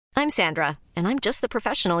I'm Sandra, and I'm just the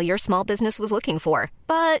professional your small business was looking for.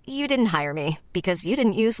 But you didn't hire me because you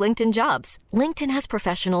didn't use LinkedIn Jobs. LinkedIn has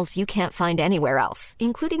professionals you can't find anywhere else,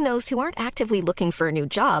 including those who aren't actively looking for a new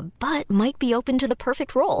job, but might be open to the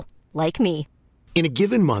perfect role, like me. In a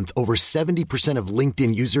given month, over 70% of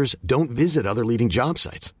LinkedIn users don't visit other leading job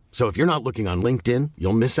sites. So if you're not looking on LinkedIn,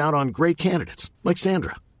 you'll miss out on great candidates like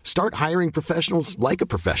Sandra. Start hiring professionals like a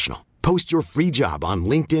professional. Post your free job on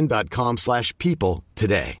linkedin.com/people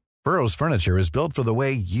today. Burrow's furniture is built for the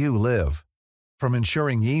way you live. From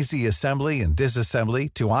ensuring easy assembly and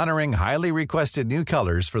disassembly to honoring highly requested new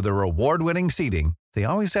colors for their award-winning seating, they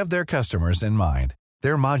always have their customers in mind.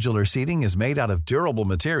 Their modular seating is made out of durable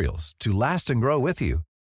materials to last and grow with you.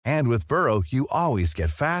 And with Burrow, you always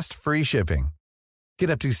get fast, free shipping.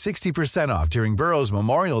 Get up to 60% off during Burrow's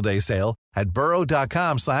Memorial Day sale at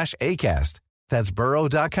burrow.com/ACAST. That's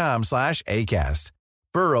burrow.com/ACAST.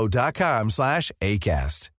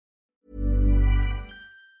 burrow.com/ACAST.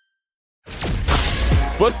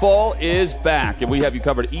 Football is back, and we have you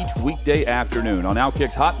covered each weekday afternoon on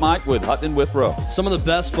Outkick's Hot Mic with Hutton and Withrow. Some of the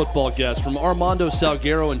best football guests, from Armando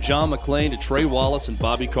Salguero and John McClain to Trey Wallace and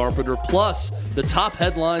Bobby Carpenter, plus the top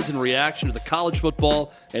headlines and reaction to the college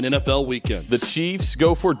football and NFL weekends. The Chiefs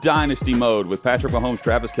go for dynasty mode with Patrick Mahomes,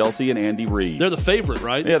 Travis Kelce, and Andy Reid. They're the favorite,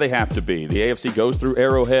 right? Yeah, they have to be. The AFC goes through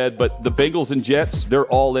Arrowhead, but the Bengals and Jets, they're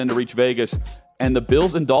all in to reach Vegas. And the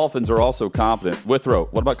Bills and Dolphins are also confident. Withrow,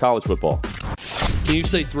 what about college football? Can you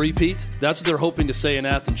say three-peat? That's what they're hoping to say in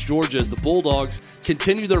Athens, Georgia, as the Bulldogs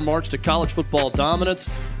continue their march to college football dominance,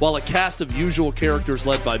 while a cast of usual characters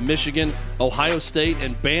led by Michigan, Ohio State,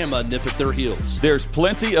 and Bama nip at their heels. There's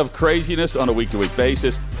plenty of craziness on a week-to-week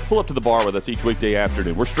basis. Pull up to the bar with us each weekday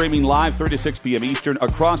afternoon. We're streaming live 3 to 6 p.m. Eastern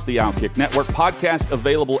across the Outkick Network. Podcast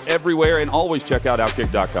available everywhere, and always check out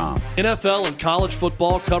Outkick.com. NFL and college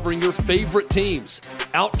football covering your favorite teams.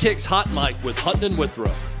 Outkick's Hot Mic with Hutton and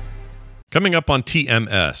Withrow. Coming up on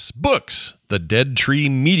TMS, books, the Dead Tree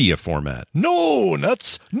Media format. No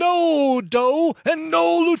nuts, no dough, and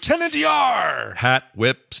no Lieutenant Yar. Hat,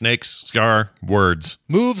 whip, snakes, scar, words.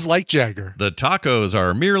 Moves like Jagger. The tacos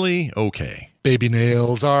are merely okay. Baby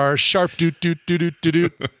nails are sharp, doot, doot, doot, doot, doot,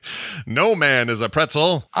 doot. No man is a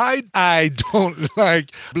pretzel. I don't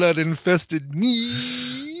like blood-infested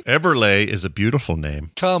meat. Everlay is a beautiful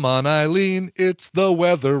name. Come on, Eileen, it's the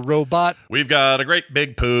weather robot. We've got a great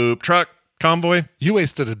big poop truck convoy. You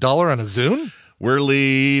wasted $1 on a Zune? We're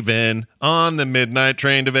leaving on the midnight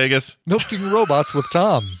train to Vegas. Milking robots with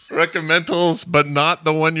Tom. Recommendals, but not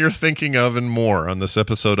the one you're thinking of, and more on this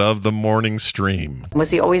episode of The Morning Stream. Was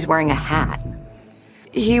he always wearing a hat?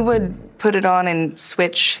 He would put it on and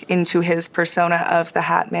switch into his persona of the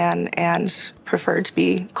Hat Man and preferred to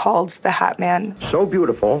be called the Hat Man. So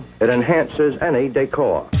beautiful, it enhances any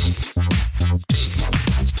decor.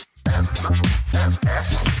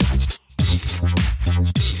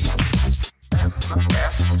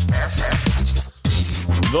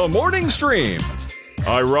 The Morning Stream.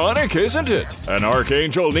 Ironic, isn't it? An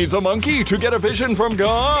archangel needs a monkey to get a vision from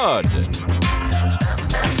God.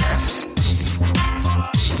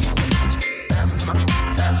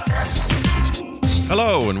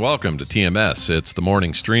 Hello and welcome to TMS. It's the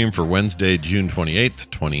Morning Stream for Wednesday, June 28th,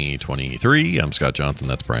 2023. I'm Scott Johnson.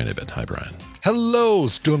 That's Brian Ibbett. Hi, Brian. Hello.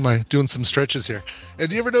 Doing some stretches here. And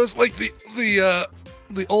do you ever notice, like, the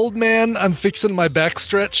old man I'm fixing my back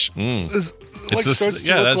stretch? That's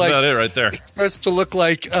about it right there. It starts to look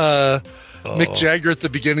like Mick Jagger at the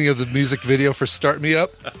beginning of the music video for Start Me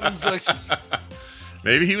Up. It's like,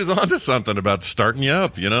 maybe he was onto something about starting you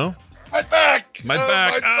up, you know? My back! My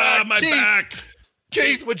back!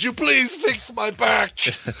 Keith, would you please fix my back?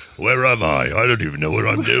 Where am I? I don't even know what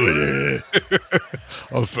I'm doing here.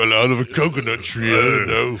 I fell out of a coconut tree. I don't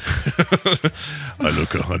know. I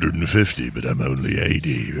look 150, but I'm only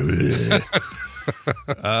 80.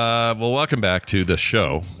 Well, welcome back to the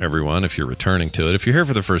show, everyone, if you're returning to it. If you're here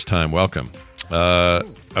for the first time, welcome. I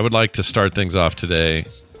would like to start things off today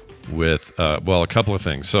with, a couple of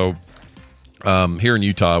things. So here in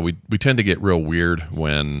Utah, we tend to get real weird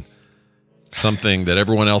when something that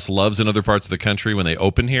everyone else loves in other parts of the country, when they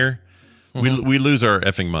open here, we lose our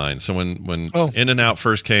effing minds. So when In-N-Out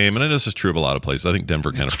first came, and I know this is true of a lot of places. I think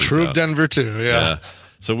Denver kind of freaked true out. of Denver too, yeah.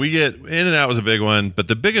 So we get In-N-Out was a big one, but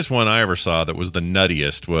the biggest one I ever saw that was the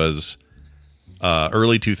nuttiest was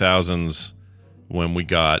early 2000s when we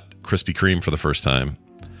got Krispy Kreme for the first time.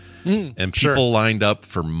 And people lined up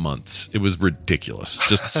for months. It was ridiculous.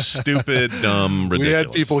 Just stupid, dumb, ridiculous. We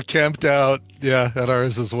had people camped out, at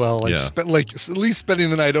ours as well. At least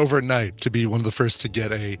spending the night overnight to be one of the first to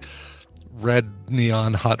get a red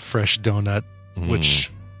neon hot fresh donut,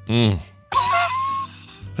 which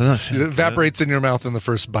Doesn't It evaporates in your mouth in the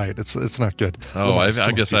first bite. It's not good. Oh, I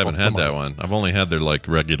guess I haven't had that one. I've only had their like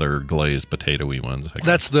regular glazed potato-y ones.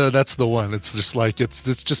 That's the one. It's just like it's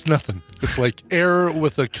just nothing. It's like air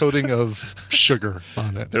with a coating of sugar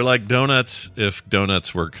on it. They're like donuts if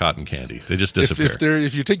donuts were cotton candy. They just disappear.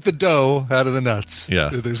 If you take the dough out of the nuts,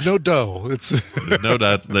 there's no dough. It's no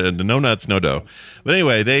nuts, no nuts, no dough. But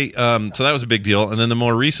anyway, they so that was a big deal. And then the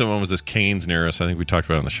more recent one was this Cane's near us. I think we talked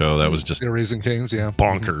about it on the show. That was just Raising Cane's,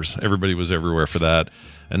 bonkers. Everybody was everywhere for that.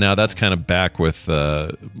 And now that's kind of back with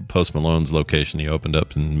Post Malone's location. He opened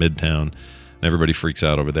up in Midtown, and everybody freaks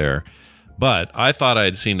out over there. But I thought I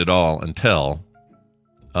had seen it all until,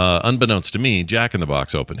 unbeknownst to me, Jack in the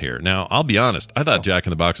Box opened here. Now, I'll be honest. I thought Jack in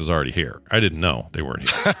the Box was already here. I didn't know they weren't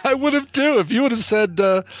here. I would have too. If you would have said,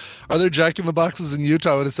 are there Jack in the Boxes in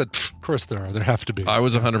Utah? I would have said, of course there are. There have to be. I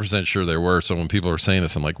was 100% sure there were. So when people were saying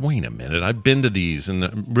this, I'm like, wait a minute. I've been to these.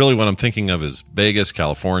 And really what I'm thinking of is Vegas,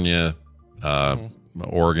 California,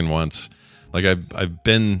 Oregon once. Like I've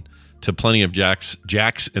been to plenty of Jacks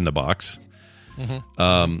in the Box.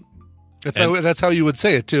 That's how you would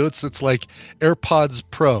say it too. It's like AirPods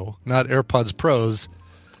Pro, not AirPods Pros.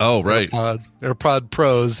 Oh, right. AirPod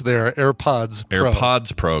Pros. They're AirPods Pro.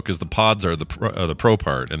 AirPods Pro, because the pods are the pro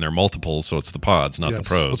part, and they're multiples, so it's the pods, not the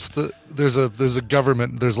pros. There's a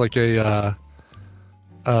government. There's like a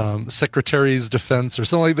Secretary's Defense or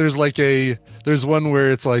something. There's one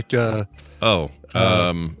where it's like. I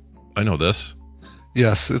know this.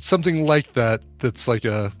 Yes, it's something like that. That's like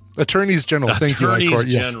a Attorneys General. Thank you, High Court.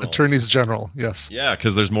 Yes, Attorneys General. Yes. Yeah,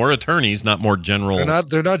 because there's more attorneys, not more general.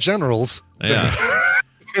 They're not generals. Yeah.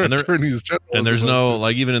 And attorneys general. And there's no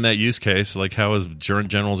like even in that use case, like how is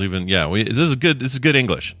generals even? Yeah, this is good. This is good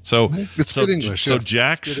English. So it's good English. So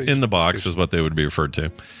Jack's in the Box is what they would be referred to.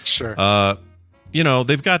 Sure.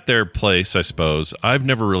 They've got their place, I suppose. I've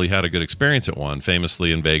never really had a good experience at one.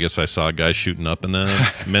 Famously in Vegas, I saw a guy shooting up in a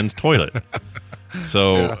men's toilet.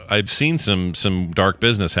 So I've seen some dark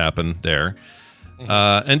business happen there,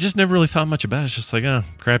 and just never really thought much about it. It's just like,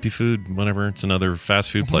 crappy food, whatever. It's another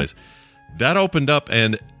fast food place. That opened up,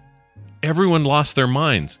 and everyone lost their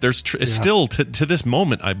minds. There's still, to this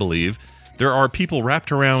moment, I believe, there are people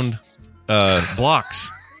wrapped around blocks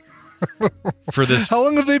for this. How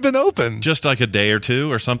long have they been open? Just like a day or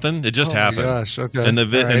two or something. It just happened. Gosh, okay. And the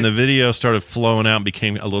video started flowing out,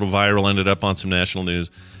 became a little viral, ended up on some national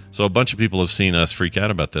news. So a bunch of people have seen us freak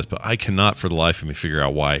out about this, but I cannot for the life of me figure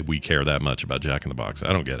out why we care that much about Jack in the Box.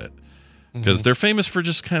 I don't get it. Because they're famous for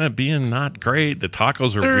just kind of being not great. The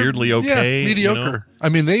tacos are weirdly okay. Yeah, mediocre. You know? I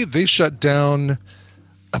mean, they shut down.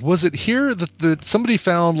 Was it here that somebody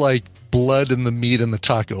found like blood in the meat in the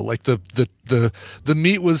taco? Like the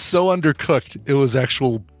meat was so undercooked, it was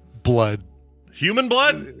actual blood. Human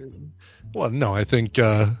blood? Well, no, I think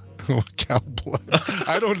cow blood.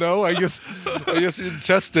 I don't know. I guess you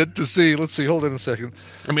test it to see. Let's see. Hold on a second.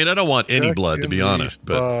 I mean, I don't want any blood, to be honest,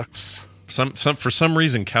 but box. For some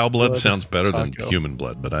reason, cow blood sounds better than human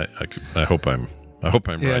blood. But I hope I'm right.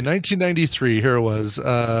 Yeah, 1993. Here it was.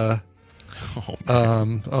 Oh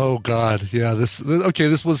God. Yeah. This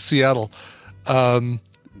was Seattle.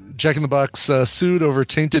 Jack in the Box sued over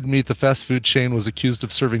tainted meat. The fast food chain was accused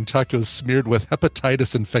of serving tacos smeared with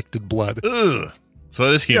hepatitis-infected blood. Ugh. So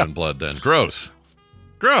it is human blood then. Gross.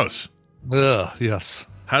 Ugh. Yes.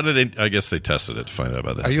 How did they? I guess they tested it to find out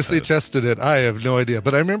about that. I guess they tested it. I have no idea,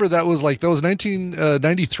 but I remember that was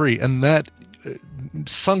 1993, and that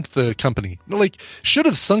sunk the company. Should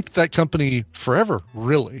have sunk that company forever.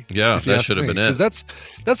 Really? Yeah, that should have been it.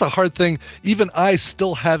 That's a hard thing. Even I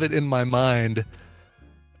still have it in my mind.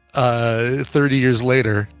 30 years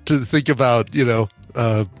later, to think about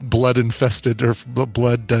blood infested or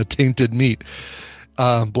blood tainted meat.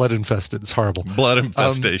 Blood infested. It's horrible. Blood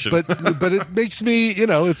infestation. But it makes me,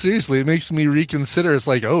 it makes me reconsider. It's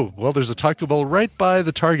like, oh, well, there's a Taco Bell right by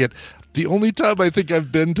the Target. The only time I think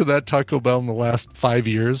I've been to that Taco Bell in the last 5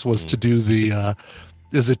 years was to do the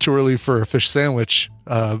is it too early for a fish sandwich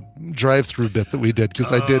drive-through bit that we did.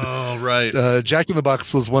 Because I did. Oh, right. Jack in the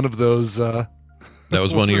Box was one of those. That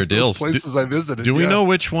was one of your deals. Places I visited. Do we know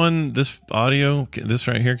which one this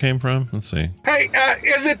right here came from? Let's see. Hey,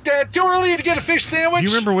 is it too early to get a fish sandwich? Do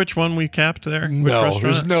you remember which one we capped there? No,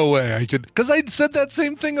 there's no way I could, because I said that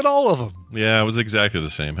same thing at all of them. Yeah, it was exactly the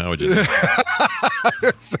same. How would you know?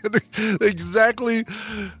 Exactly.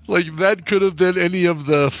 Like that could have been any of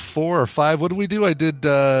the 4 or 5. What did we do? I did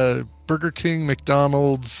Burger King,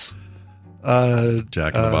 McDonald's,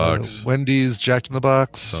 Jack in the Box, Wendy's, Jack in the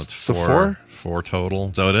Box. So it's 4. 4 total.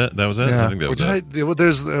 Is that it? That was it? Yeah. I think that was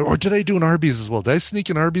it. Or did I do an Arby's as well? Did I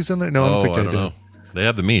sneak an Arby's in there? No, I don't think I did. Know. They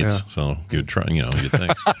have the meats, so you'd try. You'd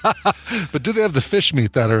think. But do they have the fish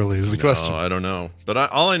meat that early? Is the question. I don't know. But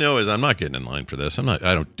all I know is I'm not getting in line for this.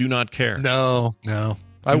 Do not care. No,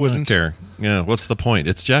 I wouldn't care. Yeah, what's the point?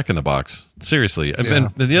 It's Jack in the Box. Seriously. And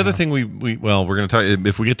the other thing we're going to talk.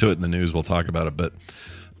 If we get to it in the news, we'll talk about it. But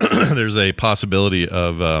there's a possibility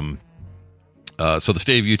of. So the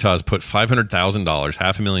state of Utah has put $500,000,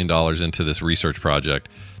 $500,000 into this research project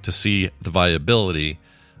to see the viability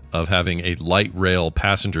of having a light rail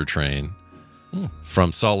passenger train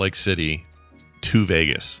from Salt Lake City to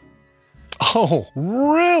Vegas. Oh,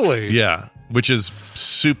 really? Yeah, which is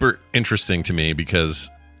super interesting to me because,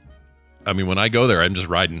 when I go there, I'm just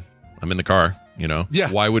riding. I'm in the car, Yeah.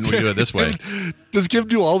 Why wouldn't we do it this way? Does Kim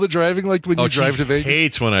do all the driving like when you drive to Vegas?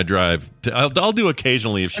 Hates when I drive. I'll do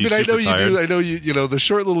occasionally if she's super tired. I know you do. I know you the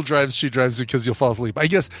short little drives she drives because you'll fall asleep. I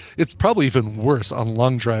guess it's probably even worse on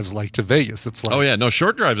long drives like to Vegas. It's like, oh yeah, no,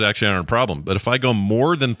 short drives actually aren't a problem. But if I go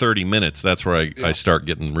more than 30 minutes, that's where I start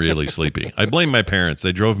getting really sleepy. I blame my parents.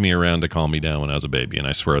 They drove me around to calm me down when I was a baby, and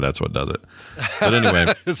I swear that's what does it. But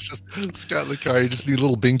anyway, it's just Scott in the car. You just need a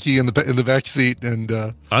little binky in the back seat,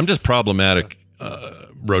 and I'm just problematic.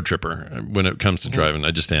 Road tripper when it comes to driving.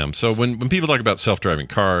 I just am. So when people talk about self-driving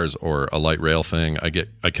cars or a light rail thing,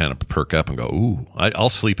 I kind of perk up and go, ooh, I'll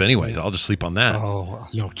sleep anyways. I'll just sleep on that. Oh,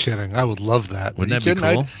 no kidding. I would love that. Wouldn't that be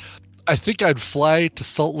cool? I think I'd fly to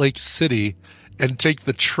Salt Lake City and take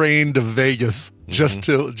the train to Vegas just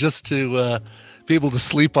to be able to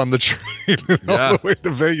sleep on the train all the way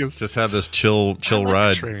to Vegas. Just have this chill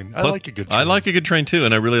ride. Train. I like a good train. I like a good train too,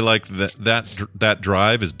 and I really like that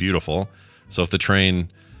drive is beautiful. So if the train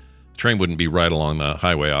wouldn't be right along the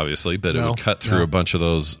highway, obviously, but it would cut through a bunch of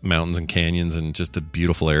those mountains and canyons and just a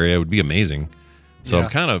beautiful area. It would be amazing. So I'm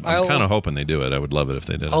kind of hoping they do it. I would love it if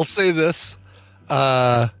they did. I'll say this: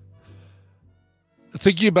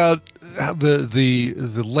 thinking about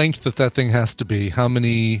the length that thing has to be, how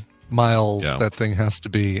many miles that thing has to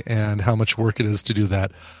be, and how much work it is to do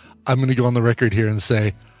that. I'm going to go on the record here and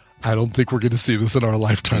say, I don't think we're going to see this in our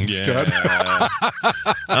lifetime, Scott.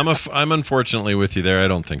 I'm unfortunately with you there. I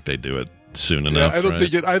don't think they do it soon enough. I don't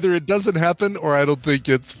think it doesn't happen, or I don't think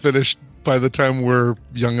it's finished by the time we're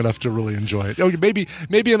young enough to really enjoy it. Okay,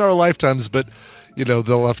 maybe in our lifetimes, but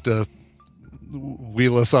they'll have to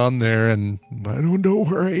wheel us on there, and I don't know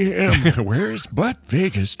where I am. Where's Butt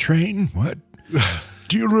Vegas train? What?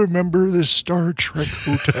 Do you remember the Star Trek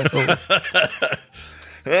hotel?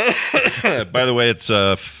 By the way, it's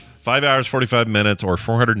 5 hours, 45 minutes, or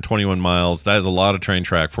 421 miles. That is a lot of train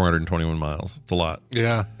track, 421 miles. It's a lot.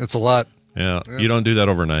 Yeah, it's a lot. Yeah. You don't do that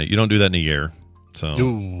overnight. You don't do that in a year. So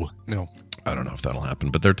No. I don't know if that'll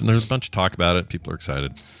happen, but there's a bunch of talk about it. People are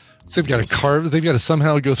excited. So they've got to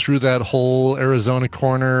somehow go through that whole Arizona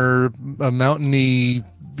corner, mountainy,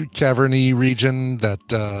 caverny region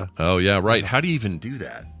that... oh, yeah, right. How do you even do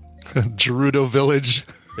that? Gerudo Village.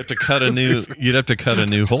 You'd have to cut a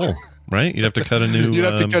new hole, right? You'd have to cut a new. You'd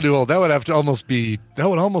have to cut a new hole. That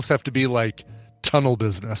would almost have to be like tunnel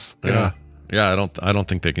business. Yeah. I don't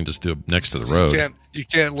think they can just do it next to the road. You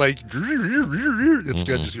can't like. It's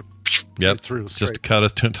good. Just right through. Straight. Just cut a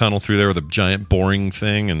tunnel through there with a giant boring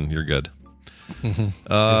thing, and you're good.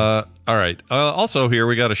 All right. Also, here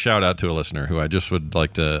we got a shout out to a listener who I just would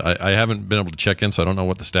like to. I haven't been able to check in, so I don't know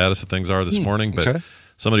what the status of things are this morning, but. Okay.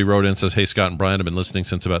 Somebody wrote in and says, hey, Scott and Brian, I've been listening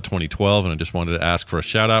since about 2012, and I just wanted to ask for a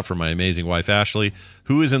shout-out for my amazing wife, Ashley,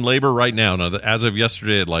 who is in labor right now. Now, as of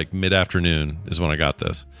yesterday at like mid-afternoon is when I got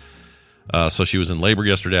this. So she was in labor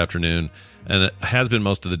yesterday afternoon, and it has been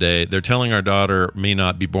most of the day. They're telling our daughter may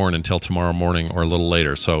not be born until tomorrow morning or a little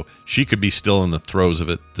later, so she could be still in the throes of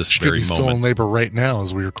it this very moment. She could be still in labor right now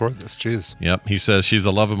as we record this. Jeez. Yep. He says, she's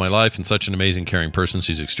the love of my life and such an amazing, caring person.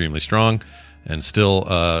 She's extremely strong. And still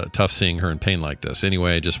tough seeing her in pain like this.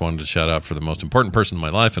 Anyway, I just wanted to shout out for the most important person in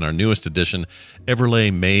my life and our newest addition,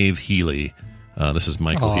 Everlay Maeve Healy. This is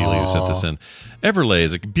Michael Healy who sent this in. Everlay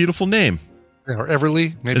is a beautiful name. Or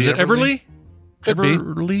Everly. Maybe is it Everly?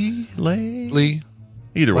 Everly? Lee?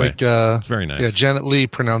 Either way. It's very nice. Yeah, Janet Leigh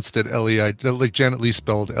pronounced it L-E-I. Like Janet Leigh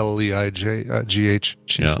spelled L-E-I-G-H.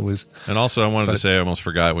 Jeez Louise. And also I wanted to say, I almost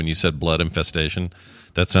forgot when you said blood infestation.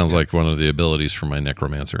 That sounds like one of the abilities for my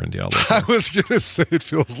necromancer in Diablo 4. I was going to say it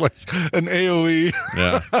feels like an AoE.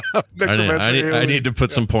 Yeah. I need to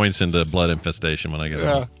put some points into blood infestation when I get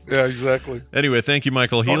home. Yeah, exactly. Anyway, thank you,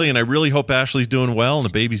 Michael Healy, and I really hope Ashley's doing well and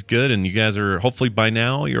the baby's good, and you guys are, hopefully by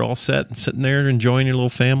now, you're all set and sitting there enjoying your little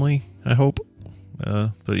family, I hope.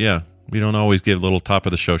 But yeah, we don't always give little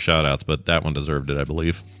top-of-the-show shout-outs, but that one deserved it, I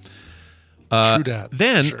believe. True that.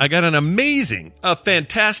 Then I got a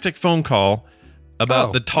fantastic phone call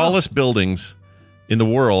about the tallest buildings in the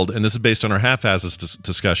world, and this is based on our half-asses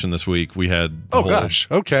discussion this week. We had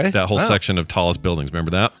that whole section of tallest buildings.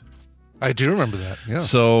 Remember that? I do remember that. Yes.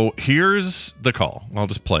 So here's the call. I'll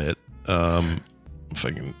just play it. If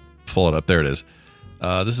I can pull it up. There it is.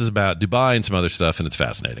 This is about Dubai and some other stuff, and it's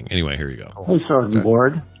fascinating. Anyway, here you go. Hey, Sergeant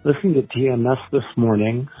Board. Listening to TMS this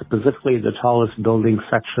morning, specifically the tallest building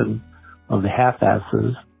section of the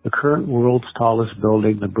half-asses, the current world's tallest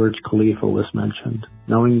building, the Burj Khalifa, was mentioned.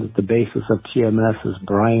 Knowing that the basis of TMS is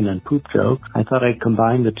Brian and poop joke, I thought I'd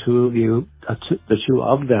combine the two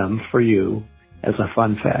of them for you as a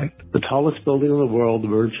fun fact. The tallest building in the world, the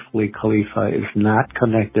Burj Khalifa, is not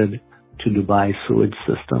connected to Dubai's sewage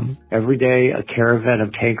system. Every day, a caravan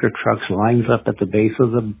of tanker trucks lines up at the base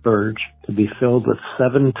of the Burj to be filled with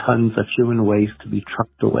 7 tons of human waste to be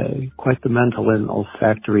trucked away. Quite the mental and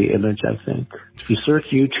olfactory image, I think. If you search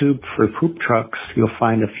YouTube for poop trucks, you'll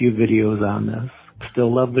find a few videos on this.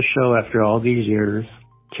 Still love the show after all these years.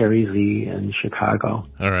 Terry Z in Chicago.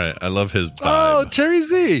 All right. I love his vibe. Oh, Terry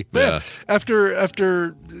Z. Man, Yeah.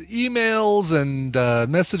 after emails and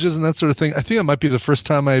messages and that sort of thing, I think it might be the first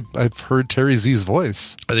time I've heard Terry Z's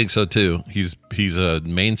voice. I think so, too. He's a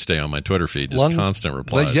mainstay on my Twitter feed, just constant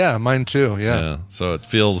replies. Yeah, mine too, yeah. So it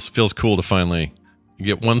feels cool to finally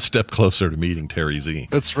get one step closer to meeting Terry Z.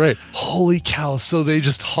 That's right. Holy cow. So they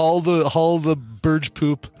just haul the Burj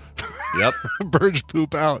poop. Yep. Burj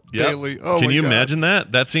poop out daily. Oh, Can my you God. imagine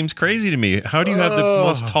that? That seems crazy to me. How do you have the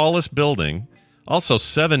most tallest building? Also,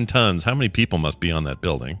 7 tons. How many people must be on that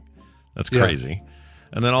building? That's crazy.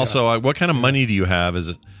 And then also, what kind of money do you have? Is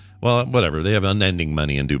it, well, whatever. They have unending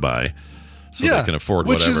money in Dubai, so they can afford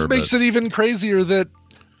whatever. Which makes it even crazier that,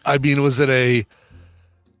 I mean, was it a...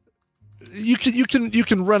 You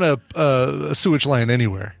can run a sewage line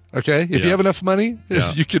anywhere. Okay, if you have enough money,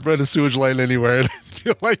 you could run a sewage line anywhere. And I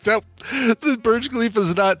feel like that the Burj Khalifa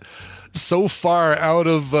is not so far out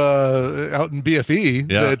in BFE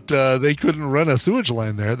that they couldn't run a sewage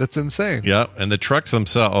line there. That's insane. Yeah, and the trucks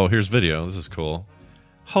themselves. Oh, here's video. This is cool.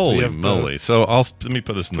 Holy moly! So let me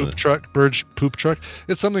put this in the Burj poop truck.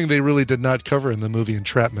 It's something they really did not cover in the movie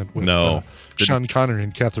Entrapment with Sean Connery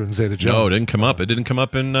and Catherine Zeta-Jones. No, it didn't come up. It didn't come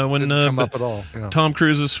up in when come up at all. Yeah. Tom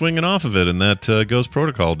Cruise is swinging off of it in that Ghost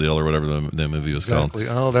Protocol deal or whatever the movie was called.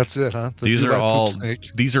 Oh, that's it, huh? These are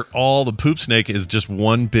all the poop snake is just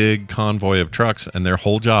one big convoy of trucks, and their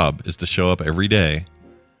whole job is to show up every day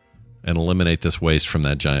and eliminate this waste from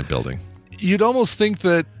that giant building. You'd almost think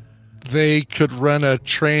that they could run a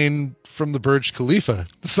train from the Burj Khalifa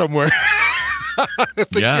somewhere. If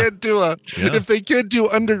they can't do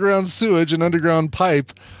underground sewage and underground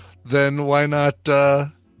pipe, then why not?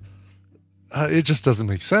 It just doesn't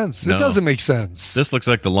make sense. No. It doesn't make sense. This looks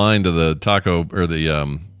like the line to the taco or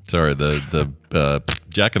the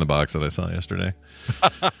Jack in the Box that I saw yesterday.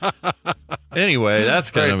 Anyway,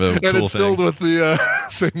 that's kind of a cool and it's thing. filled with the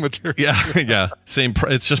same material. Yeah. Same.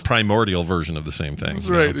 It's just primordial version of the same thing. That's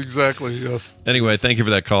right. Exactly. Yes. Anyway, thank you for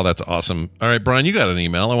that call. That's awesome. All right, Brian, you got an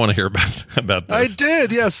email. I want to hear about this. I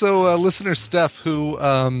did. Yeah. So listener Steph, who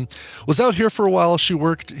was out here for a while, she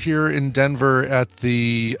worked here in Denver at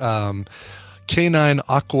the Canine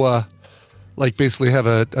Aqua, like basically have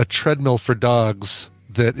a treadmill for dogs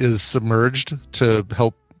that is submerged to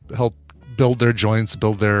help build their joints,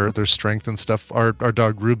 build their strength and stuff. Our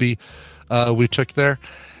dog Ruby, we took there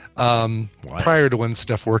prior to when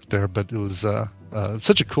Steph worked there, but it was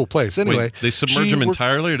such a cool place. Anyway, wait, they submerge them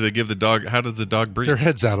entirely, or do they give the dog? How does the dog breathe? Their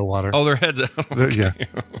heads out of water. Oh, their heads out. Okay.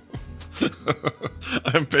 Yeah.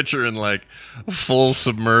 I'm picturing like full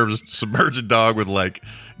submerged dog with like,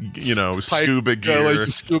 scuba gear. Like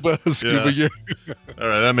scuba gear. All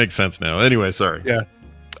right, that makes sense now. Anyway, sorry. Yeah.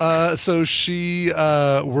 So she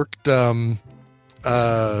worked here,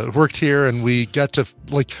 and we got to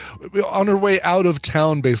on her way out of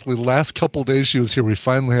town. Basically, the last couple days she was here, we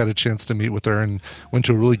finally had a chance to meet with her and went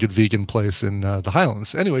to a really good vegan place in the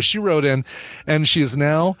Highlands. Anyway, she wrote in, and she is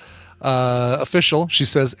now official. She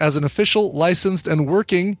says, as an official, licensed, and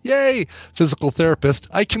working, physical therapist,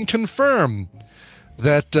 I can confirm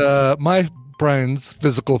that Brian's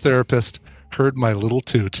physical therapist heard my little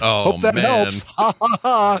toot. Oh, hope that man. helps. Ha ha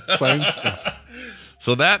ha. Signed Steph.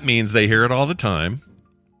 So that means they hear it all the time.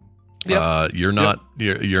 Yep. You're not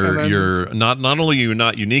not only you're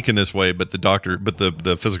not unique in this way, but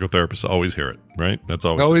the physical therapists always hear it, right? That's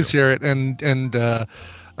always hear it, and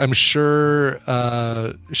I'm sure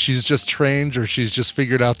she's just trained, or she's just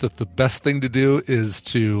figured out that the best thing to do is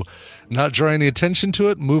to not draw any attention to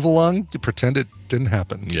it, move along, to pretend it didn't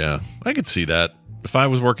happen. Yeah, I could see that. If I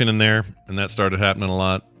was working in there and that started happening a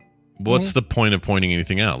lot, what's the point of pointing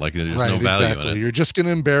anything out? Like, there's no value in it. You're just going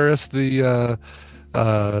to embarrass the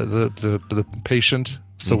the patient.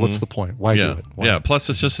 So what's the point? Why do it? Why? Yeah. Plus,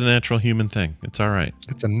 it's just a natural human thing. It's all right.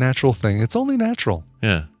 It's a natural thing. It's only natural.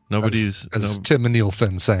 Yeah. Nobody's as Tim and Neil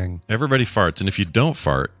Finn saying. Everybody farts, and if you don't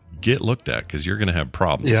fart, get looked at because you're going to have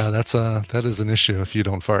problems. Yeah, that is an issue. If you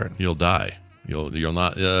don't fart, you'll die. You'll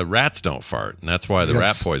not. Rats don't fart, and that's why the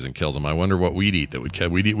rat poison kills them. I wonder what we'd eat that would kill.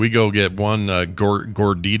 We go get one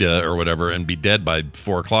gordita or whatever and be dead by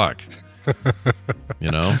 4:00.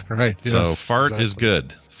 You know, right? So yes, fart is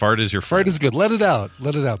good. Fart is your friend. Fart is good. Let it out.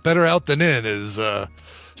 Let it out. Better out than in, as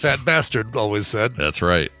Fat Bastard always said. That's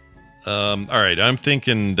right. All right, I'm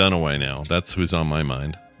thinking Dunaway now. That's who's on my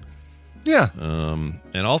mind. Yeah.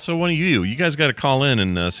 And also one of you guys got to call in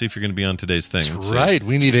and see if you're going to be on today's thing. That's right.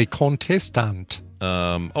 We need a contestant.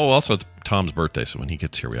 Also, it's Tom's birthday, so when he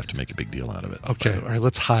gets here, we have to make a big deal out of it. Okay. All right.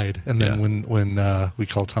 Let's hide, and then when we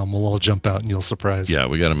call Tom, we'll all jump out, and you'll surprise. Yeah,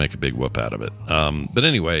 we got to make a big whoop out of it. But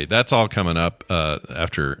anyway, that's all coming up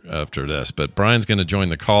after this. But Brian's going to join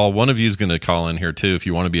the call. One of you is going to call in here too. If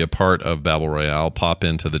you want to be a part of Babel Royale, pop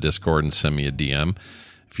into the Discord and send me a DM.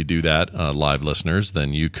 If you do that, live listeners,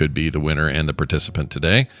 then you could be the winner and the participant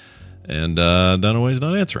today. And Dunaway's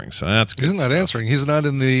not answering, so that's good. He's not answering. He's not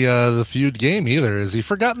in the feud game either. Has he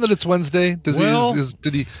forgotten that it's Wednesday? Did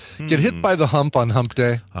he get hit by the hump on Hump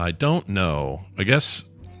Day? I don't know. I guess.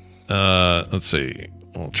 Let's see.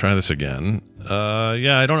 We'll try this again.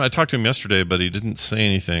 I don't. I talked to him yesterday, but he didn't say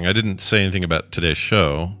anything. I didn't say anything about today's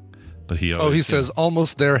show, but he. He says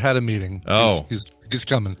almost there. Had a meeting. Oh, he's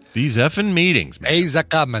coming. These effing meetings, man. He's a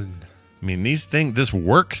coming. I mean, this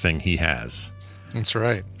work thing he has. That's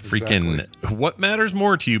right. Freaking, exactly. What matters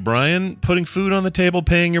more to you, Brian? Putting food on the table,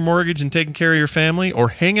 paying your mortgage, and taking care of your family, or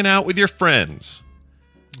hanging out with your friends?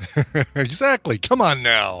 Exactly. Come on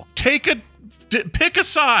now. Pick a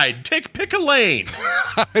side. Pick a lane.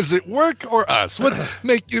 Is it work or us?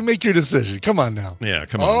 Make your decision. Come on now. Yeah,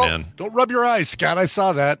 come on, man. Don't rub your eyes, Scott. I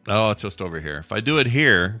saw that. Oh, it's just over here. If I do it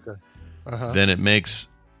here, then it makes.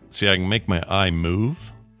 See, I can make my eye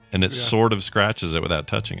move, and it sort of scratches it without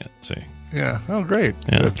touching it. See. Yeah. Oh, great.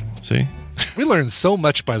 Yeah. Good. See? We learned so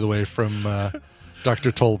much, by the way, from Dr.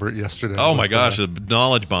 Tolbert yesterday. Oh, my gosh. A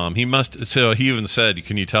knowledge bomb. He must. So he even said,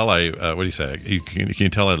 can you tell what do you say? Can you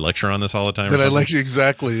tell I lecture on this all the time? Did I lecture?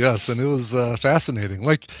 Exactly. Yes. And it was fascinating.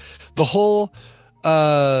 Like the whole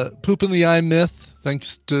poop in the eye myth,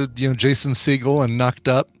 thanks to, Jason Segel and Knocked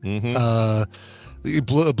Up. He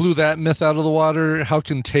blew that myth out of the water. How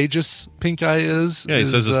contagious pink eye is. Yeah, he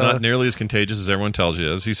says it's not nearly as contagious as everyone tells you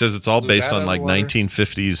it is. He says it's all based on like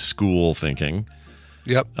 1950s school thinking.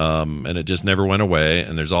 Yep. And it just never went away.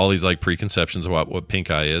 And there's all these like preconceptions about what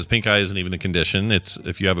pink eye is. Pink eye isn't even the condition. It's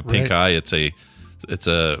if you have a pink eye, it's a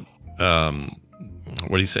what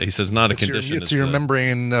do you say? He says not a condition. It's your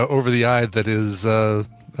membrane over the eye that is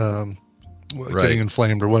getting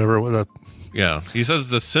inflamed or whatever. Yeah, he says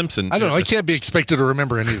the Simpson. I don't know. I can't be expected to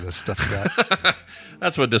remember any of this stuff, Scott.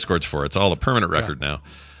 That's what Discord's for. It's all a permanent record now.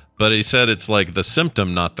 But he said it's like the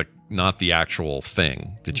symptom, not the actual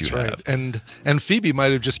thing that you have. And Phoebe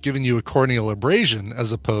might have just given you a corneal abrasion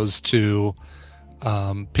as opposed to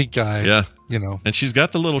pink eye. Yeah, And she's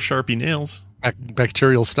got the little Sharpie nails.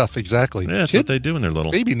 Bacterial stuff, exactly. Yeah, that's what they do when they're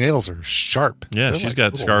little. Baby nails are sharp. Yeah, she's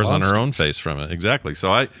got scars on her own face from it. Exactly.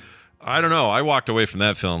 So I don't know. I walked away from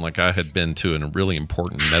that film like I had been to a really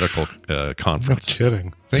important medical conference. No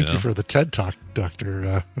kidding. Thank you for the TED Talk,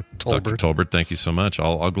 Dr. Tolbert. Dr. Tolbert, thank you so much.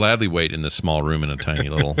 I'll gladly wait in this small room in a tiny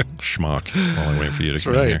little schmuck while I wait for you to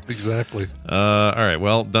come in here. Exactly. All right.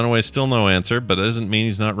 Well, Dunaway still no answer, but it doesn't mean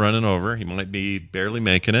he's not running over. He might be barely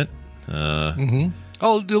making it.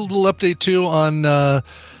 I'll do a little update too on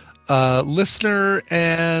listener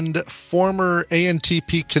and former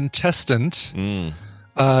ANTP contestant.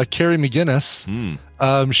 Carrie McGinnis.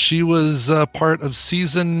 She was part of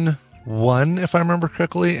season 1, if I remember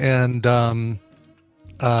correctly, and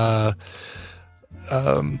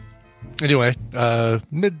anyway,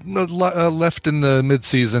 left in the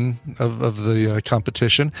mid-season of the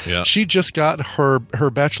competition. Yeah. She just got her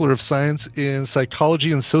Bachelor of Science in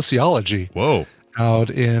Psychology and Sociology. Whoa. Out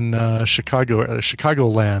in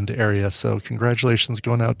Chicagoland area. So congratulations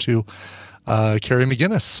going out to Carrie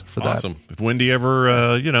McGinnis for that. Awesome. If Wendy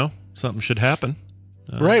ever, something should happen.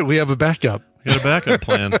 Right. We have a backup. We got a backup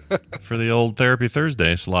plan for the old Therapy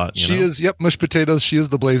Thursday slot. She is, mush potatoes. She is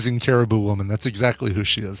the Blazing Caribou Woman. That's exactly who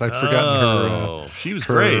she is. I've forgotten her. She was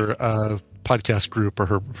great. Podcast group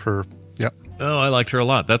or her. Yep. Oh, I liked her a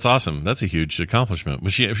lot. That's awesome. That's a huge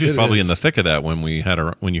accomplishment. She was probably in the thick of that when you had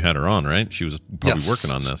her on, right? She was probably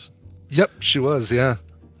working on this. Yep, she was. Yeah.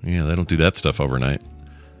 Yeah, they don't do that stuff overnight.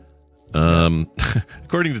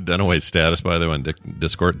 According to Dunaway's status, by the way, on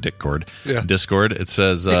Discord, it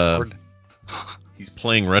says he's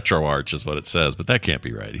playing RetroArch is what it says, but that can't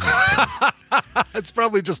be right. It's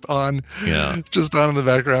probably just on. Yeah. Just on in the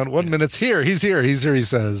background. 1 minute. He's here, he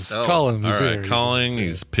says. Oh, Call him. He's all right, here. calling.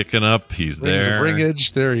 He's picking up. He's Rings there. of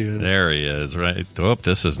ringage. There he is. There he is, right. Oh,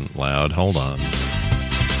 this isn't loud. Hold on.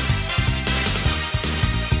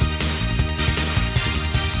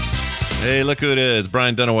 Hey, look who it is.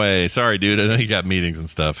 Brian Dunaway. Sorry, dude. I know you got meetings and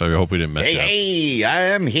stuff. I hope we didn't mess you up. Hey, I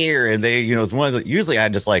am here. And they, it's one of the, usually I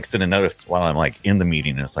just like send a notice while I'm like in the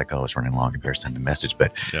meeting. And it's like, oh, it's running long. I better send a message.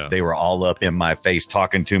 But they were all up in my face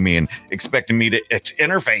talking to me and expecting me to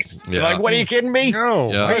interface. Yeah. Like, what, are you kidding me?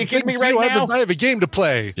 No. Are you kidding me right now? I have a game to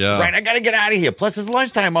play. Yeah. Right. I got to get out of here. Plus, it's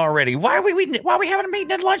lunchtime already. Why are we having a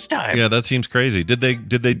meeting at lunchtime? Yeah, that seems crazy. Did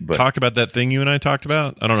they talk about that thing you and I talked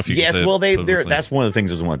about? I don't know if you can say it that's one of the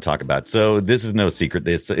things I want to talk about. So this is no secret.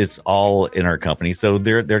 It's all in our company. So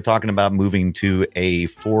they're talking about moving to a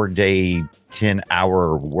 4-day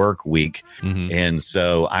 10-hour work week. Mm-hmm. And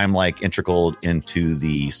so I'm like integral into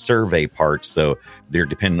the survey part. So they're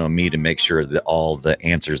depending on me to make sure that all the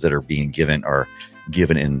answers that are being given are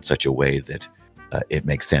given in such a way that it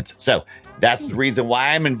makes sense. So that's the reason why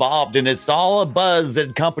I'm involved. And it's all a buzz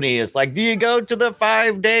at company. It's like, do you go to the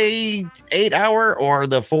 5-day 8-hour or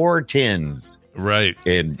the 4 10s? Right.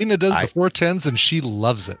 And Tina does the 4 10s and she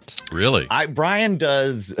loves it. Really? Brian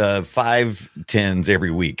does 5 10s every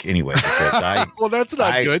week anyway. Well, that's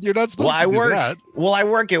not good. You're not supposed to do that. Well, I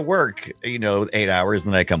work at work, 8 hours,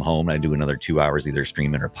 and then I come home and I do another 2 hours either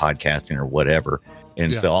streaming or podcasting or whatever.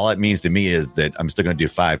 And so all it means to me is that I'm still going to do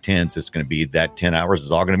 5 10s. It's going to be that 10 hours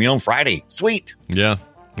is all going to be on Friday. Sweet. Yeah.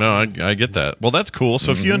 No, I get that. Well, that's cool.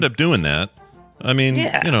 So if you end up doing that, I mean,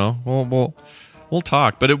 we'll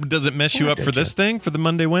talk. But does it mess you up for this thing, for the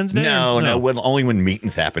Monday, Wednesday? No. Only when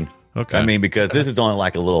meetings happen. Okay. I mean, because this is only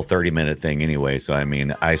like a little 30-minute thing anyway. So I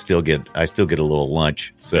mean, I still get a little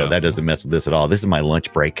lunch. So that doesn't mess with this at all. This is my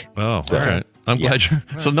lunch break. Oh, all right. I'm glad you.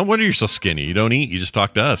 So no wonder you're so skinny. You don't eat. You just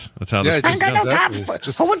talk to us. That's how this.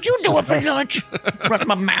 What you doing for lunch? Run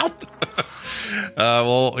my mouth.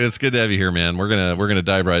 Well, it's good to have you here, man. We're gonna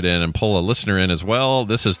dive right in and pull a listener in as well.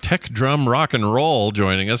 This is Tech Drum Rock and Roll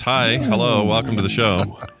joining us. Hi, hello, welcome to the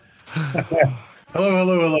show.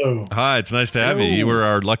 Hello. Hi, it's nice to have you. You were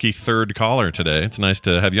our lucky third caller today. It's nice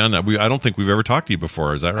to have you on. I don't think we've ever talked to you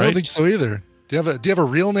before. Is that right? I don't think so either. Do you have a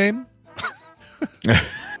real name?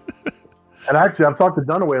 And actually, I've talked to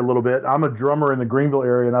Dunaway a little bit. I'm a drummer in the Greenville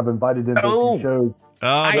area, and I've invited him to a few shows. Oh,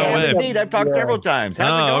 I have indeed. I've talked several times. How's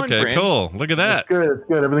it going, okay, friend? Cool. Look at that. It's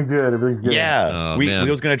good. Everything's good. Yeah, we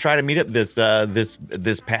was going to try to meet up this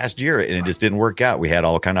past year, and it just didn't work out. We had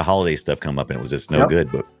all kind of holiday stuff come up, and it was just no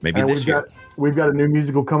good. But maybe this year. We've got a new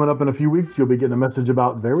musical coming up in a few weeks. You'll be getting a message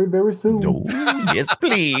about very, very soon. Oh, yes,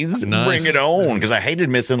 please. Nice. Bring it on. Because I hated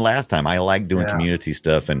missing last time. I like doing community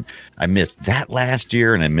stuff, and I missed that last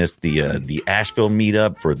year, and I missed the Asheville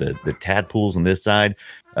meetup for the tadpoles on this side.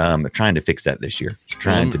 I'm trying to fix that this year.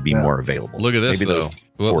 Trying to be more available. Look at this, Maybe though.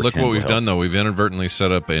 Look what we've done, though. We've inadvertently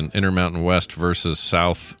set up an Intermountain West versus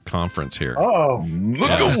South conference here. Oh,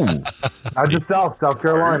 I just South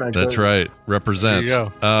Carolina. That's right. Represent. There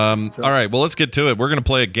you go. All right. Well, let's get to it. We're going to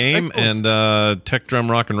play a game, and Tech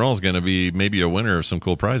Drum Rock and Roll is going to be maybe a winner of some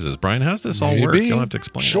cool prizes. Brian, how's this all work? You'll have to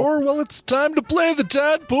explain. Sure. Well, it's time to play the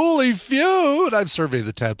Tadpooley Feud. I've surveyed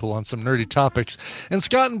the tadpole on some nerdy topics, and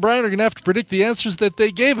Scott and Brian are going to have to predict the answers that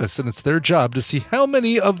they gave us, and it's their job to see how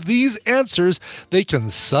many of these answers they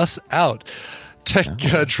can suss out. Tech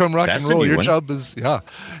Drum Rock and Roll. Your job is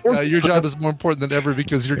your job is more important than ever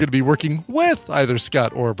because you're going to be working with either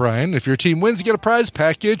Scott or Brian. If your team wins, you get a prize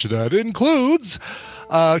package that includes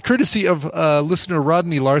courtesy of listener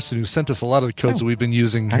Rodney Larson, who sent us a lot of the codes that we've been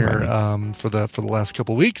using here for the last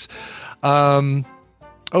couple of weeks.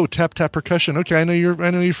 Tap Tap Percussion. Okay, I know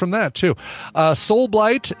you're from that too. Soul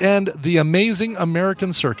Blight and the Amazing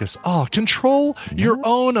American Circus. Control your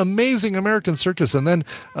own Amazing American Circus and then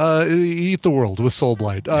eat the world with Soul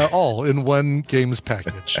Blight. All in one games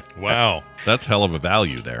package. Wow, that's hell of a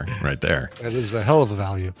value there, right there. That is a hell of a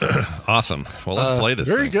value. Awesome. Well, let's play this.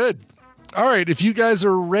 Very good. All right, if you guys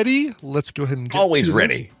are ready, let's go ahead and get always to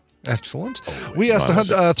ready. This. Excellent. We asked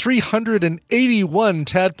 381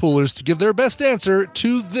 tadpoolers to give their best answer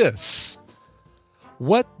to this.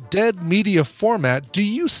 What dead media format do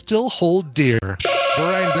you still hold dear?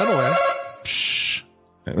 Brian Dunaway.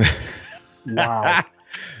 Wow.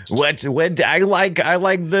 What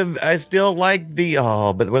I still like the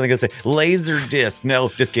but what am I gonna say? Laser disc. No,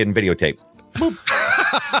 just kidding, videotape.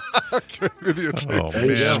 Videotape. Oh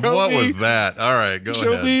man, what was that? All right, go ahead.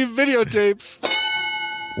 Show me videotapes.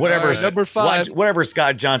 Whatever. All right, number 5. Whatever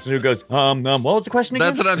Scott Johnson who goes, what was the question again?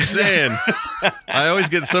 That's what I'm saying. I always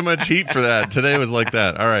get so much heat for that. Today was like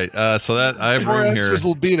that. All right. So that I have 4 room here. answers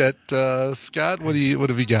will beat it. Scott, what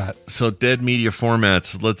have you got? So dead media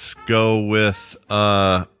formats. Let's go with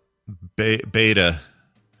beta.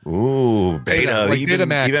 Ooh, beta. Like even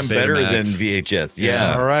better than VHS.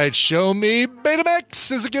 Yeah. All right, show me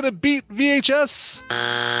Betamax. Is it going to beat VHS?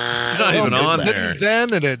 It's not even on it there. didn't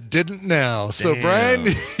then, and it didn't now. So, Brian,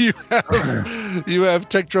 you have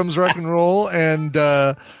Tech Drums Rock and Roll, and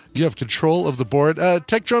you have control of the board.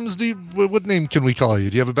 Tech Drums, what name can we call you?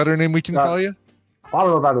 Do you have a better name we can call you? I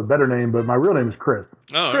don't know if I have a better name, but my real name is Chris.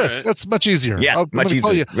 Oh, Chris, right. That's much easier. Yeah, much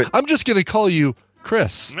easier. I'm just going to call you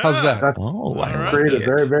Chris. How's that? That's creative.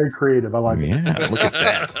 Very, very creative. I like it. Yeah, look at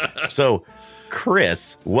that. So,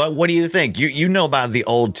 Chris, what do you think? You know about the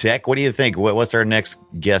old tech. What do you think? What's our next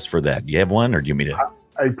guess for that? Do you have one, or do you want me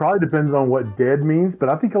to? It probably depends on what dead means, but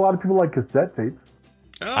I think a lot of people like cassette tapes.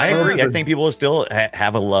 I agree. I think people still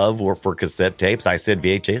have a love for cassette tapes. I said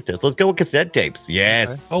VHS tapes. Let's go with cassette tapes.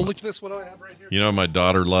 Yes. Okay. Oh, look at this. What do I have right here? You know what my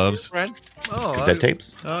daughter loves? Cassette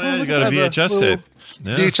tapes. Oh, yeah, you got a VHS tape.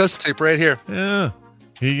 Yeah. VHS tape right here. Yeah.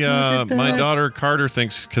 My daughter Carter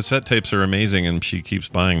thinks cassette tapes are amazing, and she keeps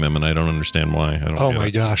buying them, and I don't understand why. Oh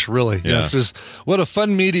my gosh, really? Yeah. Yes. What a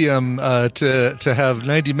fun medium to have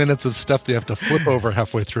 90 minutes of stuff they have to flip over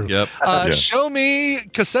halfway through. Yep. Show me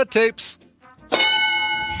cassette tapes.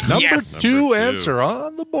 Number two answer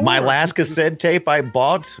on the board. My last cassette tape I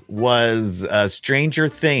bought was Stranger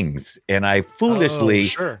Things, and I foolishly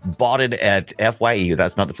bought it at FYE.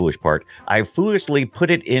 That's not the foolish part. I foolishly put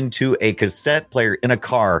it into a cassette player in a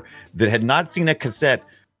car that had not seen a cassette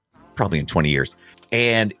probably in 20 years,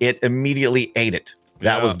 and it immediately ate it.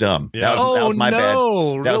 That was dumb. Yeah. That was my bad.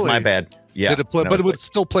 Really? That was my bad. Yeah. Did it play? But it would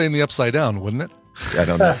still play in the upside down, wouldn't it? I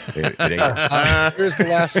don't know. It ate it. Here's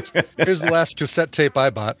the last cassette tape I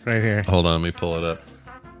bought right here. Hold on, let me pull it up.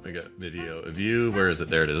 I got video of you. Where is it?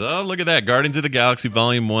 There it is. Oh, look at that. Guardians of the Galaxy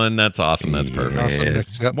Volume 1. That's awesome. That's perfect.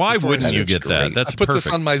 Awesome. Yep. Why wouldn't you get that? That's I put perfect.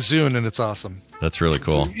 this on my Zune, and it's awesome. That's really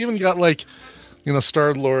cool. So even got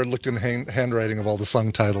Star-Lord looking handwriting of all the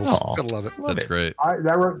song titles. Aww. Gotta love it. That's great.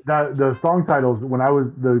 The song titles, when I was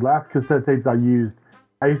the last cassette tapes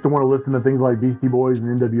I used to want to listen to things like Beastie Boys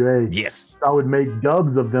and NWA. Yes. I would make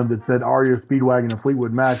dubs of them that said Aria, Speedwagon, and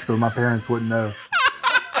Fleetwood Mac so my parents wouldn't know.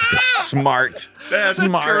 Smart. That's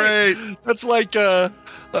great. That's like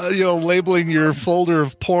labeling your folder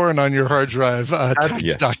of porn on your hard drive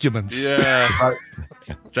tax documents. Yeah.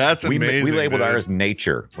 That's amazing. We labeled ours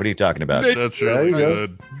nature. What are you talking about? That's really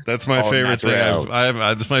good. That's my favorite thing.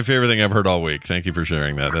 That's my favorite thing I've heard all week. Thank you for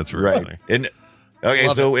sharing that. That's really funny. And okay,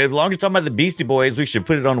 so as long as you're talking about the Beastie Boys, we should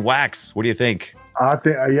put it on wax. What do you think? I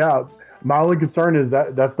think, my only concern is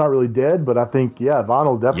that's not really dead, but I think,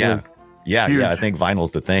 vinyl definitely. Yeah, I think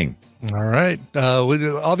vinyl's the thing. All right.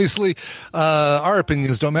 Obviously, our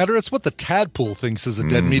opinions don't matter. It's what the Tadpool thinks is a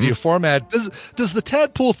dead media format. Does the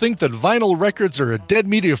Tadpool think that vinyl records are a dead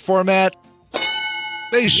media format?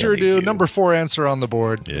 They sure do. Number 4 answer on the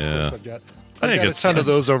board. Yeah. I've got a ton of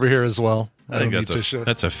those over here as well. I think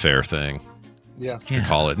that's a fair thing. Yeah. To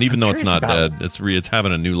call it. And even though it's not dead, it's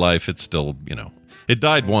having a new life. It's still, it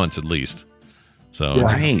died once at least. So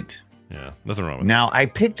right. Yeah, nothing wrong with now, I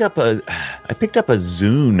picked up a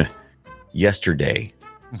Zune yesterday.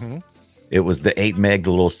 Mm-hmm. It was the 8 meg, the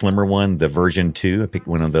little slimmer one, the version 2. I picked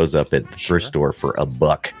one of those up at the thrift store for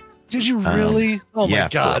 $1. Did you really? Oh my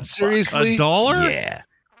God! Seriously? $1? Yeah.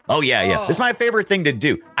 Oh yeah. It's my favorite thing to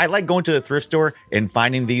do. I like going to the thrift store and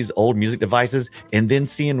finding these old music devices and then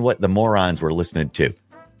seeing what the morons were listening to.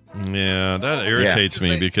 Yeah, that irritates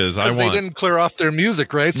me because they didn't clear off their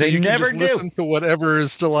music, right? So they you never can just listen to whatever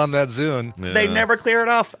is still on that Zune. Yeah. They never clear it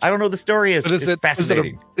off. I don't know what the story is. But it's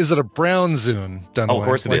fascinating. Is it a brown Zune? Of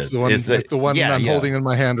course it is. The one I'm holding in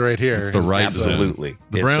my hand right here. It's the right absolutely.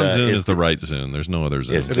 Zune. The brown Zune is the right Zune. There's no other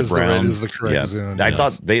Zune. It is the correct Zune. I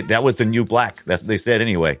thought that was the new black. That's what they said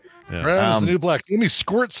anyway. Yeah. Brown is the new black. Let me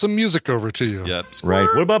squirt some music over to you. Yep. Right.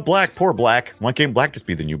 What about black? Poor black. Why can't black just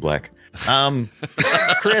be the new black?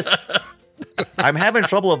 Chris, I'm having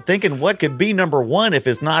trouble of thinking what could be number 1 if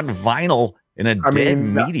it's not vinyl in a dead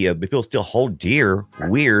media, but people still hold dear.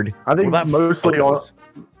 Weird. I think what about mostly photos?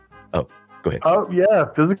 Oh, go ahead. Oh yeah,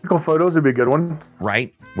 physical photos would be a good one.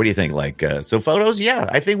 Right. What do you think? So photos? Yeah,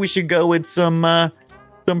 I think we should go with some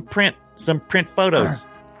print photos.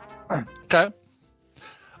 Okay.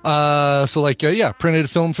 Printed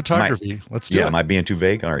film photography. Let's do it. Am I being too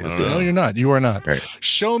vague? All right, let's do it. No, you're not. You are not. Right.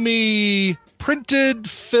 Show me printed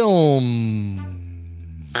film.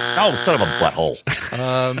 Oh, son of a butthole.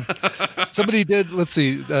 Somebody did. Let's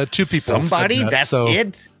see. 2 people. Somebody? That's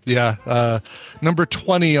it? Yeah. Number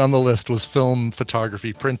 20 on the list was film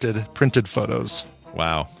photography, printed photos.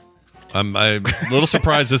 Wow. I'm a little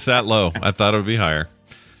surprised it's that low. I thought it would be higher.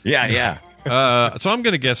 Yeah. So I'm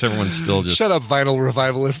going to guess everyone's still just... Shut up, vinyl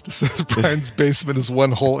revivalist. Says Brian's basement is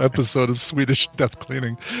one whole episode of Swedish death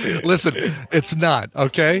cleaning. Listen, it's not,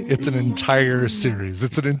 okay? It's an entire series.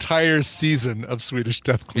 It's an entire season of Swedish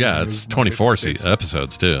death cleaning. Yeah, it's 24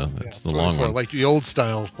 episodes, too. It's the long one. Like the old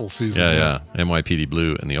style full season. Yeah. NYPD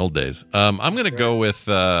Blue in the old days. I'm going to go with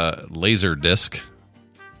Laser Disc.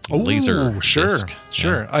 Sure. Disc.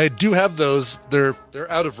 Sure. I do have those. They're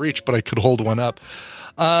out of reach, but I could hold one up.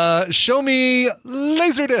 Show me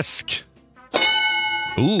Laserdisc.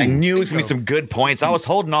 Ooh, I knew it was going to be some good points. I was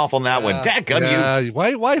holding off on that one. Dadgum you.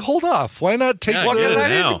 Why hold off? Why not take one?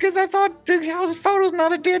 Because I thought House Photo's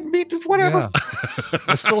not a dead meat. Whatever. Yeah.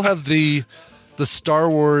 I still have the Star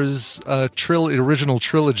Wars original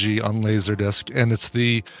trilogy on Laserdisc, and it's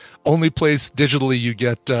the only place digitally you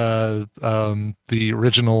get the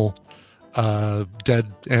original dead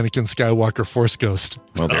Anakin Skywalker Force Ghost.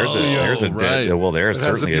 Well, there's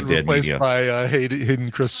certainly a dead replaced media. by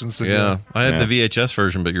Hayden Christensen. Yeah, I had the VHS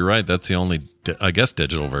version, but you're right. That's the only, I guess,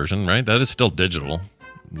 digital version, right? That is still digital.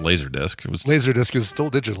 Laserdisc. Laserdisc is still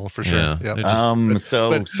digital for sure. Yeah.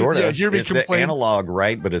 Sort of. It's analog,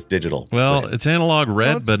 right? But it's digital. Well, it's analog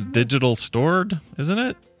read, but digital stored, isn't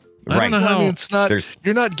it? I don't know how. I mean, it's not.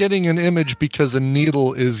 You're not getting an image because a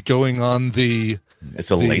needle is going on the.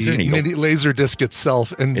 It's a laser needle. Laser disc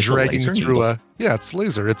itself and it's dragging through needle. it's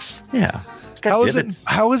laser. It's It's got divots.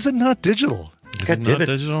 How is it not digital? It's got divots. Not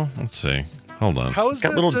digital? Let's see. Hold on. How is it's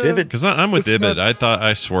got little divots? Because I'm with Ibid.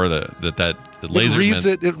 I swore that laser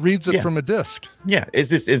it reads it from a disc. Yeah,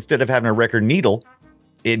 it's just instead of having a record needle,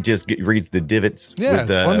 it just reads the divots. Yeah,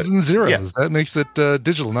 with it's ones and zeros. Yeah. That makes it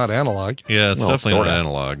digital, not analog. Yeah, it's definitely not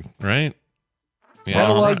analog, right? Yeah.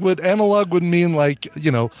 Analog would mean light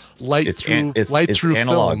through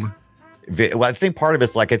analog. film. Well, I think part of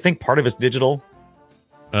it's digital.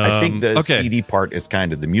 I think the CD part is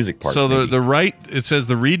kind of the music part. So it says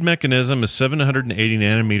the read mechanism is 780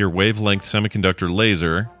 nanometer wavelength semiconductor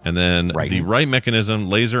laser, and then the write mechanism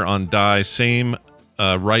laser on die, same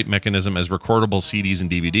write mechanism as recordable CDs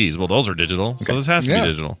and DVDs. Well, those are digital, so this has to be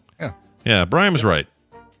digital. Yeah. Brian was right.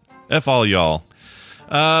 F all y'all.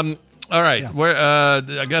 All right,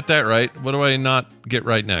 I got that right. What do I not get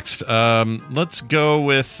right next? Let's go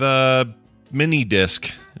with mini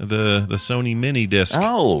disc, the Sony mini disc.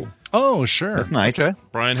 Oh, sure, that's nice. Okay.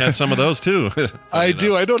 Brian has some of those too. I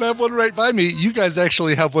do. I don't have one right by me. You guys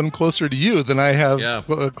actually have one closer to you than I have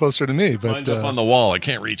closer to me. But mine's up on the wall. I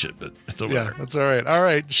can't reach it, but it's over there. That's all right. All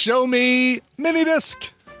right, show me mini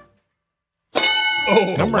disc.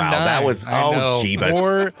 Number 9. That was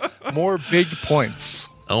jeebus. More big points.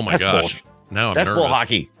 Oh my gosh! Now I'm nervous. That's bull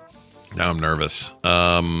hockey. Now I'm nervous.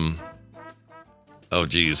 Oh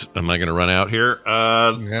geez, am I going to run out here?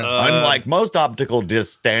 Unlike most optical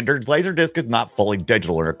disc standards, Laserdisc is not fully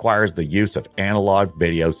digital and requires the use of analog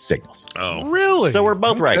video signals. Oh, really? So we're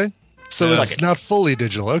both right. So it's not fully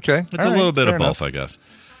digital. Okay, it's a little bit of both, I guess.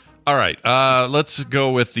 All right, let's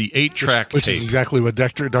go with the 8-track tape. Which is exactly what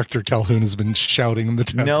Dr. Calhoun has been shouting in the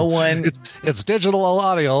temple. No one... It's digital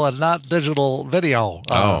audio and not digital video.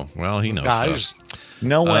 Well, he knows guys. Stuff.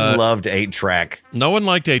 No one loved 8-track. No one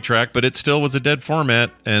liked 8-track, but it still was a dead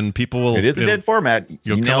format, and people will... It is a dead format.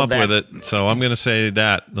 You'll come up with it, so I'm going to say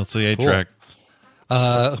that. That's the 8-track. Cool.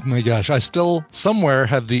 Oh my gosh, I still somewhere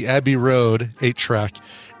have the Abbey Road 8-track,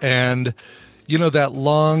 and... You know, that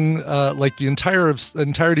long, like the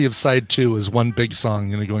entirety of side 2 is one big song,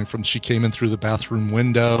 going from She Came In Through the Bathroom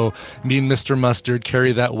Window, Me and Mr. Mustard,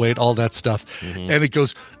 Carry That Weight, all that stuff. Mm-hmm. And it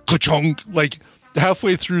goes, ka-chunk, like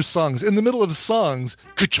halfway through songs. In the middle of songs,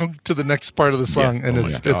 ka-chunk to the next part of the song. And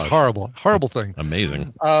it's horrible. Horrible thing.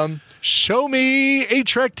 Amazing. Show me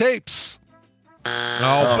 8-track tapes.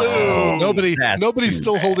 Oh, boo! Nobody's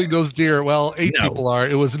still holding those dear. Well, 8 people are.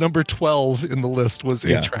 It was number 12 in the list was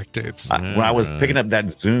 8-track tapes. When I was picking up that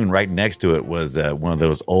Zune, right next to it was one of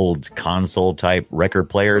those old console type record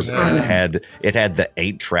players. And it had the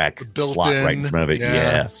 8-track slot right in front of it. Yeah.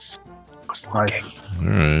 Yes. I was looking. All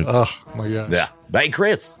right. Oh my gosh. Yeah. Hey,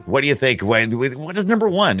 Chris, what do you think? What is number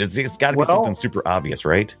 1? It's got to be something super obvious,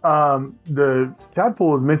 right? The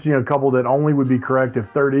Tadpole was mentioning a couple that only would be correct if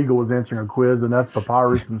Third Eagle was answering a quiz, and that's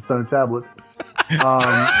Papyrus and Stone Tablets.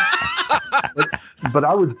 But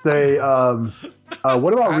I would say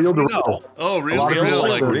What about reel to reel? Oh, reel to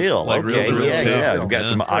reel, like okay, yeah. We've got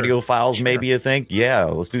some audio files, maybe you think. Yeah,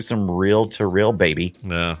 let's do some reel to reel, baby.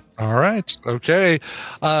 Yeah. All right. Okay.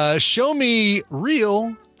 Show me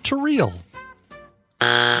reel to reel.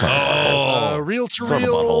 Reel to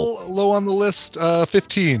reel, low on the list,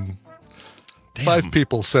 15. Damn. 5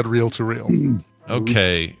 people said reel to reel.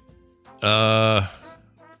 Okay.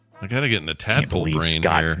 I gotta get in a tadpole brain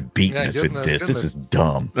Scott's here. beating us with this. This is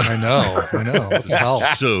dumb. I know. Hell,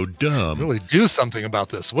 so dumb. Really do something about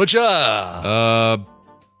this, would ya?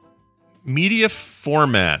 Media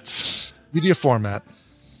formats. Media format.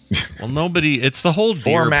 Well, nobody. It's the whole deer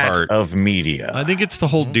format part of media. I think it's the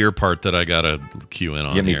whole deer part that I gotta cue in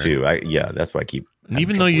on. Yeah, me here. too. That's why I keep. And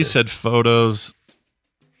even though you said photos,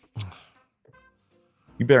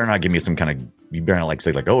 you better not give me some kind of. You better not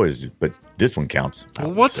say but this one counts.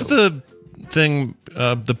 What's the thing?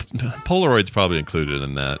 The Polaroid's probably included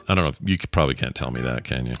in that. I don't know. You probably can't tell me that,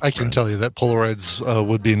 can you? I can tell you that Polaroids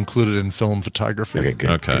would be included in film photography.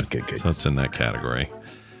 Okay, good. So it's in that category.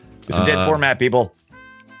 It's a dead format, people.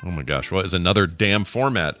 Oh my gosh! What is another damn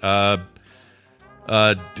format?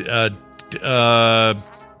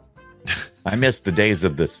 I miss the days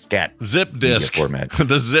of the scat zip disk format.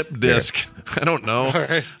 The zip disk. I don't know.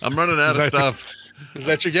 Right. I'm running out of stuff. Is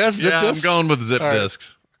that your guess? Zip disks? I'm going with zip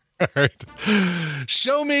disks. All right.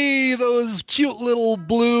 Show me those cute little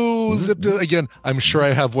blue zip disks. Again, I'm sure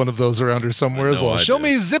I have one of those around here somewhere as well. Show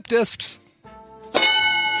me zip disks.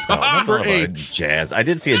 Number 8. Jazz. I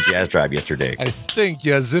did see a jazz drive yesterday. I think,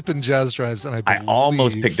 zip and jazz drives. And I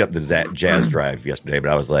almost picked up the jazz drive yesterday, but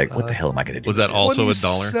I was like, what the hell am I going to do? Was that also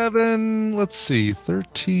 $1? 7, let's see,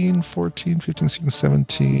 13, 14, 15, 16,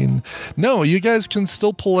 17. No, you guys can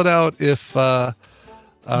still pull it out if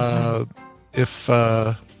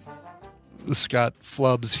Scott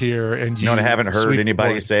Flub's here and you know what I haven't heard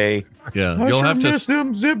anybody say? Yeah, you'll have to miss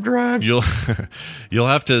them zip drives. You'll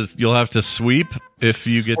have to sweep if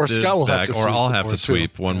you get the back, or I'll have to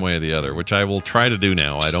sweep one way or the other, which I will try to do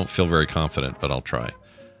now. I don't feel very confident, but I'll try.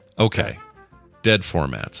 Okay, dead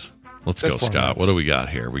formats. Let's go, Scott. What do we got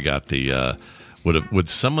here? We got the would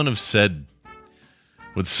someone have said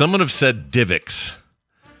Divx?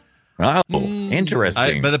 Oh,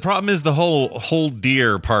 interesting. But the problem is the whole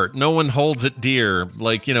deer part. No one holds it deer.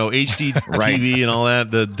 Like, HD TV and all that.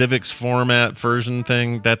 The DivX format version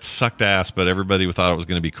thing, that sucked ass, but everybody thought it was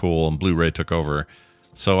going to be cool, and Blu-ray took over.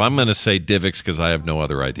 So I'm going to say DivX because I have no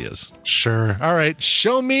other ideas. Sure. All right.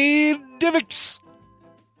 Show me DivX.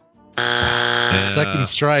 Second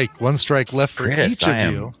strike. One strike left for Chris, each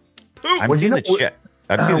of you. I'm seeing the chat.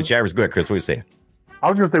 I'm seeing the chat was good. Chris, what do you say? I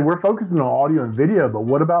was going to say, we're focusing on audio and video, but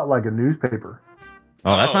what about like a newspaper?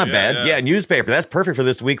 Oh, that's not bad. Yeah, newspaper. That's perfect for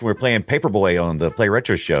this week. We're playing Paperboy on the Play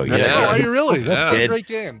Retro show. Yeah. Are you really? That's a great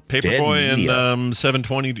game. Paperboy and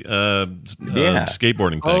 720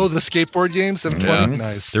 skateboarding thing. Oh, the skateboard game, 720?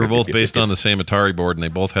 Nice. They were both based on the same Atari board, and they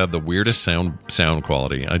both have the weirdest sound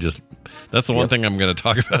quality. That's the one thing I'm going to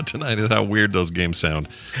talk about tonight is how weird those games sound.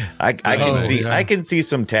 I can see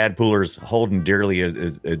some tadpoolers holding dearly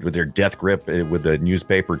with their death grip with the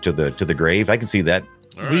newspaper to the grave. I can see that.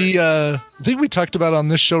 Right. We I think we talked about on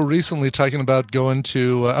this show recently, talking about going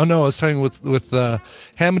to I was talking with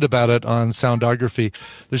Hammond about it on Soundography.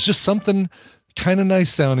 There's just something kind of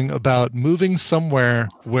nice sounding about moving somewhere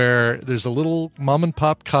where there's a little mom and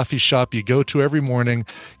pop coffee shop you go to every morning.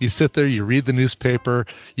 You sit there, you read the newspaper,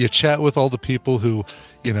 you chat with all the people who,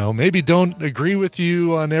 maybe don't agree with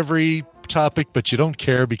you on every topic, but you don't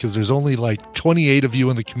care because there's only like 28 of you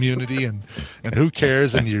in the community, and who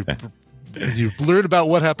cares? And you learn about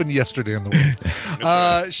what happened yesterday in the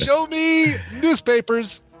week. Show me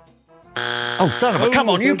newspapers. Oh, son of a! Come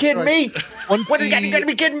on, you kidding me? What you got to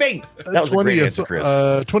be kidding me? That was a great answer, Chris.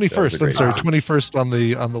 21st. I'm sorry,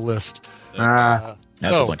 21st on the list. That's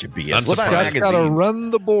a bunch of BS. Scott's got to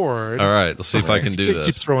run the board. All right, let's see if I can do this.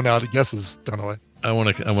 Keep throwing out guesses, Dunaway. I want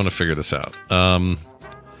to figure this out. All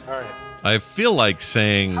right. I feel like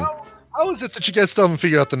saying. How is it that you guys still haven't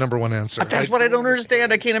figured out the number one answer? That's what I don't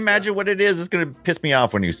understand. I can't imagine what it is. It's going to piss me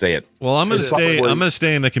off when you say it. Well, I'm going to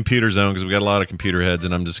stay in the computer zone because we got a lot of computer heads,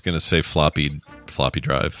 and I'm just going to say floppy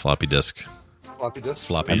drive, floppy disk. Floppy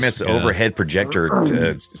disk. I miss overhead projector,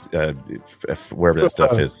 wherever that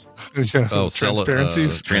stuff is.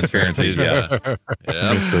 Transparencies. Transparencies. Yeah.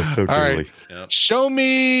 So all right. Yep. Show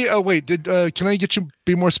me. Oh wait, can I get you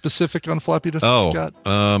be more specific on floppy disks, Scott?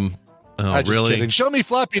 Oh, really? Kidding. Show me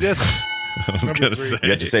floppy disks. I was going to say. You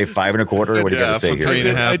have to say 5 1/4. What do you got to say here?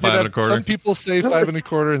 3.5, 5 1/4. Some people say 5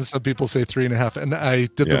 1/4, and some people say 3.5. And I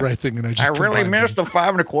did the right thing, and I really missed the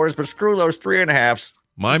 5 1/4, but screw those 3.5s.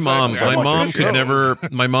 My mom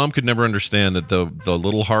could never understand that the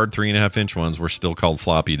little hard 3.5-inch ones were still called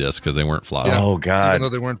floppy disks because they weren't floppy. Oh God! Even though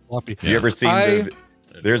they weren't floppy. You ever seen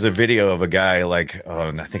there's a video of a guy like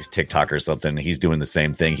I think it's TikTok or something. He's doing the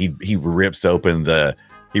same thing. He rips open the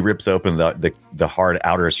hard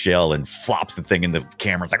outer shell and flops the thing in the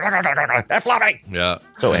camera. It's like that's floppy. Yeah,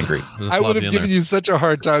 so angry. I would have given you such a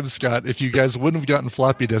hard time, Scott, if you guys wouldn't have gotten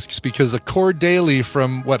floppy disks, because a Core Daily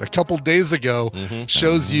from a couple days ago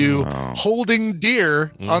shows you holding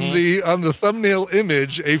deer on the thumbnail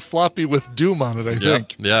image, a floppy with Doom on it. I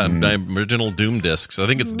think. Yeah, original Doom discs. I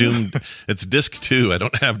think it's Doom. It's disc 2. I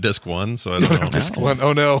don't have disc 1, so I don't know. Disc 1.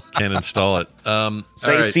 Oh no, can't install it.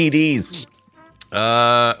 Say CDs.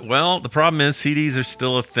 Well, the problem is CDs are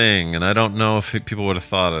still a thing, and I don't know if people would have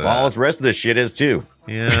thought of that. All the rest of this shit is too.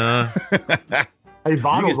 Yeah. Hey, you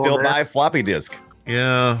can still buy a floppy disk.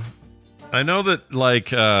 Yeah. I know that,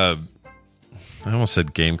 I almost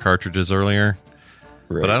said game cartridges earlier,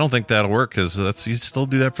 but I don't think that'll work because you still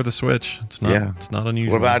do that for the Switch. It's not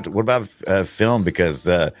unusual. What about film? Because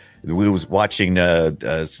we was watching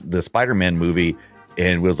the Spider-Man movie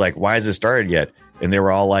and was like, why has it started yet? And they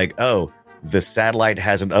were all like, oh, the satellite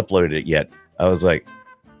hasn't uploaded it yet. I was like,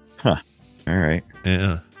 huh, all right.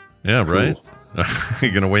 Yeah, cool. Right.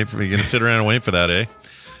 You're gonna sit around and wait for that, eh?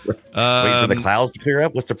 Wait for the clouds to clear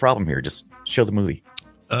up. What's the problem here? Just show the movie.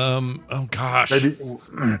 Oh gosh, I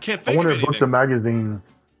can't think wonder of if books and magazines.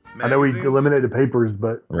 I know we eliminated papers,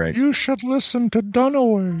 but you should listen to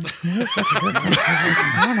Dunaway.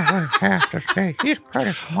 He's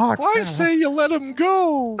pretty smart. I say you let him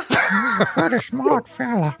go. Pretty smart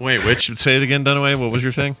fella. Wait, say it again, Dunaway. What was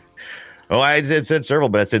your thing? Oh, I said several,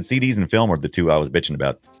 but I said CDs and film were the two I was bitching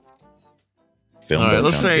about. Film. All right,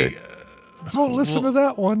 let's say. Good. Don't listen to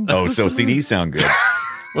that one. Oh, so CDs sound good.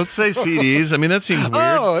 Let's say CDs. I mean, that seems weird.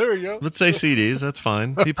 Oh, there we go. Let's say CDs. That's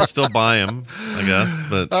fine. People still buy them, I guess.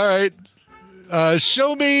 But all right,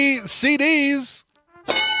 show me CDs.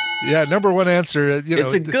 Yeah, number one answer.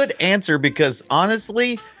 It's a good answer because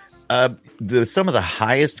honestly, some of the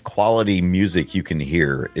highest quality music you can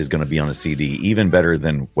hear is going to be on a CD, even better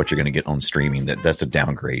than what you're going to get on streaming. That's a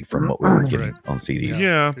downgrade from what we were getting on CDs.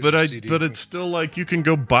 Yeah, but it's still like you can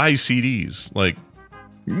go buy CDs, like.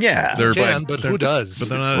 Yeah, but who does? But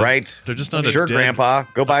they're not right. They're just not sure, a dead... Grandpa.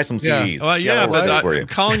 Go buy some CDs. But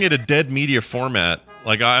calling it a dead media format,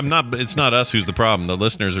 I'm not. It's not us who's the problem. The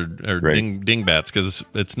listeners are dingbats because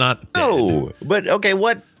it's not. Dead. Oh, but okay.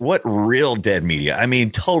 What real dead media? I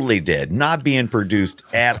mean, totally dead, not being produced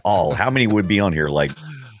at all. How many would be on here? Like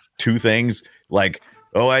 2 things. Like.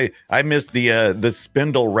 Oh, I missed the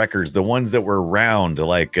spindle records, the ones that were round,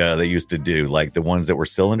 like they used to do, like the ones that were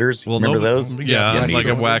cylinders. Well, remember those? Yeah, like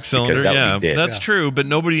a wax cylinder. Yeah, that's true. But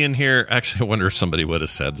nobody in here. Actually, I wonder if somebody would have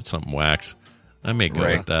said something wax. I may go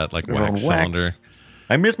with that, like wax cylinder.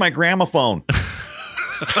 I miss my gramophone.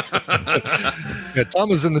 Yeah,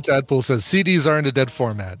 Thomas in the Tadpole says CDs aren't a dead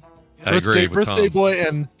format. I agree with Birthday Tom. Boy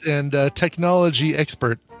and technology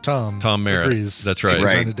expert Tom Merritt agrees. That's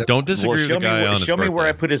right. Don't disagree with the guy on his Show me where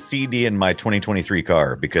I put a CD in my 2023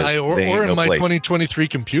 car because or in my 2023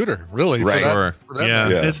 computer. Really, right? For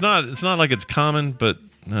that it's not like it's common, but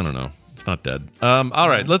I don't know. It's not dead. All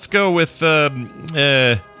right, let's go with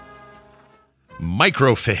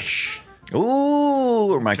microfiche.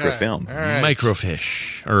 Ooh, or microfilm. Right.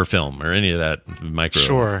 Microfiche or film or any of that micro.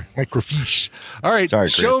 Sure, microfiche. All right, sorry,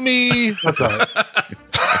 Chris. Show me.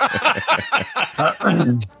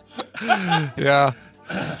 Yeah,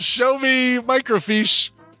 show me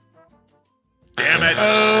microfiche. Damn it!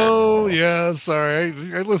 Oh yeah, sorry.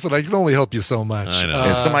 Listen, I can only help you so much. I know.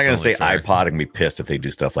 Is somebody going to say iPod and be pissed if they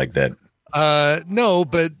do stuff like that? No,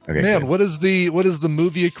 but okay, man, good. what is the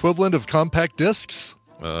movie equivalent of compact discs?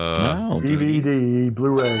 DVD,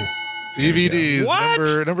 Blu-ray. DVDs.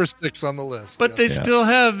 What? Number 6 on the list. But they still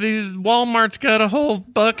have these. Walmart's got a whole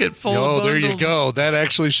bucket full. Oh, of there you bundles. go. That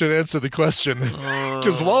actually should answer the question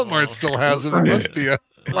because Walmart still has it. It must be a.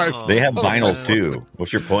 They have vinyls too.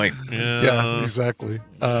 What's your point? Yeah, exactly.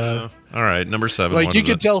 All right, number 7. Like you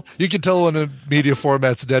can tell when a media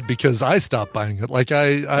format's dead because I stopped buying it. Like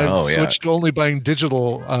I've switched to only buying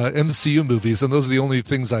digital MCU movies, and those are the only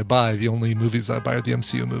things I buy. The only movies I buy are the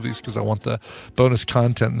MCU movies because I want the bonus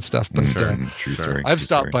content and stuff. But I've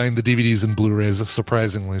stopped buying the DVDs and Blu-rays,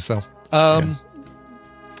 surprisingly. So, and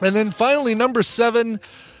then finally number 7,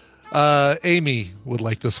 Amy would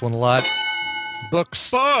like this one a lot.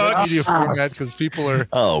 Books. Media format because people are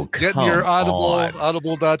getting your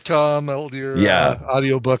audible.com, your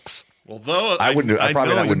audiobooks. Although I wouldn't have thought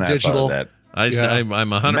of that. I'm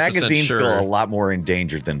 100% Magazines sure. feel a lot more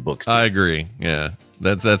endangered than books do. I agree. Yeah.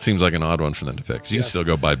 That seems like an odd one for them to pick. You can still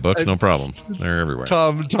go buy books, no problem. They're everywhere.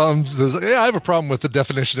 Tom says, I have a problem with the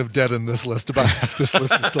definition of dead in this list. About half this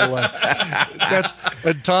list is still alive.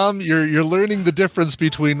 And Tom, you're learning the difference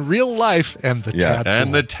between real life and the tadpole.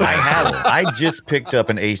 And the tadpole. I just picked up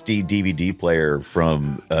an HD DVD player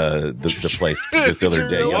from the place this other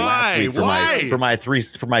day. Why? For my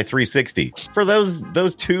 360. For those 2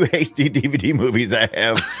 HD DVD movies I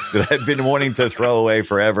have that I've been wanting to throw away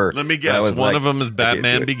forever. Let me guess. One of them is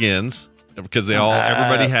Batman Begins, because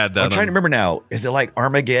everybody had that. I'm trying to remember now. Is it like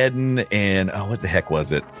Armageddon and what the heck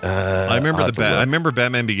was it? I remember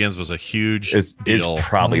Batman Begins was a huge deal. It's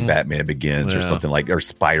probably Batman Begins or something or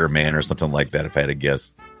Spider-Man or something like that. If I had to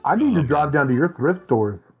guess, I need to drive down to your thrift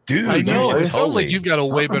stores. Dude, I know. It sounds like you've got a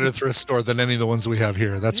way better thrift store than any of the ones we have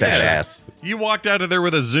here. That's badass. Sure. You walked out of there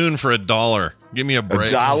with a Zune for $1. Give me a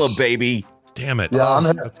break. $1, baby. Damn it. Yeah,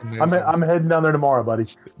 I'm heading down there tomorrow, buddy.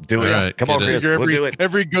 Do it. Right, come on, Chris. We'll do it.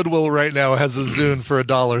 Every Goodwill right now has a Zune for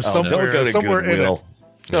 $1 somewhere. Don't go to Goodwill.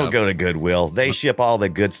 Don't go to Goodwill. They ship all the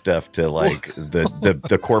good stuff to like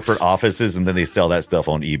the corporate offices, and then they sell that stuff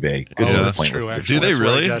on eBay. That's true. Actually. Do they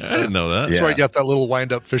really? I didn't know that. That's where I got that little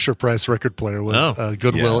wind-up Fisher Price record player. Was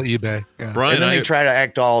Goodwill, eBay. Yeah. Brian, and then they try to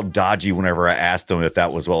act all dodgy whenever I asked them if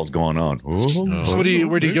that was what was going on. So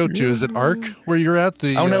where do you go to? Is it ARC where you're at?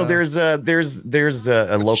 No, there's a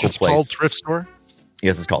local place called Thrift Store.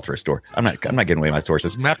 Yes, it's called Thrift Store. I'm not giving away my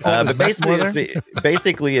sources. But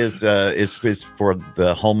basically is for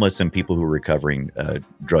the homeless and people who are recovering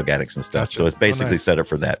drug addicts and stuff. Gotcha. So it's basically set up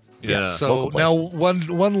for that. Yeah. So now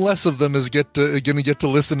one less of them is going to get to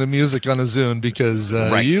listen to music on a Zune because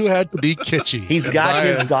you had to be kitschy. He's got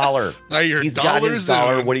his dollar. He's got his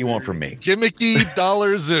dollar. What do you want from me? Gimmicky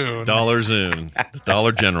dollar Zune. Dollar Zune.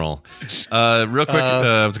 Dollar General. Real quick,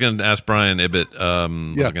 I was going to ask Brian Ibbett.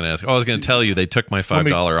 I was going to tell you they took my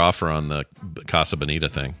 $5 offer on the Casa Bonita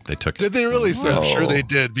thing. They took it. Did they really? So I'm sure they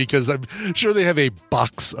did because I'm sure they have a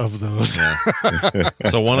box of those. Yeah.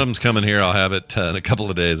 So one of them's coming here. I'll have it in a couple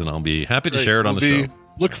of days, and I'll be happy to share it on the show.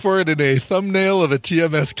 Look for it in a thumbnail of a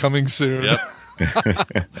TMS coming soon. Yep.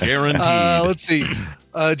 Guaranteed. Let's see.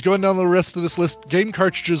 Going down the rest of this list, game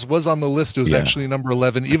cartridges was on the list. It was actually number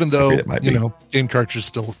 11, even though game cartridges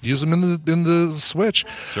still use them in the Switch.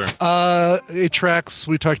 Sure. 8-tracks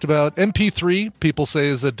we talked about. MP3 people say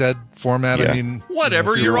is a dead format. Yeah. I mean,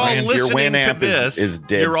 whatever. You're all listening to this. Is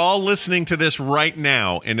dead. You're all listening to this right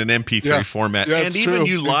now in an MP3 format, and even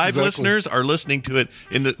you live listeners are listening to it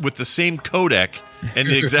with the same codec and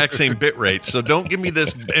the exact same bit rate. So don't give me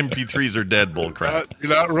this MP3s are dead bull crap.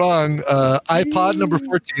 You're not wrong. iPod number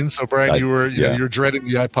 14. So Brian, you're dreading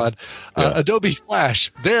the iPod. Adobe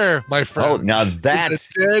Flash. There, my friend. Oh, now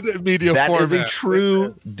that's a dead media format. That is a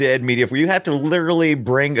true dead media. You have to literally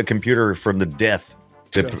bring a computer from the death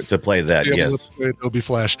to play that. Yes. Play Adobe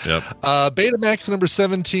Flash. Yep. Betamax number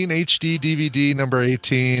 17, HD DVD number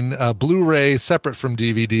 18, Blu-ray separate from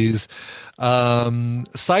DVDs.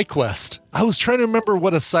 SideQuest. I was trying to remember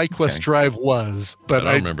what a SideQuest drive was, but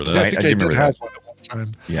I remember that. I think I did have one at one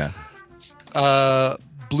time. Yeah.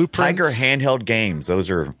 Blueprints. Tiger handheld games. Those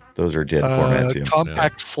are dead format too.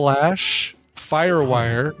 Compact Flash.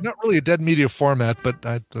 Firewire, not really a dead media format, but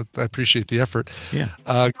I appreciate the effort. Yeah.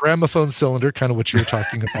 Gramophone cylinder, kind of what you were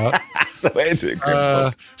talking about.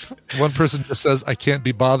 One person just says, I can't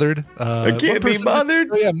be bothered. I can't be bothered.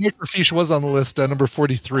 Oh, yeah, Microfiche was on the list, number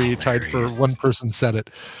 43, tied for one person said it.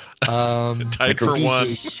 Tied for one.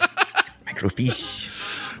 Microfiche.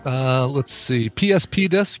 Let's see. PSP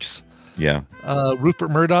discs. Yeah.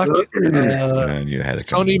 Rupert Murdoch. You had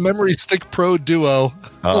Sony Memory Stick Pro Duo.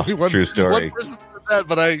 Oh, true story. One person said that,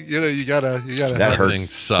 but you gotta. That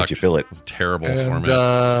hurts. Sucked. You feel it. It was a terrible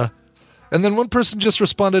format. And then one person just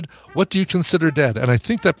responded, "What do you consider dead?" And I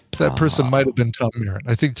think that person might have been Tom Merritt.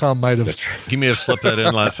 I think Tom might have. He may have slipped that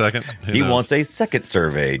in last second. He wants a second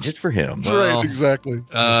survey just for him. That's right, exactly.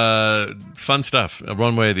 Fun stuff,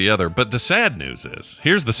 one way or the other. But the sad news is,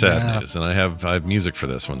 here's the sad news, and I have music for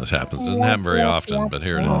this when this happens. It doesn't happen very often, but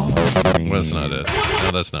here it is. Well, that's not it.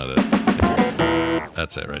 No, that's not it.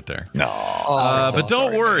 That's it right there. No. But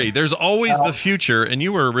don't worry. There's always the future, and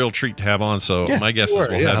you were a real treat to have on, so my guess is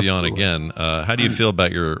we'll have you on again. How do you feel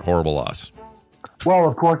about your horrible loss? Well,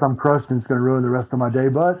 of course, I'm crushed and it's going to ruin the rest of my day,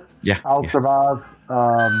 but I'll survive.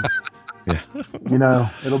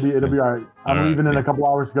 It'll be all right. I'm leaving in a couple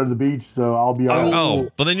hours to go to the beach, so I'll be all right. Oh,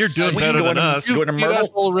 well, then you're doing better than us. You've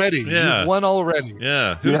already. Yeah. You've won already.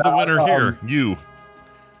 Yeah. Who's the winner here? You.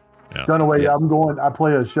 Yeah. Don't wait. Yeah. I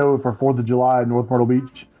play a show for 4th of July in North Myrtle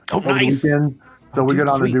Beach. Oh, nice. Weekend, so we go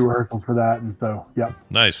down to do rehearsals for that, and so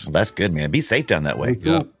nice. Well, that's good, man. Be safe down that way.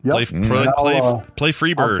 Cool. Yeah. Play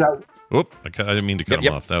Freebird. Whoop! I didn't mean to cut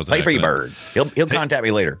him off. That was Play an free accident. bird. He'll contact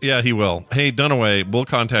me later. Yeah, he will. Hey, Dunaway, we'll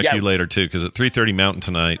contact you later too, because at 3:30 Mountain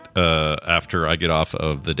tonight, after I get off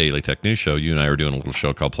of the Daily Tech News show, you and I are doing a little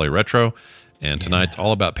show called Play Retro, and tonight's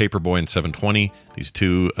all about Paperboy and 720. These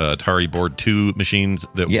two Atari Board 2 machines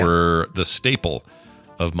that were the staple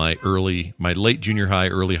of my late junior high,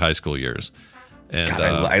 early high school years. And God,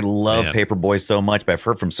 I love Paperboy so much, but I've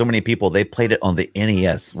heard from so many people they played it on the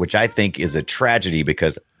NES, which I think is a tragedy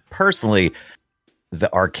because personally,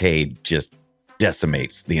 the arcade just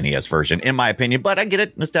decimates the NES version, in my opinion. But I get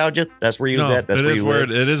it, nostalgia. That's where you was at. That's where you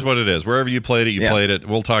lived. It is what it is. Wherever you played it, you played it.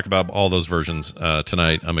 We'll talk about all those versions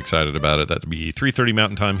tonight. I'm excited about it. That'll be 3:30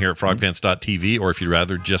 Mountain Time here at frogpants.tv, or if you'd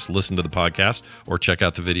rather just listen to the podcast or check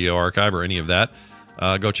out the video archive or any of that,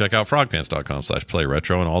 go check out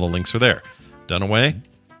frogpants.com/playretro, and all the links are there. Dunaway,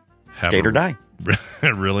 have Skate or die.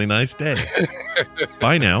 A really nice day.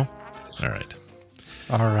 Bye now. All right.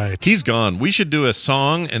 All right. He's gone. We should do a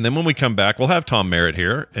song, and then when we come back, we'll have Tom Merritt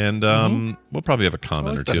here, and we'll probably have a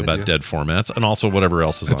comment or two about dead formats, and also whatever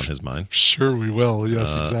else is on his mind. Sure, we will.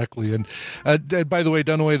 Yes, exactly. And by the way,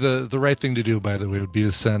 Dunaway, the right thing to do, by the way, would be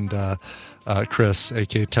to send Chris,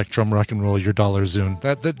 aka Tech Drum Rock and Roll, your $1 Zune.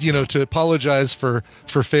 That to apologize for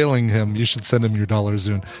failing him, you should send him your $1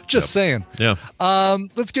 Zune. Just saying. Yeah.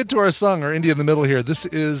 Let's get to our song, our Indie in the Middle here. This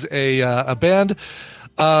is a band.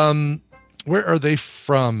 Where are they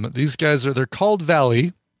from? These guys they're called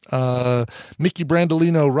Valley. Mickey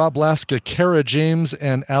Brandolino, Rob Laska, Kara James,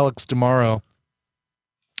 and Alex DeMauro.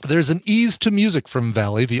 There's an ease to music from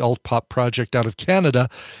Valley, the alt-pop project out of Canada,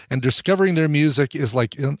 and discovering their music is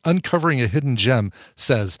like uncovering a hidden gem,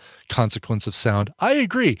 says Consequence of Sound. I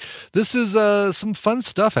agree. This is some fun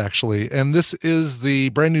stuff, actually, and this is the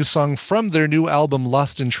brand new song from their new album,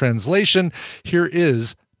 Lost in Translation. Here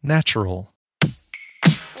is Natural.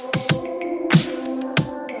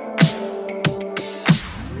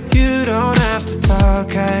 You don't have to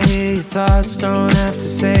talk, I hear your thoughts, don't have to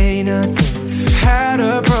say nothing. Had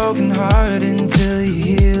a broken heart until you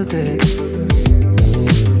healed it.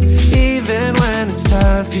 Even when it's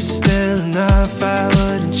tough, you're still enough, I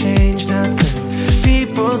wouldn't change nothing.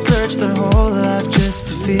 People search their whole life just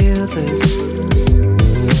to feel this.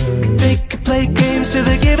 They could play games till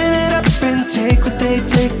they're giving it up and take what they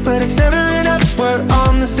take, but it's never enough. We're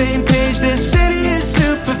on the same page, this city is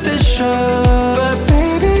superficial, but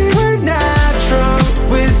baby, we're natural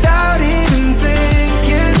without even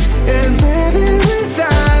thinking, and baby,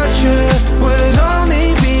 without you would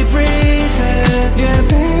only be breathing. Yeah,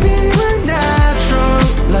 baby, we're natural,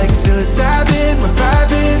 like psilocybin, we're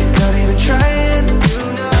vibing, not even trying.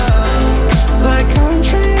 Like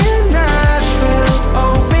country in Nashville,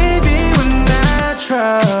 oh baby, we're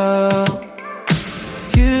natural.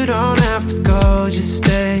 You don't have to go, just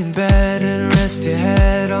stay in bed and rest your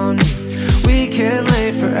head on me. We can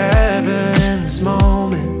lay forever in this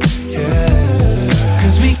moment, yeah.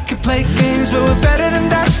 Cause we could play games, but we're better than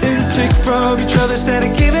that, and take from each other instead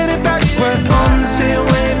of giving it back. We're on the same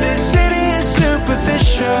wave, this city is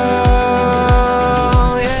superficial,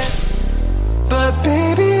 yeah. But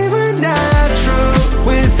baby, we're natural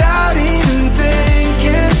without even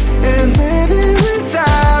thinking, and baby,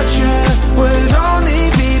 without you would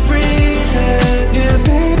only be breathing. Yeah,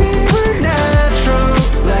 baby, we're natural,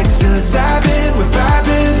 like psilocybin, we're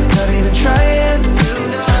vibing, not even trying.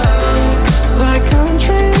 Like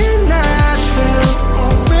country in Nashville,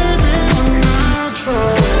 oh baby, we're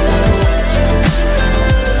natural.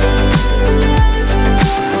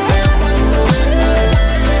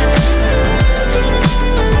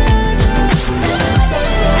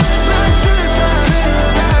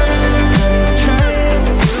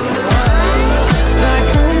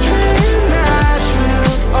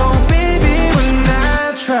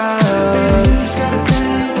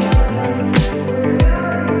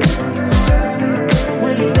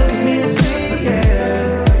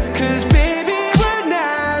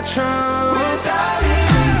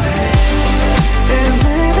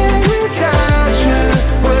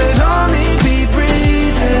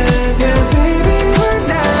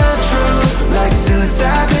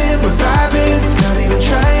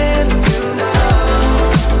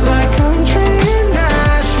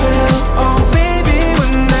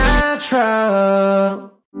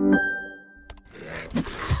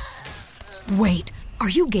 Wait, are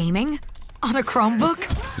you gaming? On a Chromebook?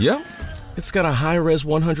 Yep. It's got a high-res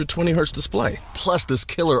 120Hz display, plus this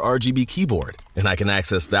killer RGB keyboard. And I can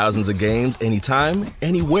access thousands of games anytime,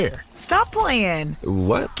 anywhere. Stop playing.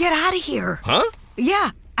 What? Get out of here. Huh?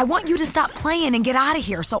 Yeah, I want you to stop playing and get out of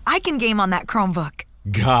here so I can game on that Chromebook.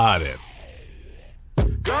 Got it.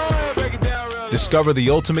 Discover the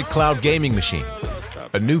ultimate cloud gaming machine.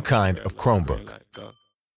 a new kind of Chromebook.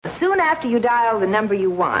 Soon after you dial the number you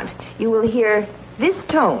want, you will hear this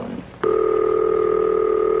tone.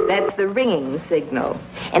 That's the ringing signal,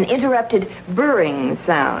 an interrupted burring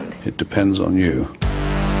sound. It depends on you.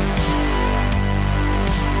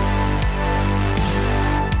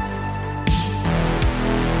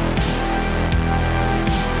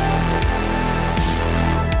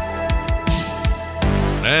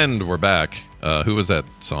 And we're back. Who was that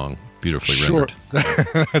song? Beautifully rendered.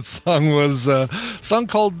 That song was a song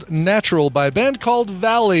called Natural by a band called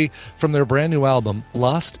Valley from their brand new album,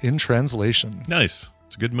 Lost in Translation. Nice.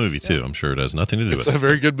 It's a good movie, too. I'm sure it has nothing to do with it. It's a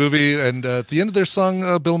very good movie. And at the end of their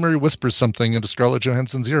song, Bill Murray whispers something into Scarlett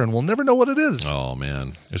Johansson's ear, and we'll never know what it is. Oh,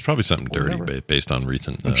 man. There's probably something dirty based on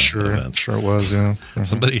recent I'm sure, events. Sure it was, yeah.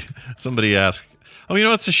 Somebody asked, oh, you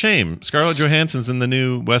know, it's a shame. Scarlett Johansson's in the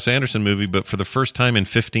new Wes Anderson movie, but for the first time in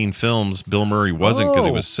 15 films, Bill Murray wasn't because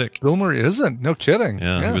he was sick. Bill Murray isn't? No kidding.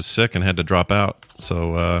 Yeah, he was sick and had to drop out.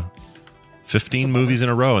 So 15 movies in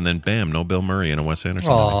a row, and then bam, no Bill Murray in a Wes Anderson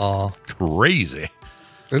movie. Crazy.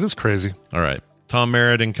 It is crazy. All right. Tom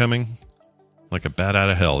Merritt incoming. Like a bat out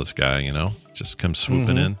of hell, this guy, you know? Just comes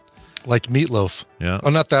swooping in. Like Meatloaf. Yeah.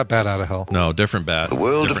 Oh, not that bat out of hell. No, different bat. The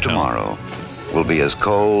world of tomorrow will be as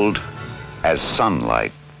cold as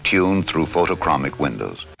sunlight tuned through photochromic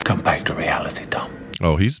windows. Come back to reality, Tom.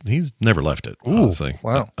 Oh, he's never left it. Ooh, honestly.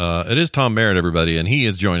 Wow. It is Tom Merritt, everybody, and he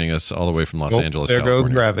is joining us all the way from Los Angeles, there California.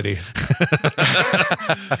 Goes gravity.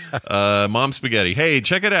 Mom Spaghetti. Hey,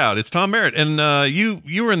 check it out. It's Tom Merritt, and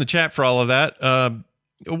you were in the chat for all of that.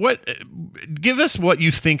 Give us what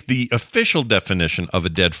you think the official definition of a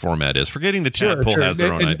dead format is. Forgetting the chat poll has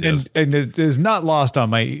their own ideas. And it is not lost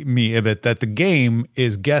on me, Ibit, that the game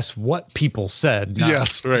is guess what people said.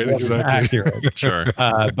 Yes, right, exactly. Accurate. Sure.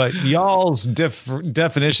 But y'all's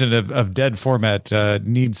definition of dead format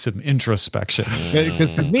needs some introspection.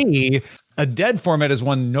 Because for me, a dead format is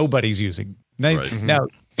one nobody's using. Now,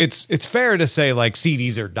 it's fair to say like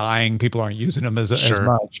CDs are dying. People aren't using them as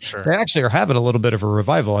much. Sure. They actually are having a little bit of a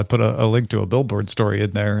revival. I put a link to a Billboard story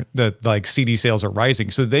in there that like CD sales are rising.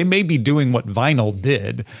 So they may be doing what vinyl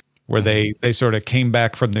did, where they sort of came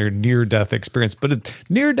back from their near-death experience. But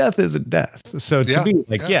near death isn't death. So to me,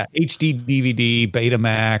 HD DVD,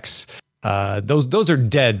 Betamax, those are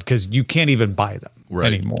dead because you can't even buy them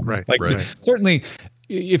anymore. Right. Certainly,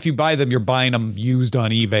 if you buy them, you're buying them used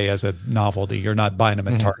on eBay as a novelty. You're not buying them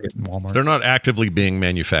at Target and Walmart. They're not actively being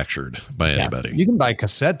manufactured by anybody. You can buy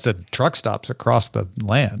cassettes at truck stops across the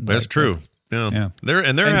land. That's true. Yeah. They're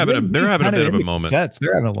having a bit of a moment. Cassettes,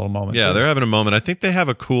 they're having a little moment. Yeah, they're having a moment. I think they have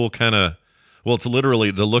a cool kind of, well, it's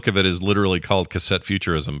literally, the look of it is literally called cassette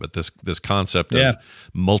futurism, but this concept of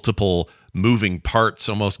multiple moving parts,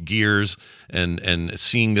 almost gears, and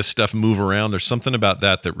seeing this stuff move around. There's something about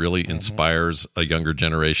that really inspires a younger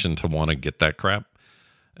generation to want to get that crap.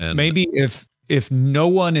 And maybe if no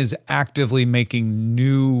one is actively making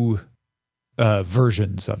new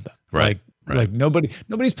versions of them, like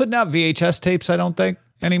nobody's putting out VHS tapes, I don't think,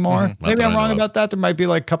 anymore. Maybe I'm wrong about that. There might be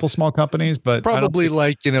like a couple small companies, but probably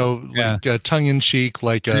tongue in cheek,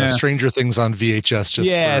 Stranger Things on VHS, just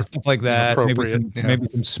stuff like that. Maybe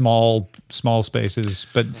some small spaces,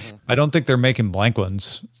 but I don't think they're making blank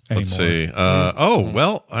ones anymore. Let's see.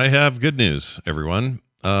 Well, I have good news, everyone.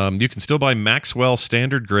 You can still buy Maxwell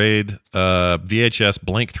standard grade VHS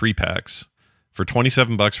blank 3-packs. For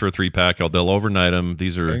 $27 for a 3-pack. They'll overnight them.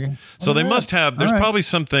 These are they must have. There's probably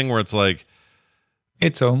something where it's like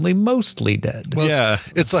it's only mostly dead. Well,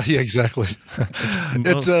 it's exactly.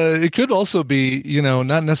 It could also be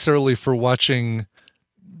not necessarily for watching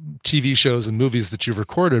TV shows and movies that you've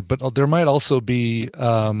recorded, but there might also be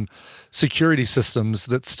security systems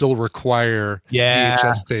that still require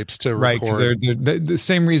VHS tapes to record. Right, they're the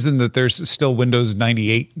same reason that there's still Windows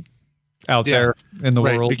 98 out there in the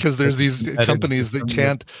world, because there's these companies that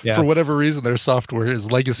can't, for whatever reason, their software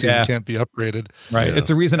is legacy and can't be upgraded. Right. It's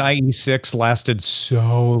the reason IE6 lasted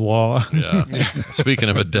so long. Yeah. Speaking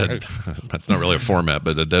of a dead, that's not really a format,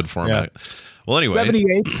 but a dead format. Well, anyway,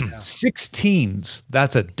 78 16s.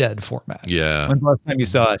 That's a dead format. Yeah. When's the last time you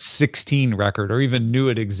saw a 16 record or even knew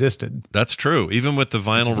it existed? That's true. Even with the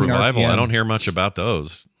vinyl revival, I don't hear much about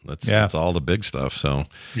those. That's all the big stuff. So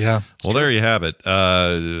well, there you have it.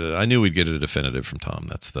 I knew we'd get a definitive from Tom.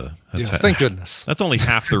 Thank goodness. That's only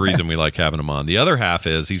half the reason we like having him on. The other half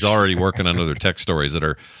is he's already working on other tech stories that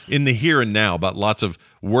are in the here and now about lots of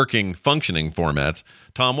working, functioning formats.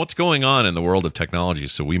 Tom, what's going on in the world of technology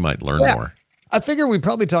so we might learn more? I figure we'd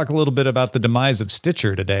probably talk a little bit about the demise of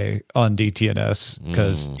Stitcher today on DTNS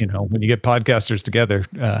because, when you get podcasters together,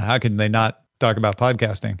 how can they not talk about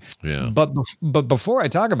podcasting? Yeah. But before I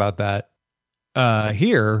talk about that,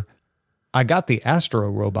 here, I got the Astro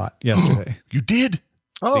robot yesterday. You did?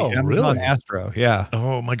 Oh, really? Astro, yeah.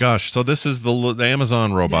 Oh my gosh! So this is the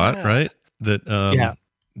Amazon robot, right? That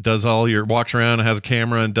does all your walks around, has a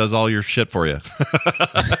camera, and does all your shit for you.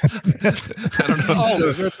 I don't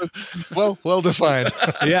know. Well defined.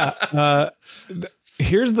 Yeah.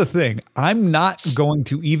 Here's the thing: I'm not going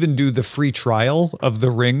to even do the free trial of the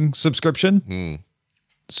Ring subscription.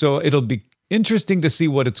 So it'll be interesting to see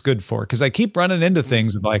what it's good for, because I keep running into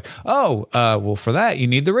things of like, well, for that you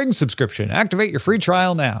need the Ring subscription. Activate your free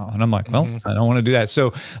trial now, and I'm like, well, I don't want to do that.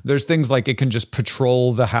 So there's things like it can just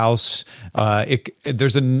patrol the house.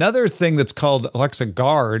 There's another thing that's called Alexa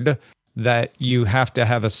Guard that you have to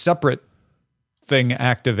have a separate thing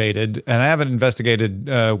activated, and I haven't investigated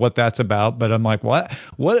what that's about. But I'm like, what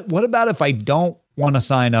about if I don't want to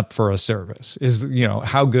sign up for a service?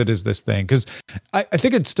 How good is this thing? Because I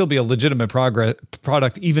think it'd still be a legitimate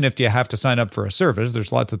product even if you have to sign up for a service.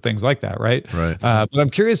 There's lots of things like that, right? But I'm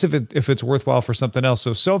curious if it's worthwhile for something else.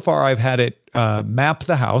 So far I've had it map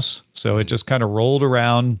the house, so it just kind of rolled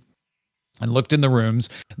around and looked in the rooms.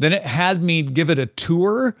 Then it had me give it a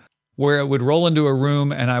tour where it would roll into a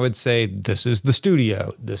room and I would say, this is the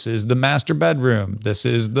studio, this is the master bedroom, this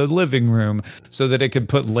is the living room, so that it could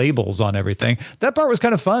put labels on everything. That part was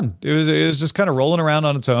kind of fun. It was just kind of rolling around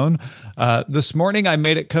on its own. This morning I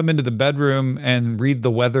made it come into the bedroom and read the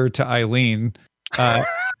weather to Eileen. And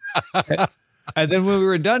then when we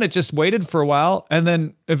were done, it just waited for a while. And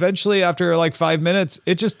then eventually after like 5 minutes,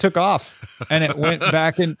 it just took off and it went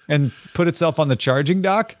back and put itself on the charging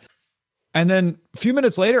dock. And then a few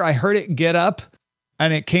minutes later, I heard it get up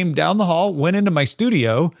and it came down the hall, went into my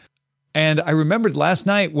studio. And I remembered last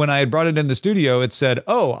night when I had brought it in the studio, it said,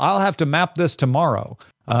 I'll have to map this tomorrow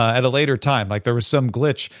at a later time. Like there was some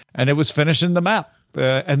glitch and it was finishing the map.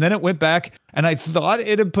 And then it went back and I thought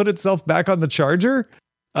it had put itself back on the charger.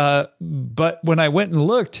 But when I went and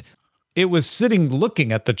looked, it was sitting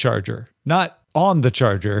looking at the charger, not on the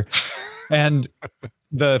charger. And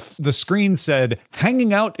the screen said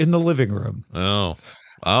hanging out in the living room.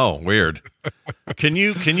 Oh, weird. Can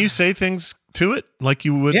you say things to it like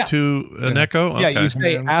you would to an Echo? Okay. Yeah, you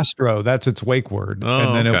say Astro, that's its wake word,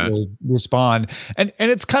 and then it will respond. And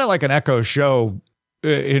it's kind of like an Echo Show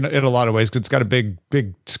in a lot of ways, because it's got a big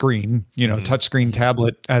screen, touch screen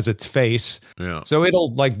tablet as its face. Yeah. So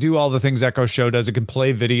it'll like do all the things Echo Show does. It can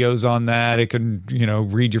play videos on that. It can,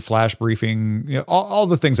 read your flash briefing, all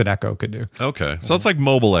the things an Echo could do. Okay. So it's like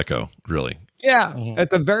mobile Echo, really. Yeah,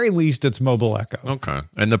 at the very least, it's mobile Echo. Okay,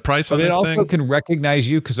 and the price on this thing? But it also can recognize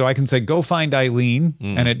you, because so I can say, "Go find Eileen,"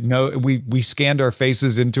 and we scanned our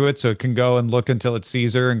faces into it, so it can go and look until it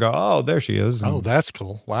sees her and go, "Oh, there she is." Oh, that's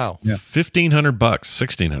cool! Wow, yeah. $1,500,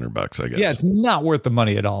 $1,600, I guess. Yeah, it's not worth the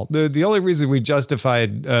money at all. The only reason we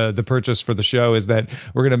justified the purchase for the show is that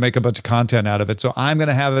we're going to make a bunch of content out of it. So I'm going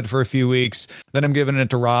to have it for a few weeks, then I'm giving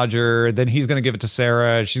it to Roger, then he's going to give it to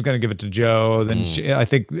Sarah, she's going to give it to Joe, then I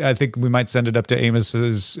think we might send it up to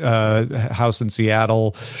Amos's house in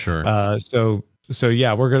Seattle. Sure. So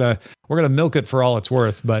yeah, we're gonna milk it for all it's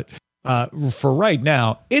worth. But for right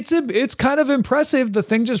now, it's kind of impressive. The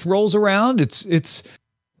thing just rolls around. It's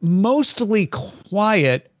mostly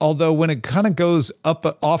quiet, although when it kind of goes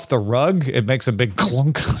up off the rug, it makes a big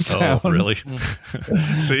clunk sound. Oh, really?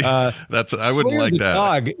 See, I wouldn't like that. The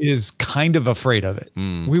dog is kind of afraid of it.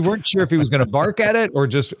 We weren't sure if he was going to bark at it or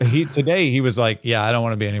just today he was like, yeah, I don't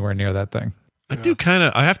want to be anywhere near that thing.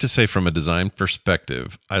 I have to say, from a design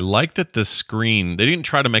perspective, I like that the screen, they didn't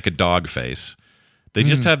try to make a dog face. They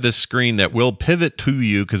just have this screen that will pivot to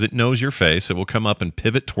you because it knows your face. It will come up and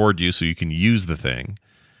pivot toward you so you can use the thing.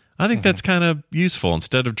 I think that's kind of useful.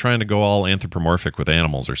 Instead of trying to go all anthropomorphic with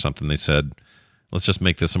animals or something, they said, let's just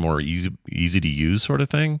make this a more easy to use sort of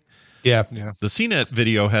thing. Yeah. The CNET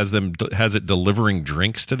video has it delivering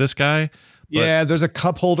drinks to this guy. Yeah, there's a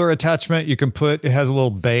cup holder attachment you can put. It has a little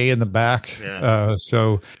bay in the back. Yeah.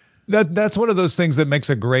 So that's one of those things that makes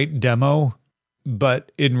a great demo.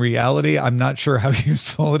 But in reality, I'm not sure how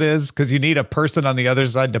useful it is, because you need a person on the other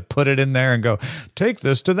side to put it in there and go, take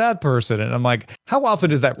this to that person. And I'm like, how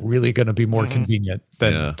often is that really going to be more convenient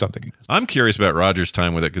than something else? I'm curious about Roger's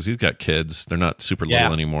time with it, because he's got kids. They're not super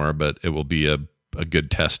little anymore, but it will be a good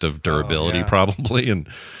test of durability probably.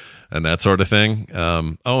 And that sort of thing.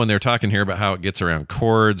 And they're talking here about how it gets around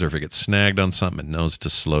cords, or if it gets snagged on something, it knows to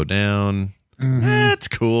slow down. That's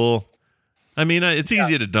cool. I mean, it's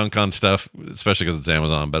easy to dunk on stuff, especially because it's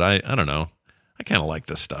Amazon. But I don't know. I kind of like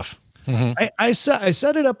this stuff. I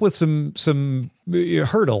set it up with some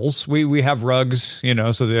hurdles. We have rugs,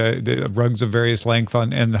 so the rugs of various length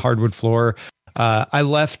and the hardwood floor. I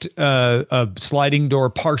left a sliding door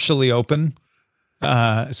partially open.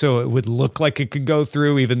 So it would look like it could go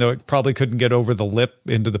through, even though it probably couldn't get over the lip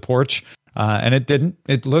into the porch. And it didn't.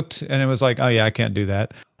 It looked and it was like, oh yeah, I can't do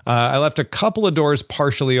that. I left a couple of doors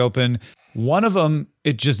partially open. One of them,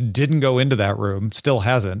 it just didn't go into that room, still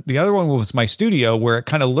hasn't. The other one was my studio where it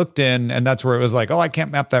kind of looked in, and that's where it was like, oh, I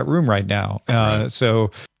can't map that room right now.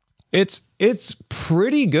 So it's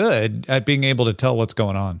pretty good at being able to tell what's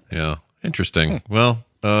going on. Yeah. Interesting. Well,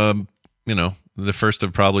 the first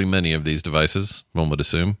of probably many of these devices, one would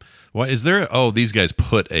assume. What is there? Oh, these guys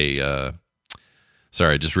put a...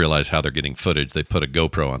 Sorry, I just realized how they're getting footage. They put a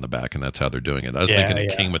GoPro on the back, and that's how they're doing it. I was thinking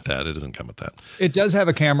it came with that. It doesn't come with that. It does have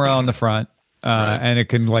a camera on the front, and it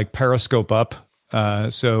can like periscope up.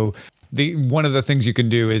 So one of the things you can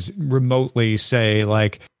do is remotely say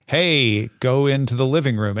like, hey, go into the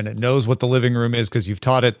living room, and it knows what the living room is because you've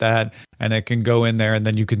taught it that, and it can go in there and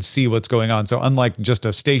then you can see what's going on. So unlike just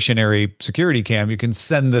a stationary security cam, you can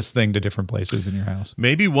send this thing to different places in your house.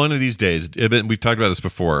 Maybe one of these days, we've talked about this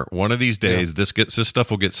before, one of these days this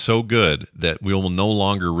stuff will get so good that we will no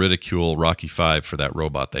longer ridicule Rocky V for that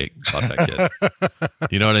robot they bought that kid.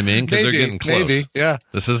 You know what I mean? Because they're getting close. Maybe, yeah.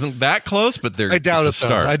 This isn't that close, but I doubt it's a it,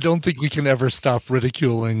 start. I don't think we can ever stop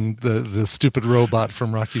ridiculing the stupid robot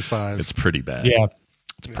from Rocky V. It's pretty bad. Yeah.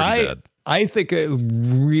 It's pretty bad. I think it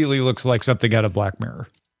really looks like something out of Black Mirror.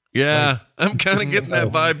 Yeah, I'm kind of getting that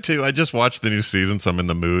vibe too. I just watched the new season, so I'm in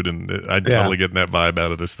the mood, and I'm totally getting that vibe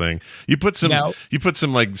out of this thing. You put some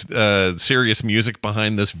like serious music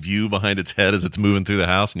behind this view behind its head as it's moving through the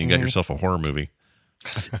house, and you got yourself a horror movie.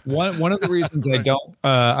 One of the reasons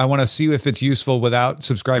I want to see if it's useful without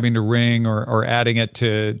subscribing to Ring or adding it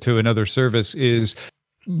to another service is,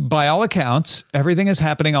 by all accounts, everything is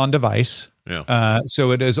happening on device. Yeah. So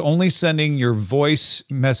it is only sending your voice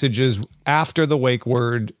messages after the wake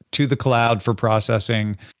word to the cloud for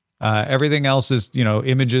processing. Everything else is,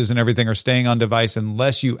 images and everything are staying on device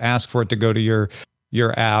unless you ask for it to go to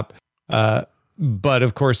your app. But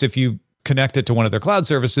of course, if you connect it to one of their cloud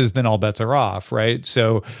services, then all bets are off, right?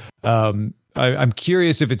 So I'm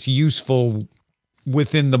curious if it's useful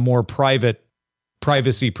within the more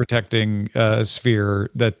privacy protecting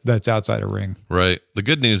sphere that's outside of Ring. Right. The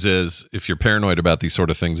good news is if you're paranoid about these sort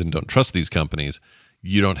of things and don't trust these companies,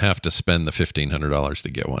 you don't have to spend the $1,500 to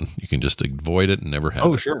get one. You can just avoid it and never have it.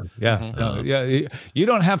 Oh, sure. Yeah. You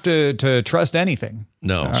don't have to trust anything.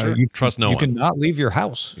 No. You trust no one. You cannot leave your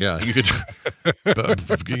house. Yeah. You could.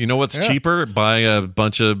 You know what's cheaper? Buy a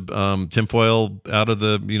bunch of tinfoil out of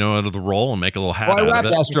the roll and make a little hat out of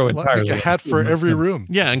it. Astro entirely. Make a hat for every room.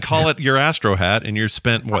 Yeah, and call it your Astro hat, and you're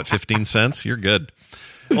spent 15 cents? You're good.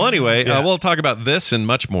 Well, anyway, we'll talk about this and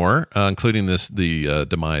much more, including the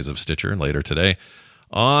demise of Stitcher later today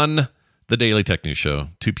on the Daily Tech News Show,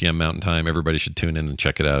 2 p.m. Mountain Time. Everybody should tune in and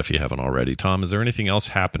check it out if you haven't already. Tom, is there anything else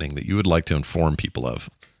happening that you would like to inform people of?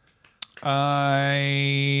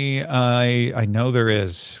 I know there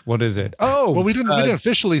is. What is it? Oh, well, we didn't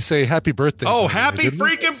officially say happy birthday. Oh, happy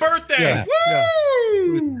freaking birthday! Yeah.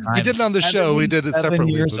 Woo! We did it on the show. We did it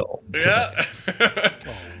separately. Years old. Yeah.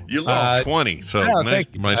 You lost 20, so nice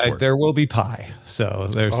work. There will be pie. So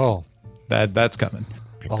there's that's coming.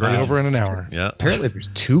 I'll be over in an hour. Yeah. Apparently there's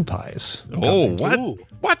 2 pies. Oh, what? Ooh.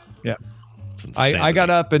 What? Yeah. I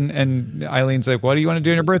got up and Eileen's like, what do you want to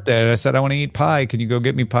do on your birthday? And I said, I want to eat pie. Can you go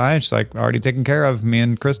get me pie? And she's like, already taken care of. Me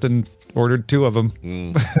and Kristen ordered 2 of them.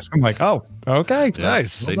 I'm like, oh, okay. Yeah.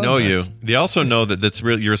 Nice. They know you. They also know that that's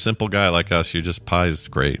really, you're a simple guy like us. You just, pie's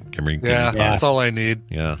great. Give me pie. That's all I need.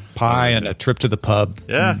 Yeah. Pie and a trip to the pub.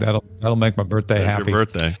 Yeah. That'll make my birthday happy. Your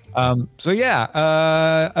birthday. So yeah.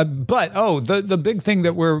 But the big thing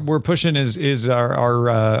that we're pushing is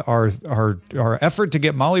our effort to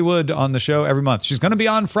get Molly Wood on the show every month. She's going to be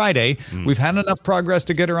on Friday. We've had enough progress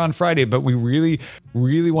to get her on Friday, but we really,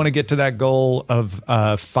 really want to get to that goal of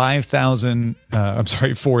 4,000. I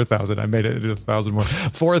made it 1,000 more.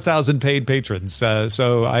 4,000 paid patrons.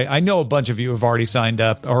 So I know a bunch of you have already signed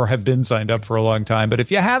up or have been signed up for a long time. But if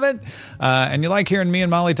you haven't, and you like hearing me and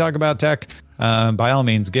Molly talk about tech, by all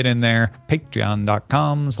means, get in there.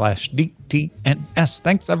 Patreon.com/DTNS.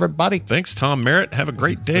 Thanks, everybody. Thanks, Tom Merritt. Have a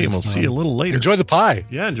great day, and we'll see you a little later. Enjoy the pie.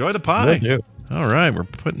 Yeah, enjoy the pie. All right, we're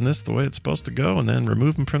putting this the way it's supposed to go, and then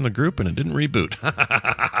remove them from the group, and it didn't reboot.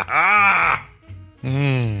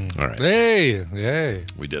 All right. Hey, yay.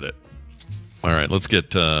 We did it. All right, let's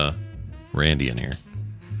get Randy in here.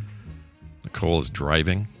 Nicole is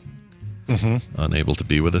driving, unable to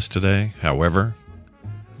be with us today. However,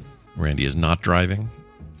 Randy is not driving.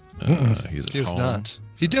 He is not.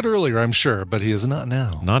 He did earlier, I'm sure, but he is not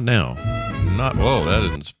now. Not now. Whoa, that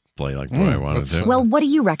didn't play like what I wanted to. Well, what do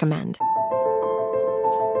you recommend?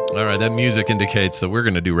 All right, that music indicates that we're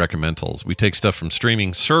going to do recommendals. We take stuff from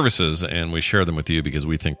streaming services and we share them with you because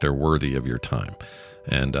we think they're worthy of your time.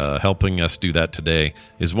 And helping us do that today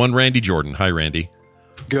is one Randy Jordan. Hi, Randy.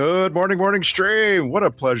 Good morning stream. What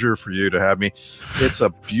a pleasure for you to have me. It's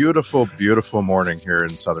a beautiful, beautiful morning here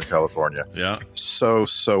in Southern California. Yeah. So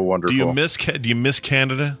wonderful. Do you miss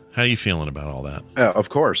Canada? How are you feeling about all that? Of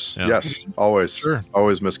course. Yeah. Yes. Always. Sure.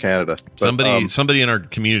 Always miss Canada. But, somebody in our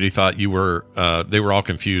community thought you were, they were all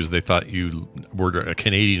confused. They thought you were a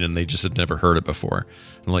Canadian and they just had never heard it before.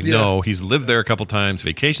 I'm like, no, he's lived there a couple times,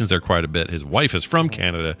 vacations there quite a bit. His wife is from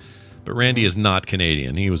Canada, but Randy is not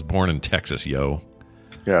Canadian. He was born in Texas, yo.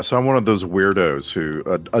 Yeah, so I'm one of those weirdos who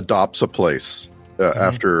adopts a place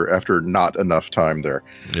after not enough time there.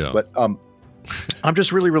 Yeah, but I'm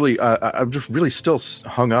just really still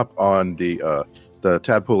hung up on the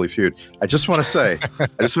Tadpooley feud. I just want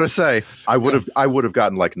to say, I would have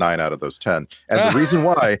gotten like 9 out of those 10, and the reason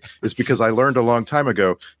why is because I learned a long time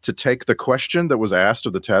ago to take the question that was asked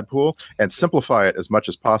of the Tadpool and simplify it as much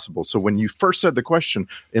as possible. So when you first said the question,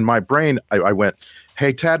 in my brain, I went,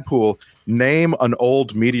 "Hey Tadpool, name an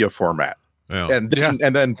old media format," and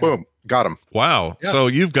then boom, got him. Wow! Yeah. So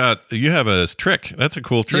you have a trick. That's a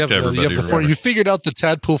cool trick to everybody. You figured out the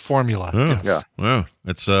Tadpool formula. Oh, yes. Yeah. Wow.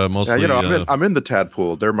 It's mostly. Yeah, I'm in the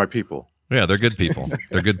Tadpool. They're my people. Yeah, they're good people.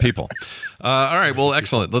 They're good people. All right. Well,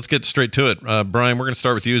 excellent. Let's get straight to it. Brian, we're going to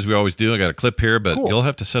start with you as we always do. I got a clip here, but You'll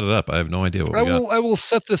have to set it up. I have no idea what we got. I will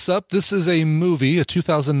set this up. This is a movie, a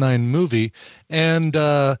 2009 movie, and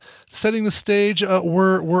setting the stage.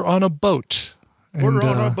 We're on a boat. We're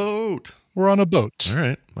on a boat. We're on a boat. All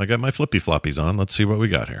right. I got my flippy floppies on. Let's see what we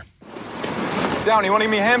got here. Downey, you want to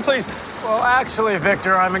give me a hand, please? Well, actually,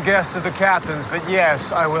 Victor, I'm a guest of the captain's, but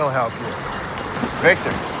yes, I will help you.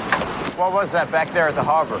 Victor, what was that back there at the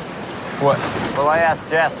harbor? What? Well, I asked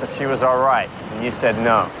Jess if she was all right, and you said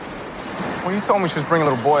no. Well, you told me she was bringing a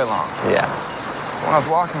little boy along. Yeah. So when I was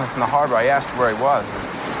walking her from the harbor, I asked her where he was.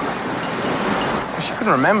 She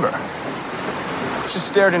couldn't remember. She just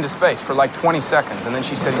stared into space for like 20 seconds, and then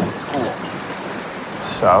she said he's at school.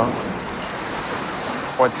 So?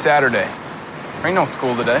 Well, it's Saturday. There ain't no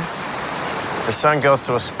school today. Her son goes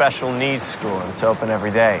to a special needs school, and it's open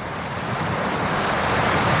every day.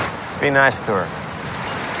 Be nice to her.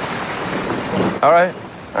 All right.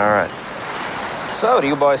 All right. So, do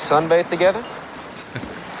you boys sunbathe together?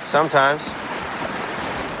 Sometimes.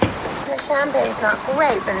 The champagne's not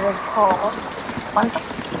great, but it is cold. One second.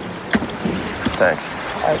 Thanks.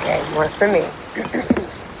 Okay, more for me.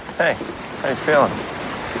 Hey, how you feeling?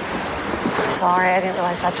 Sorry, I didn't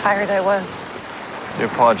realize how tired I was. You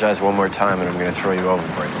apologize one more time, and I'm going to throw you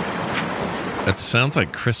overboard. That sounds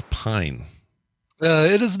like Chris Pine.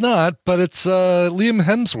 It is not, but it's Liam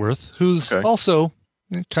Hemsworth, who's also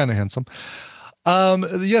kind of handsome.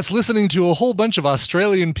 Yes, listening to a whole bunch of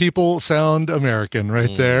Australian people sound American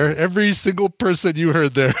right there. Every single person you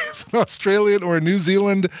heard there is an Australian or New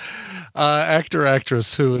Zealand actor,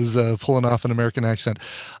 actress who is pulling off an American accent.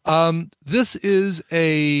 This is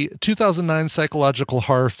a 2009 psychological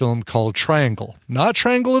horror film called Triangle. Not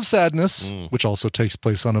Triangle of Sadness, which also takes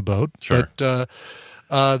place on a boat. Sure.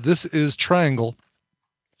 But this is Triangle.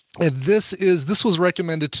 And this was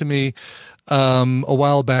recommended to me a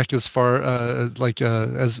while back as far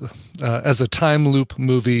as a time loop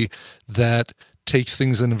movie that takes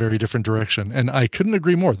things in a very different direction. And I couldn't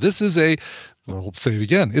agree more. This is I'll say it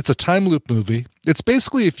again. It's a time loop movie. It's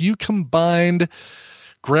basically if you combined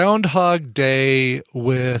Groundhog Day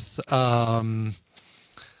with a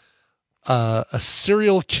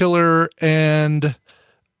serial killer and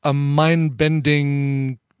a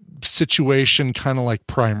mind-bending situation, kind of like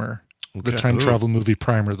Primer, the time travel movie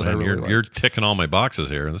Primer that I really liked. You're ticking all my boxes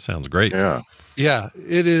here. This sounds great. Yeah,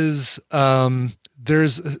 it is.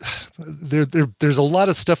 There's a lot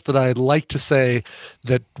of stuff that I'd like to say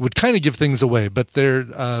that would kind of give things away, but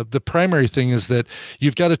the primary thing is that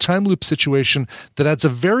you've got a time loop situation that adds a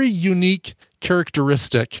very unique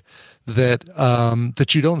characteristic that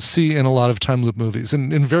that you don't see in a lot of time loop movies,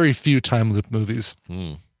 and in very few time loop movies.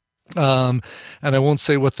 And I won't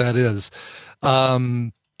say what that is,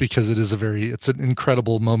 because it's an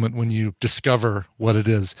incredible moment when you discover what it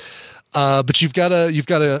is. But you've got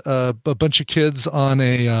a bunch of kids on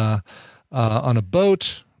a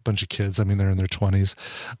boat. A bunch of kids. I mean, they're in their 20s.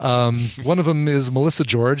 One of them is Melissa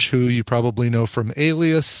George, who you probably know from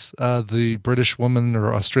Alias, the British woman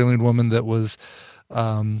or Australian woman that was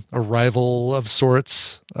a rival of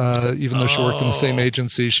sorts. Even though she worked in the same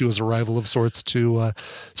agency, she was a rival of sorts to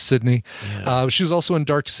Sydney. She was also in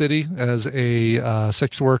Dark City as a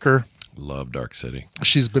sex worker. Love Dark City.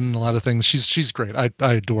 She's been in a lot of things. She's great. I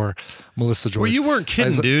adore Melissa George. Well, you weren't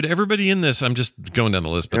kidding, dude. Everybody in this, I'm just going down the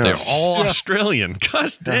list, but they're all Australian.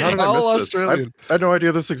 Gosh dang. All Australian. I had no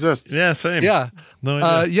idea this exists. Yeah, same. Yeah. No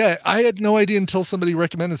idea. I had no idea until somebody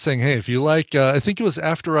recommended saying, hey, if you like, I think it was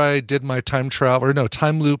after I did my time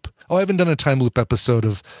loop. Oh, I haven't done a time loop episode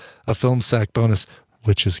of a Film Sack bonus,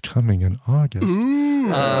 which is coming in August.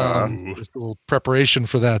 Just a little preparation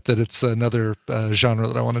for that it's another genre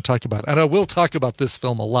that I want to talk about. And I will talk about this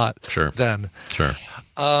film a lot then. Sure.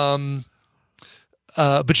 But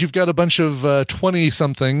you've got a bunch of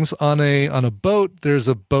 20-somethings on a boat. There's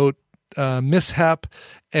a boat mishap,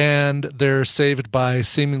 and they're saved by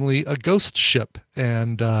seemingly a ghost ship.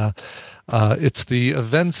 And it's the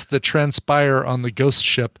events that transpire on the ghost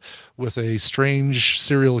ship with a strange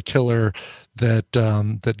serial killer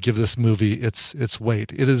that give this movie its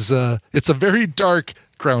weight. It's a very dark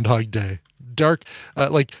Groundhog Day,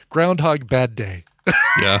 like Groundhog Bad Day.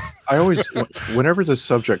 Yeah. I always, whenever this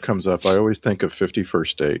subject comes up, I always think of 50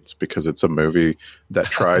 First Dates, because it's a movie that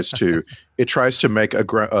tries to make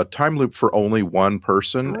a time loop for only one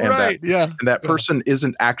person, and that person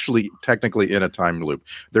isn't actually technically in a time loop.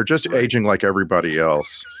 They're just aging like everybody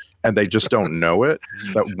else, and they just don't know it.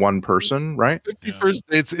 That one person, right? 50 First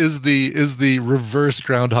Dates is the reverse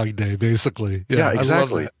Groundhog Day, basically. Yeah,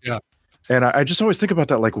 exactly. I love that. Yeah. And I just always think about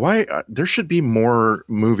that, like, why there should be more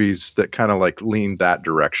movies that kind of like lean that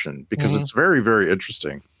direction, because it's very, very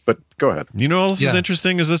interesting. But go ahead. You know what else is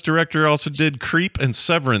interesting is this director also did Creep and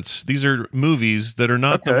Severance. These are movies that are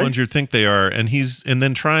not the ones you think they are. And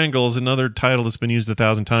then Triangle is another title that's been used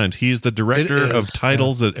 1,000 times. He's the director of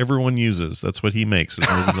titles that everyone uses. That's what he makes, is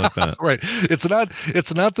movies like that. Right. It's not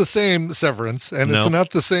the same Severance, and it's not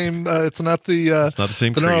the same it's not the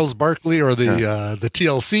same the Gnarls Barkley or the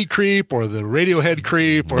TLC Creep or the Radiohead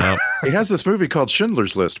Creep or he has this movie called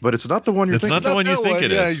Schindler's List, but it's not the one you're thinking. It's not the one you think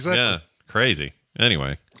it is. Yeah, exactly. Yeah. Crazy.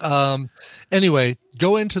 Anyway,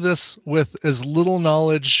 go into this with as little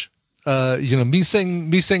knowledge. Me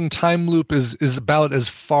saying time loop is about as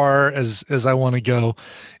far as I want to go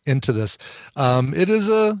into this. It is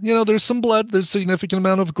there's some blood, there's a significant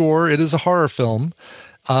amount of gore. It is a horror film.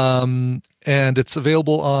 And it's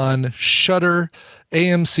available on Shudder,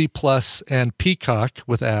 AMC Plus, and Peacock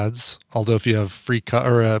with ads. Although if you have free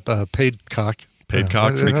paid cock. Paid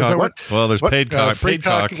cock, free cock. What? Well, there's paid cock, paid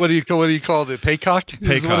cock. What do you call it? Paycock?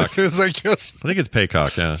 Paycock. I guess. I think it's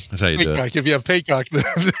paycock. Yeah, that's how you do it. If you have paycock, then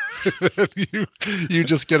you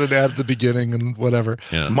just get an ad at the beginning and whatever.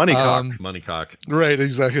 Yeah. Money cock. Right.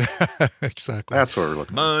 Exactly. Exactly. That's what we're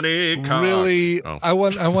looking for. Money cock. Really, I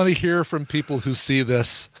want to hear from people who see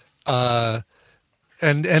this.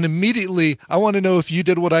 And immediately, I want to know if you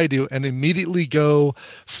did what I do, and immediately go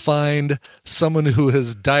find someone who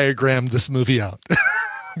has diagrammed this movie out,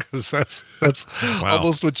 because that's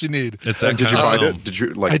almost what you need. It's that did you find it? Did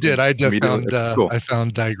you like? I did. Cool. I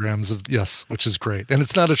found diagrams of which is great, and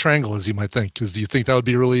it's not a triangle as you might think, because you think that would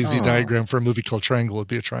be a really easy diagram for a movie called Triangle. It'd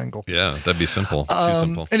be a triangle. Yeah, that'd be simple. Too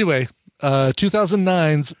simple. Anyway,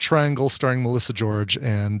 2009's Triangle, starring Melissa George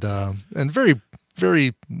and very,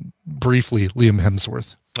 very briefly Liam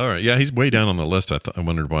Hemsworth. All right, yeah, he's way down on the list. I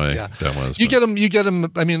wondered why that was. You get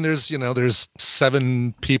him. I mean, there's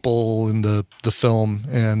 7 people in the film,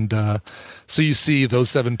 and so you see those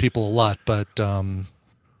 7 people a lot. But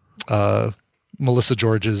Melissa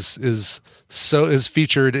George is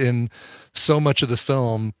featured in so much of the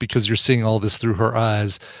film, because you're seeing all this through her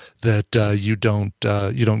eyes, that you don't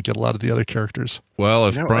get a lot of the other characters. Well,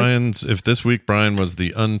 if this week Brian was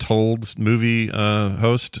the Untold movie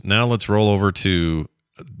host, now let's roll over to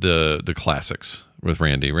the classics with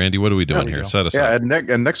Randy. Randy, what are we doing here? Set us up.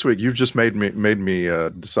 And next week you've just made me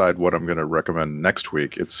decide what I'm going to recommend next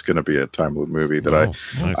week. It's going to be a time loop movie that I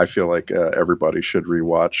feel like everybody should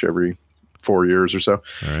rewatch every 4 years or so.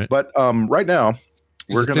 All right. But right now,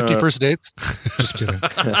 we're going 50 First Dates? Just kidding.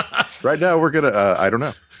 Right now we're going to I don't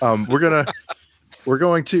know. We're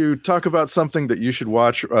going to talk about something that you should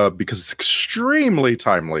watch because it's extremely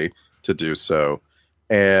timely to do so.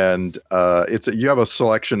 And you have a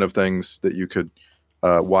selection of things that you could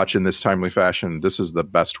watch in this timely fashion. This is the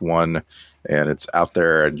best one, and it's out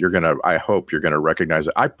there, and I hope you're gonna recognize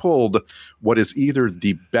it. I pulled what is either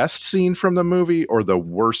the best scene from the movie or the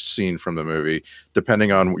worst scene from the movie,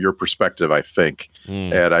 depending on your perspective, I think.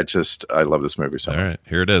 And I love this movie so much. All right,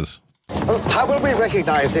 here it is. How will we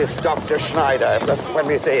recognize this Dr. Schneider when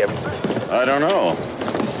we see him? I don't know.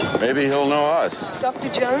 Maybe he'll know us. Dr.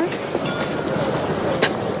 Jones?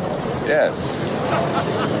 Yes.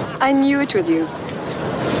 I knew it was you.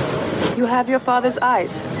 You have your father's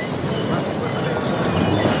eyes.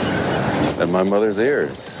 And my mother's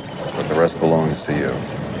ears. but the rest belongs to you.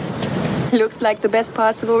 Looks like the best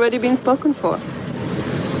parts have already been spoken for.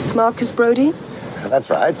 Marcus Brody? That's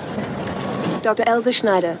right. Dr. Elsa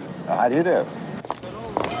Schneider. How do you do?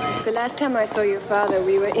 The last time I saw your father,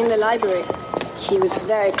 we were in the library. He was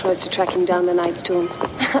very close to tracking down the Knight's tomb.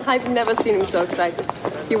 I've never seen him so excited.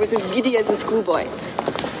 He was as giddy as a schoolboy.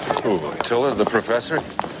 Who, Attila, the professor?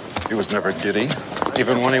 He was never giddy,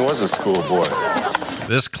 even when he was a schoolboy.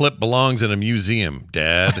 This clip belongs in a museum,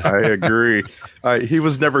 Dad. I agree. He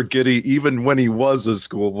was never giddy, even when he was a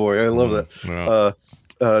schoolboy. I love that.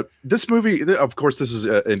 Yeah. This movie, of course, this is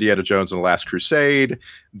Indiana Jones and the Last Crusade,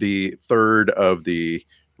 the third of the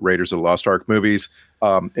Raiders of the Lost Ark movies.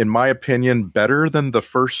 In my opinion, better than the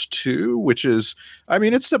first two, which is, I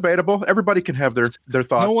mean, it's debatable. Everybody can have their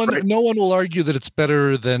thoughts. No one will argue that it's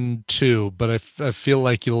better than two, but I feel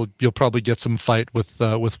like you'll probably get some fight with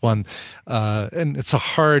one, and it's a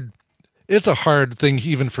hard thing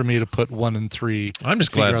even for me to put 1 and 3. I'm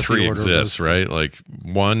just glad 3 exists, right? Like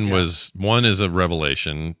one is a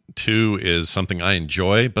revelation. 2 is something I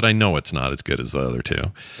enjoy, but I know it's not as good as the other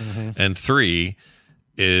two. Mm-hmm. And 3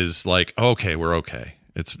 is like, okay, we're okay.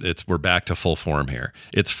 We're back to full form here.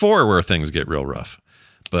 It's 4 where things get real rough.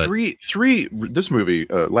 But 3, this movie,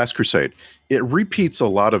 Last Crusade, it repeats a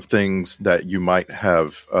lot of things that you might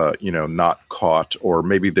have, not caught, or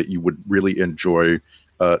maybe that you would really enjoy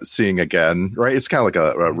seeing again, right? It's kind of like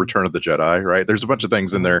a Return of the Jedi, right? There's a bunch of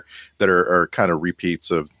things in there that are kind of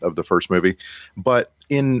repeats of the first movie, but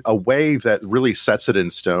in a way that really sets it in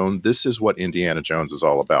stone. This is what Indiana Jones is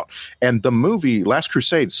all about. And the movie Last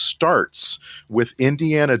Crusade starts with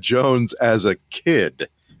Indiana Jones as a kid.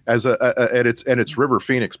 And it's River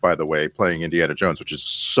Phoenix, by the way, playing Indiana Jones, which is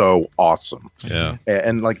so awesome. Yeah,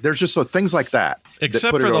 and like there's just things like that.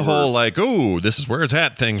 Except for the whole like, ooh, this is where his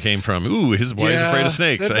hat thing came from. Ooh, his boy is afraid of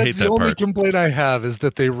snakes. I hate that part. The only complaint I have is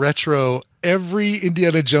that they retro every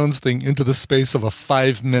Indiana Jones thing into the space of a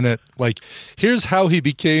 5-minute. Like, here's how he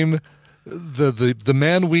became the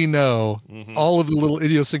man we know. Mm-hmm. All of the little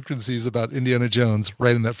idiosyncrasies about Indiana Jones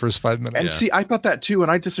right in that first 5 minutes. And see, I thought that too,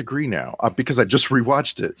 and I disagree now because I just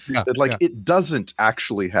rewatched it. It doesn't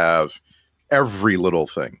actually have every little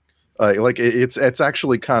thing. It's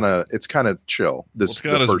actually kind of chill. It's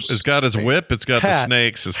got his whip. It's got the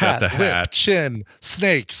snakes. It's got the hat, whip, chin,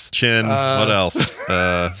 snakes, chin. What else?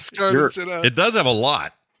 It does have a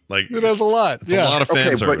lot. Like it has a lot. A lot of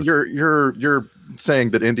fan service. But you're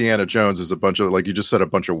saying that Indiana Jones is a bunch of, like you just said, a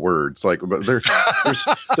bunch of words. Like, but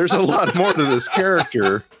there's a lot more to this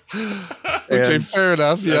character. Okay, fair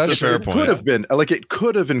enough. Yeah, that's a fair point. Could have been it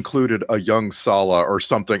could have included a young Sala or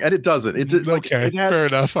something, and it doesn't. It fair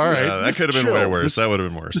enough. All right, that could have been way worse. That would have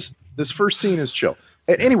been worse. This first scene is chill.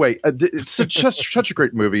 Anyway, it's such a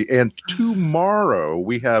great movie. And tomorrow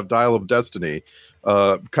we have Dial of Destiny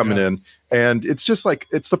coming in, and it's just like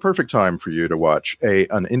it's the perfect time for you to watch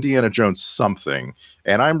an Indiana Jones something.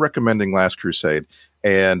 And I'm recommending Last Crusade.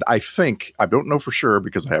 And I don't know for sure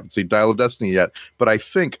because I haven't seen Dial of Destiny yet, but I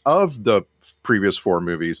think of the previous 4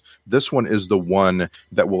 movies, this one is the one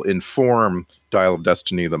that will inform Dial of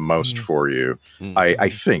Destiny the most for you. I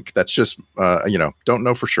think that's just don't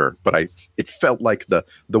know for sure, but it felt like the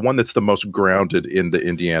one that's the most grounded in the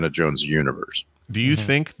Indiana Jones universe. Do you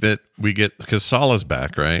think that we get, because Sala's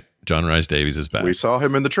back, right? John Rhys Davies is back. We saw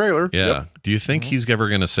him in the trailer. Yeah. Yep. Do you think he's ever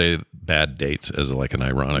going to say bad dates as like an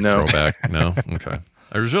ironic throwback? No? Okay.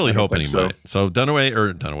 I was really hoping he might. So Dunaway,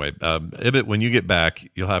 Ibbott, when you get back,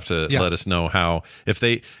 you'll have to let us know how, if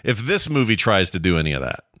this movie tries to do any of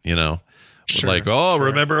that, Sure, like,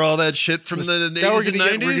 remember all that shit from the 80s and 90s?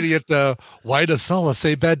 We're going to get, why does Sala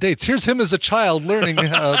say bad dates? Here's him as a child learning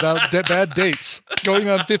about bad dates, going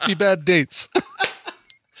on 50 bad dates.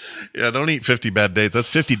 Yeah, don't eat 50 bad dates. That's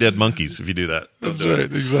 50 dead monkeys if you do that. That's right,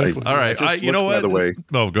 exactly. All right, you know what? By the way,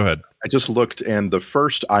 go ahead. I just looked, and the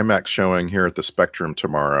first IMAX showing here at the Spectrum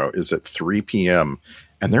tomorrow is at 3 p.m.,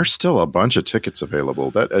 and there's still a bunch of tickets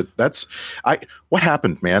available. What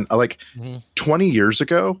happened, man? 20 years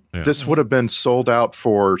ago, this would have been sold out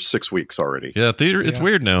for 6 weeks already. Yeah, theater. It's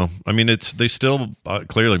weird now. I mean, they still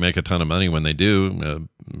clearly make a ton of money when they do.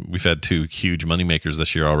 We've had 2 huge moneymakers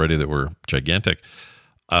this year already that were gigantic.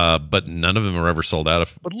 But none of them are ever sold out.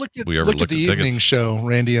 But look at the evening show,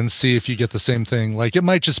 Randy, and see if you get the same thing. Like, it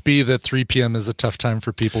might just be that 3 p.m. is a tough time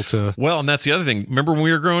for people to. Well, and that's the other thing. Remember when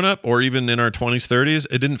we were growing up, or even in our 20s, 30s,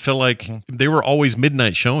 it didn't feel like they were always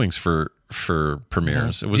midnight showings for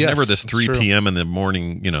premieres. It was never this 3 p.m. in the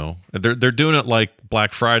morning. They're doing it like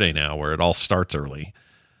Black Friday now, where it all starts early,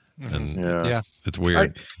 and it's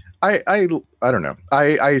weird. I don't know.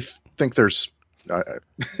 I think there's.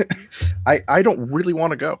 I don't really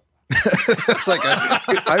want to go. Like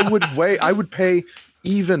I would pay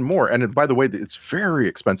even more. And by the way, it's very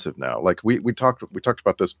expensive now. Like we talked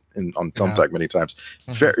about this on Film Sack many times.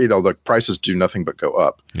 The prices do nothing but go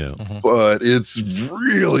up. Yeah. But it's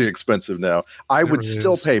really expensive now. I would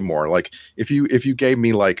still pay more. Like if you gave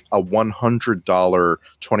me like a $100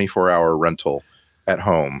 24-hour rental at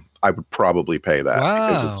home, I would probably pay that.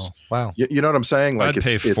 Because it's you know what I'm saying? Like I'd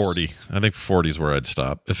pay 40. I think 40 is where I'd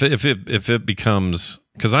stop. If it becomes,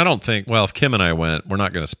 because I don't think, well, if Kim and I went, we're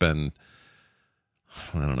not going to spend,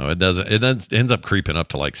 I don't know. It ends up creeping up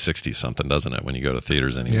to like 60 something, doesn't it? When you go to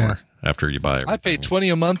theaters anymore after you buy everything. I pay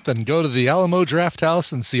 $20 a month and go to the Alamo Draft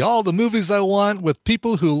House and see all the movies I want with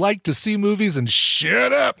people who like to see movies and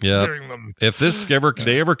shut up during them. If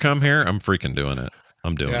they ever come here, I'm freaking doing it.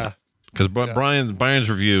 I'm doing it. Because Brian's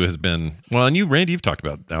review has been, well, and you, Randy, you've talked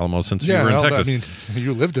about Alamo since you were in Texas. I mean,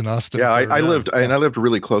 you lived in Austin. Yeah, I lived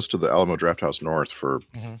really close to the Alamo Draft House North for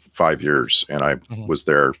 5 years, and I was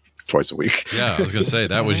there twice a week. Yeah, I was going to say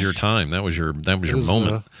that was your time. That was your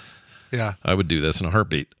moment. I would do this in a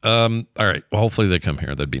heartbeat. All right. Well, hopefully they come here.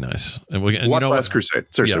 That'd be nice. And watch Last Crusade.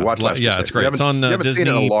 Seriously, watch Last Crusade. Yeah, it's great. It's on you haven't Disney,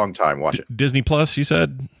 seen it in a long time. Watch it. Disney Plus, you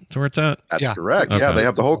said? That's where it's at? That's correct. Okay. Yeah, they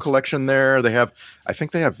have the whole collection there. I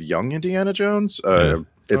think they have Young Indiana Jones.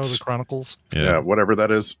 It's the Chronicles. Yeah, whatever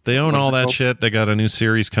that is. They own all that shit. They got a new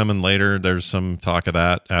series coming later. There's some talk of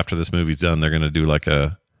that. After this movie's done, they're going to do like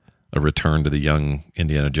a return to the Young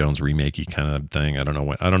Indiana Jones remakey kind of thing. I don't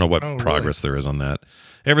know what progress there is on that.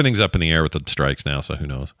 Everything's up in the air with the strikes now, so who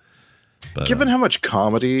knows? But, given how much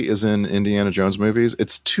comedy is in Indiana Jones movies,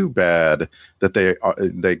 it's too bad that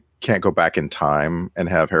they can't go back in time and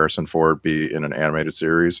have Harrison Ford be in an animated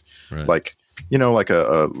series, like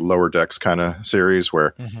a Lower Decks kind of series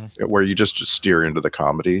where you just steer into the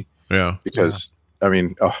comedy. Yeah, because. I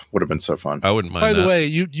mean, would have been so fun. I wouldn't mind. By the way,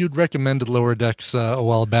 you'd recommended Lower Decks a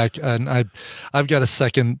while back, and I've got a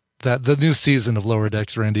second that the new season of Lower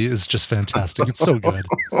Decks, Randy, is just fantastic. It's so good.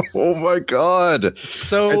 Oh my God.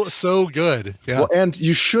 So good. Yeah. Well, and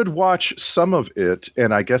you should watch some of it.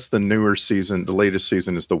 And I guess the latest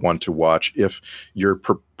season is the one to watch if you're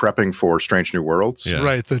prepping for Strange New Worlds. Yeah.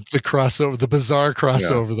 Right. The crossover, the bizarre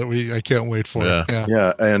crossover that I can't wait for.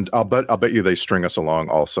 Yeah. And I'll bet you they string us along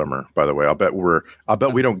all summer, by the way. I'll bet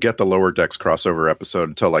we don't get the Lower Decks crossover episode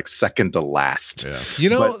until like second to last.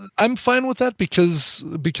 Yeah. I'm fine with that because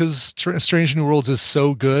Strange New Worlds is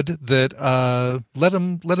so good that let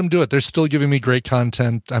them do it. They're still giving me great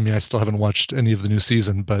content. I mean, I still haven't watched any of the new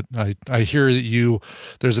season, but I hear that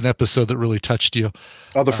there's an episode that really touched you.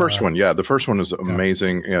 Oh, the first one. Yeah. The first one is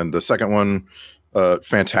amazing. And the second one,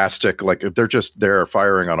 fantastic. Like they're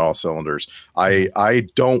firing on all cylinders. I'm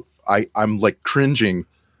like cringing,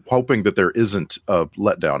 hoping that there isn't a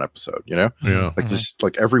letdown episode,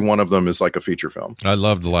 like every one of them is like a feature film. I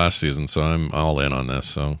loved the last season, so I'm all in on this.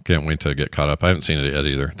 So can't wait to get caught up. I haven't seen it yet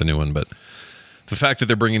either, the new one, but the fact that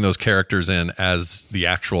they're bringing those characters in as the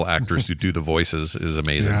actual actors who do the voices is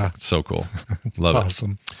amazing. Yeah. It's so cool. Love it.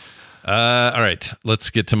 Awesome. All right, let's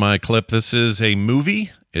get to my clip. This is a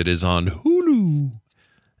movie. It is on Hulu,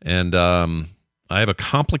 and I have a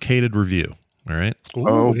complicated review. All right. Ooh,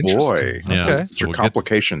 oh boy. Yeah. Okay. So your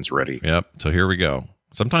complications ready. Yep. So here we go.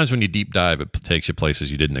 Sometimes when you deep dive, it takes you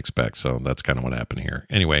places you didn't expect. So that's kind of what happened here.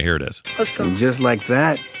 Anyway, here it is. And just like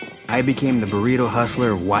that, I became the burrito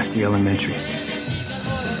hustler of Wasti Elementary.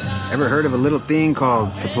 Ever heard of a little thing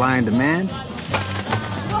called supply and demand?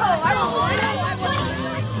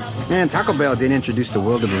 Man, Taco Bell didn't introduce the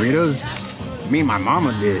world of burritos. Me and my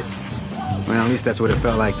mama did. Well, at least that's what it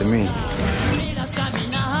felt like to me.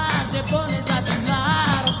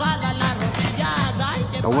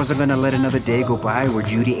 I wasn't gonna let another day go by where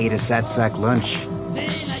Judy ate a sad sack lunch.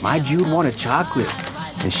 My Jude wanted chocolate,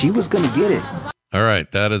 and she was gonna get it. All right,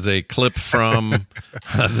 that is a clip from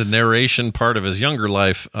the narration part of his younger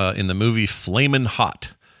life in the movie Flamin'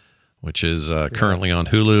 Hot, which is currently on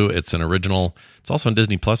Hulu. It's an original. It's also on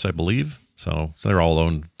Disney Plus, I believe. So they're all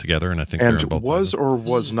owned together, and I think they're in both. Was or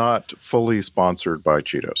was not fully sponsored by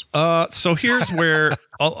Cheetos. So here's where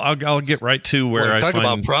I'll get right to where I talk find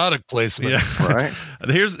about product placement. Yeah, right.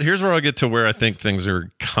 Here's where I'll get to where I think things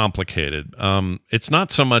are complicated. It's not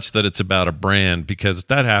so much that it's about a brand, because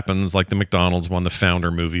that happens. Like the McDonald's one, the Founder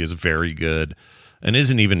movie is very good and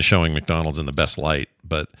isn't even showing McDonald's in the best light,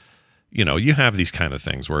 but. You have these kind of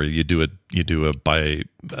things where you do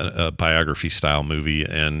a biography style movie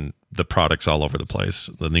and the product's all over the place.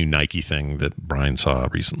 The new Nike thing that Brian saw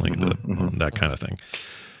recently, that kind of thing.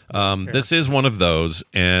 This is one of those,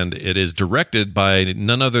 and it is directed by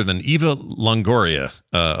none other than Eva Longoria,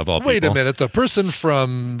 of all people. Wait a minute. The person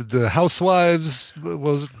from the Housewives,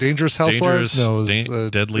 was it Dangerous Housewives?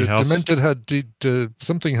 Deadly House. Demented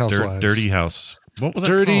something Housewives. Dirty House. What was that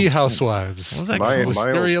Dirty called? Housewives. What was that called?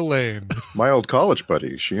 Wisteria Lane. My old college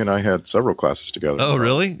buddy. She and I had several classes together. Oh,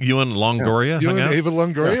 really? You and Longoria? You hung and out? Ava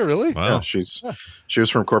Longoria, really? Wow. Yeah, she was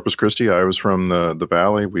from Corpus Christi. I was from the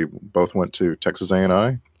Valley. We both went to Texas A&I.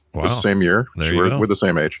 Wow. It was the same year. There you go. We're the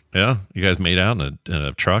same age. Yeah, you guys made out in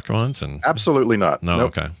a truck once, and absolutely not. No,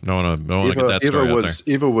 nope. okay. Don't want to get that story out there.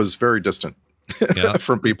 Eva was very distant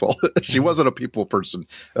from people. She wasn't a people person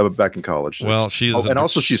back in college. Well,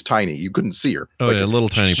 also she's tiny. You couldn't see her. Oh, yeah, a little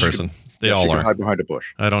tiny person. They all she are. Could hide behind a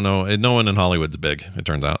bush. I don't know. No one in Hollywood's big, it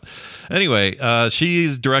turns out. Anyway,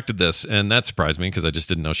 she's directed this, and that surprised me because I just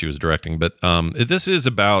didn't know she was directing. But this is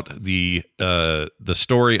about the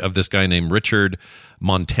story of this guy named Richard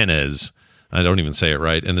Montanez. I don't even say it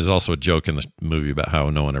right. And there's also a joke in the movie about how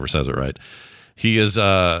no one ever says it right. He is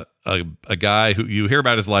a guy who you hear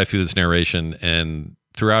about his life through this narration, and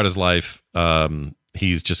throughout his life,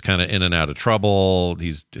 he's just kind of in and out of trouble.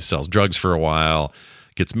 He sells drugs for a while,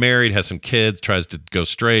 gets married, has some kids, tries to go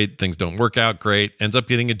straight. Things don't work out great. Ends up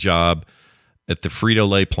getting a job at the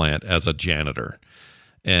Frito-Lay plant as a janitor.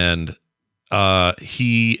 And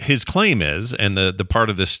his claim is, and the part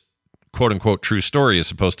of this quote unquote true story is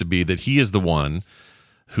supposed to be that he is the one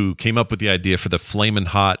who came up with the idea for the Flamin'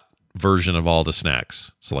 Hot version of all the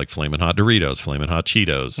snacks. So like Flamin' Hot Doritos, Flamin' Hot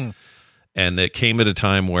Cheetos. And that came at a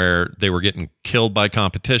time where they were getting killed by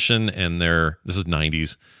competition, and this is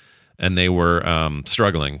 90s, and they were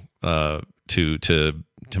struggling to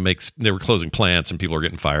make. They were closing plants, and people were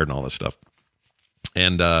getting fired and all this stuff.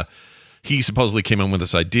 And he supposedly came in with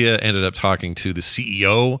this idea, ended up talking to the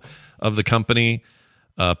CEO of the company,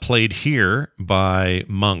 played here by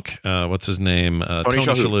Monk. What's his name? Tony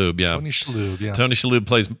Shalhoub. Yeah, Tony Shalhoub. Yeah, Tony Shalhoub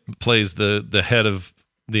plays the head of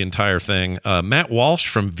the entire thing. Matt Walsh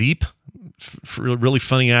from Veep, really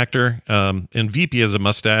funny actor. In Veep, he has a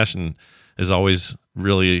mustache and is always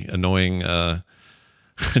really annoying.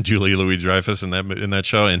 Julia Louis-Dreyfus in that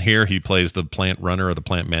show, and here he plays the plant runner or the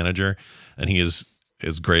plant manager, and he is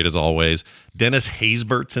great as always. Dennis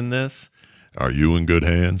Haysbert's in this. Are you in good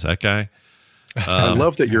hands? That guy. I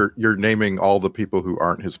love that you're naming all the people who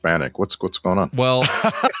aren't Hispanic. What's going on? Well,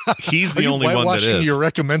 he's the only one that is. Your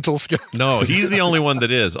recommendal skill. No, he's the only one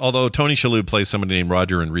that is. Although Tony Shalhoub plays somebody named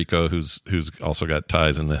Roger Enrico, who's also got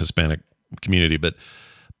ties in the Hispanic community, but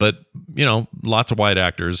lots of white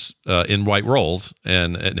actors in white roles,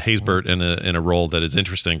 and Haysbert in a role that is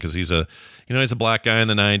interesting because he's a black guy in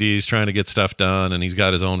the 90s trying to get stuff done, and he's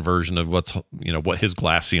got his own version of what his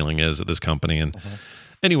glass ceiling is at this company. And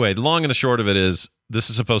anyway, the long and the short of it is, this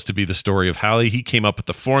is supposed to be the story of how he came up with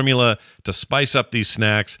the formula to spice up these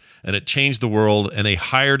snacks, and it changed the world, and they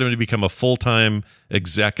hired him to become a full-time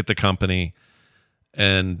exec at the company,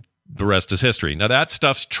 and the rest is history. Now, that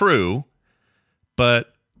stuff's true,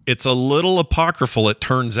 but it's a little apocryphal, it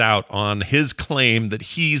turns out, on his claim that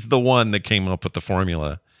he's the one that came up with the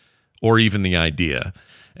formula or even the idea.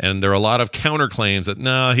 And there are a lot of counterclaims that,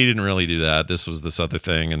 no, he didn't really do that. This was this other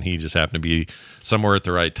thing, and he just happened to be somewhere at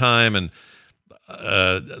the right time. And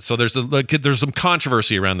so there's some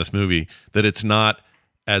controversy around this movie that it's not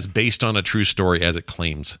as based on a true story as it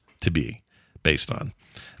claims to be based on.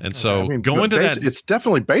 And so it's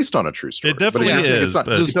definitely based on a true story. It definitely is.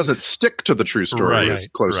 It doesn't stick to the true story as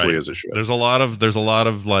closely as it should. There's a lot of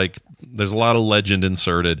legend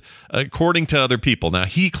inserted, according to other people. Now,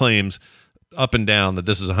 he claims up and down that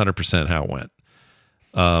this is 100% how it went.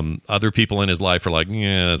 Other people in his life are like,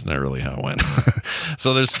 yeah, that's not really how it went.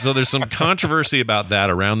 so there's some controversy about that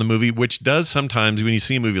around the movie, which does sometimes, when you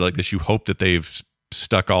see a movie like this, you hope that they've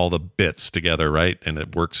stuck all the bits together, right? And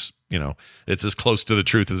it works, it's as close to the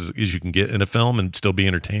truth as you can get in a film and still be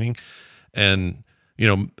entertaining. And,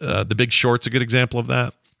 The Big Short's a good example of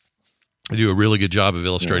that. They do a really good job of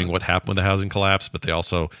illustrating what happened with the housing collapse, but they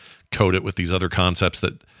also code it with these other concepts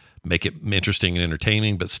that make it interesting and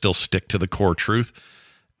entertaining, but still stick to the core truth.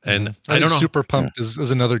 And I don't know. Super Pumped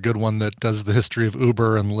is another good one that does the history of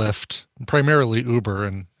Uber and Lyft, primarily Uber,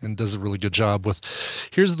 and does a really good job with.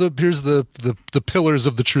 Here's the pillars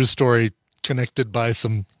of the true story connected by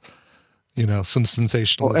some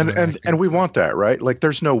sensationalism. Well, and we want that, right? Like,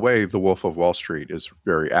 there's no way The Wolf of Wall Street is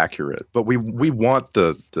very accurate, but we want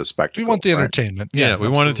the spectacle. We want the entertainment. Yeah, we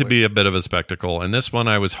want it to be a bit of a spectacle. And this one,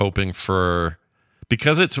 I was hoping for.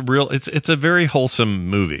 Because it's a very wholesome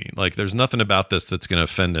movie. Like, there's nothing about this that's going to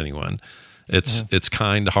offend anyone. It's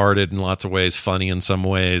kind-hearted in lots of ways, funny in some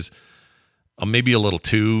ways. maybe a little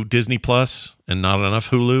too Disney Plus and not enough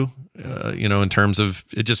Hulu. In terms of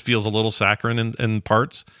it just feels a little saccharine in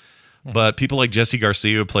parts. But people like Jesse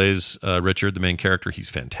Garcia, who plays Richard, the main character, he's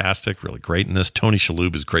fantastic, really great in this. Tony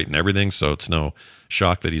Shalhoub is great in everything, so it's no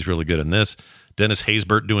shock that he's really good in this. Dennis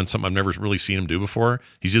Haysbert doing something I've never really seen him do before.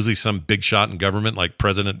 He's usually some big shot in government, like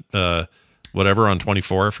President whatever on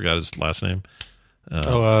 24. I forgot his last name.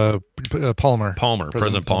 Palmer.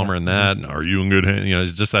 President Palmer in that. And Are You in Good Hands?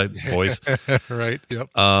 It's just that voice. Right, yep.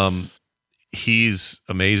 He's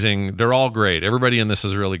amazing. They're all great. Everybody in this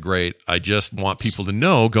is really great. I just want people to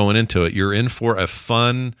know going into it, you're in for a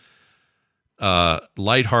fun,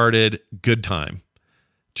 lighthearted, good time.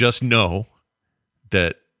 Just know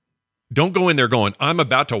that don't go in there going, I'm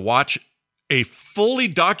about to watch a fully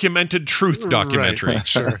documented truth documentary. Right.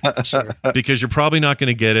 Sure. Because you're probably not going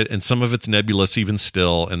to get it, and some of it's nebulous even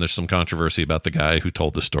still, and there's some controversy about the guy who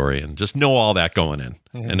told the story, and just know all that going in.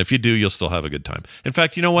 Mm-hmm. And if you do, you'll still have a good time. In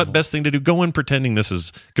fact, you know what? Best thing to do, go in pretending this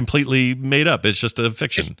is completely made up. It's just a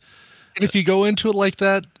fiction. And if you go into it like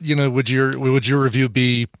that, would your review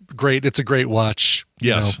be great? It's a great watch.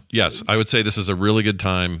 Yes. I would say this is a really good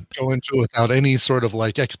time. Go into it without any sort of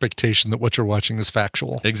like expectation that what you're watching is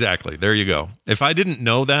factual. Exactly. There you go. If I didn't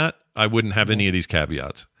know that, I wouldn't have any of these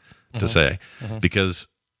caveats to say, because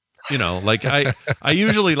like I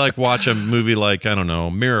usually like watch a movie like, I don't know,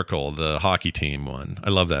 Miracle, the hockey team one. I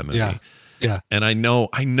love that movie. Yeah. And I know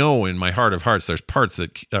in my heart of hearts, there's parts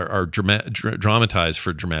that are dramatized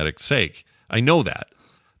for dramatic sake. I know that,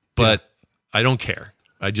 but I don't care.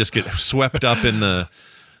 I just get swept up in the,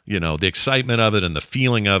 the excitement of it and the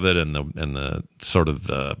feeling of it and the sort of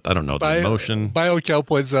the, I don't know, the emotion. BioCal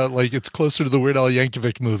points out like it's closer to the Weird Al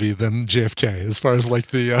Yankovic movie than JFK as far as like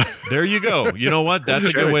the. There you go. You know what? That's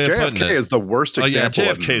a good way of putting it. JFK is the worst example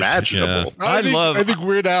imaginable. Yeah. I think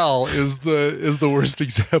Weird Al is the worst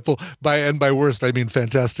example. By worst I mean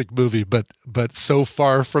fantastic movie, but so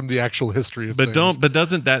far from the actual history of things. But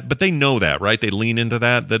they know that, right? They lean into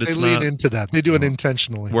that it's not. They lean into that. They do it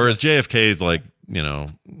intentionally. Whereas JFK is like,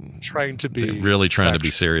 trying to be to be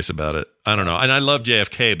serious about it. I don't know. And I love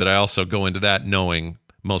JFK, but I also go into that knowing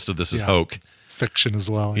most of this is hoax. Fiction as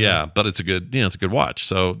well. Yeah, but it's a good watch.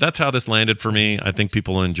 So that's how this landed for me. I think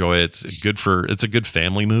people will enjoy it. It's a good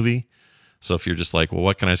family movie. So if you're just like, well,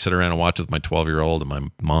 what can I sit around and watch with my 12-year-old and my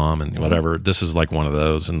mom and whatever, this is like one of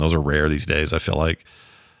those, and those are rare these days, I feel like.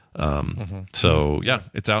 So yeah,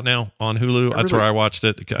 it's out now on Hulu. That's where I watched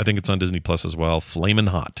it. I think it's on Disney Plus as well. Flamin'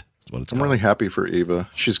 Hot. I'm really happy for Eva.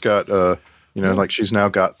 She's got, like she's now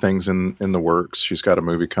got things in the works. She's got a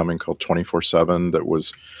movie coming called 24/7 that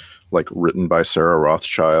was like written by Sarah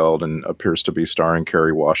Rothschild and appears to be starring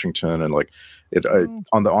Kerry Washington. And like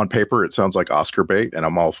on paper, it sounds like Oscar bait, and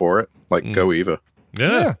I'm all for it. Like, go Eva.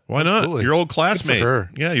 Yeah, why not? Absolutely. Your old classmate.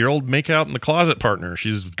 Yeah, your old make out in the closet partner.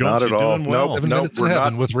 She's not at all. Doing well. Nope, we're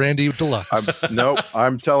not with Randy Deluxe.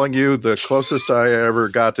 I'm telling you, the closest I ever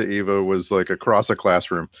got to Eva was like across a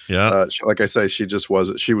classroom. Yeah, like I say, she just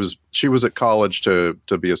was. She was at college to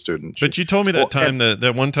be a student. But you told me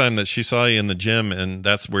that one time that she saw you in the gym, and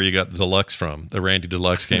that's where you got the Deluxe from. The Randy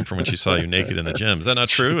Deluxe came from when she saw you naked in the gym. Is that not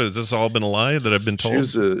true? Has this all been a lie that I've been told?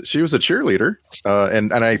 She was a cheerleader,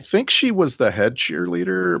 and I think she was the head cheerleader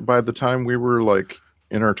by the time we were like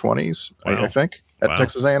in our 20s. Wow. I think at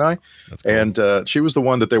Texas A&I. That's cool. And she was the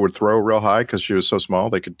one that they would throw real high because she was so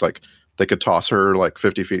small they could toss her like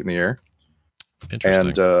 50 feet in the air.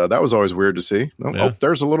 And that was always weird to see. Oh,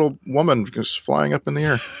 there's a little woman just flying up in the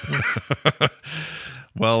air.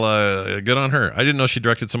 Well, good on her. I didn't know she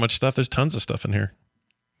directed so much stuff. There's tons of stuff in here.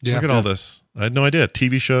 Look at all this. I had no idea.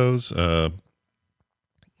 TV shows,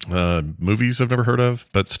 movies I've never heard of,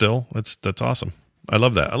 but still, that's awesome. I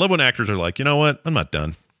love that. I love when actors are like, you know what? I'm not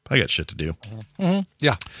done. I got shit to do.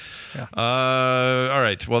 Yeah. All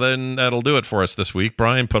right. Well, then that'll do it for us this week.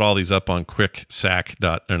 Brian put all these up on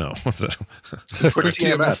QuickTMS.li.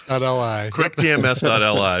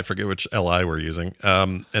 QuickTMS.li. I forget which LI we're using.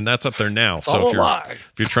 And that's up there now. So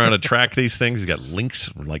if you're trying to track these things, he's got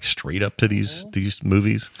links like straight up to these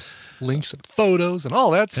movies. Links and photos and all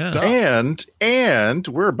that stuff. And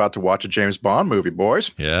we're about to watch a James Bond movie, boys.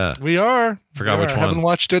 Yeah. We are. Forgot which one. I haven't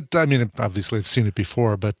watched it. I mean, obviously I've seen it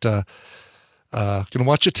before, but gonna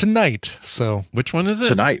watch it tonight. So which one is it?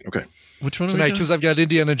 Tonight. Okay. Which one? Tonight, because I've got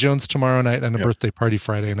Indiana Jones tomorrow night and a birthday party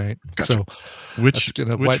Friday night. Gotcha. So that's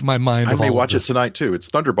gonna wipe my mind. I may watch it tonight too. It's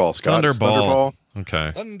Thunderball, Scott. Thunderball.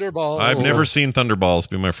 Okay. Thunderball. I've never seen Thunderballs.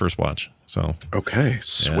 Be my first watch. So okay,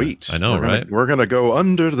 sweet. Yeah, I know, right? We're gonna go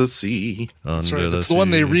under the sea. That's right. It's the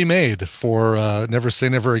one they remade for Never Say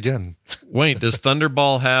Never Again. Wait, does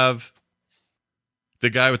Thunderball have the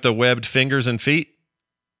guy with the webbed fingers and feet?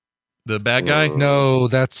 The bad guy? No,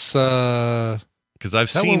 that's because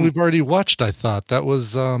I've that seen one we've already watched. I thought that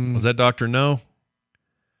was that Dr. No?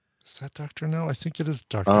 Is that Dr. No? I think it is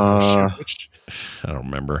Dr. No. I don't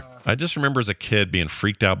remember. I just remember as a kid being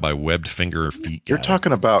freaked out by webbed finger feet. You're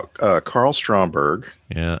talking about Carl Stromberg.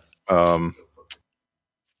 Yeah.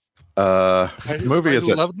 Movie is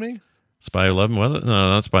Who it? Loved Me? Spy Who Loved Me? Was it? No,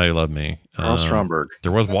 not Spy Who Loved Me. Carl Stromberg.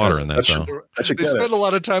 There was water in that, though. They spent a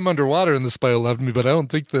lot of time underwater in The Spy Who Loved Me, but I don't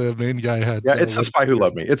think the main guy had. Yeah, it's The Spy Who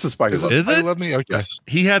Loved Me. It's The Spy Who Loved Me. Is it? Loved Me? Okay. Yes.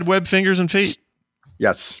 He had webbed fingers and feet?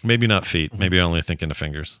 Yes. Maybe not feet. Maybe only thinking of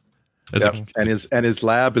fingers. Yeah. And his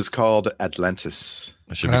lab is called Atlantis.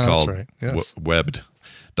 It should be called right. Yes.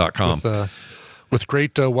 webbed.com. With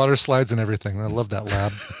great water slides and everything. I love that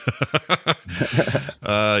lab.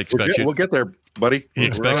 We'll get there, buddy. He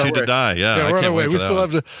expects you to die. Yeah, we're on our way. We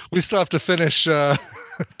still have to finish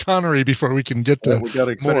Connery before we can get to. We got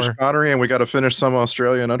to finish Connery, and we got to finish some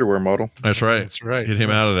Australian underwear model. That's right. That's right. Get him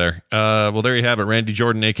out of there. Well, there you have it. Randy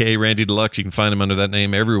Jordan, aka Randy Deluxe. You can find him under that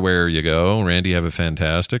name everywhere you go. Randy, have a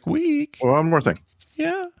fantastic week. Well, one more thing.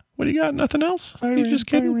 Yeah. What do you got? Nothing else? You just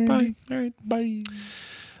kidding? Bye. All right. Bye.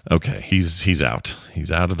 Okay, he's out. He's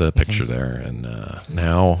out of the picture there, and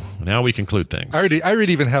now we conclude things. I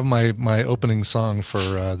already even have my opening song for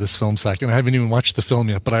this film sack, and I haven't even watched the film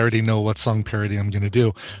yet, but I already know what song parody I'm going to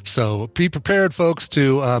do. So be prepared, folks,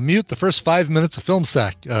 to mute the first 5 minutes of film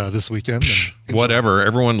sack this weekend. Whatever.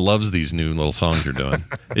 Everyone loves these new little songs you're doing.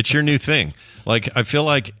 It's your new thing. Like, I feel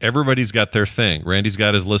like everybody's got their thing. Randy's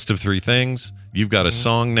got his list of 3 things. You've got a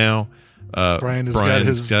song now. Brian's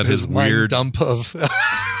got his weird dump of.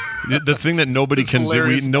 The thing that nobody can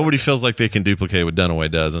do, nobody feels like they can duplicate what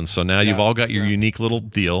Dunaway does, and so now you've all got your unique little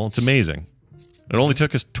deal. It's amazing. It only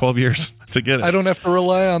took us 12 years to get it. I don't have to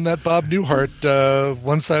rely on that Bob Newhart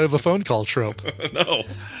one side of the phone call trope. No.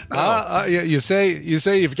 You say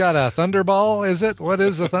you've got a Thunderball. Is it? What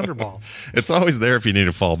is a Thunderball? It's always there if you need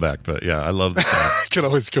a fallback. But yeah, I love the song. Can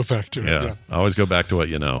always go back to it. Yeah, always go back to what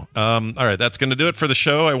you know. All right, that's going to do it for the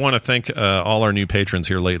show. I want to thank all our new patrons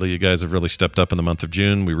here lately. You guys have really stepped up in the month of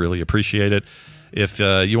June. We really appreciate it. If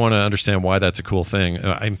you want to understand why that's a cool thing,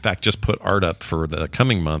 I in fact just put art up for the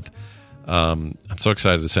coming month. I'm so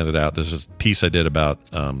excited to send it out. There's this piece I did about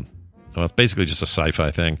well, it's basically just a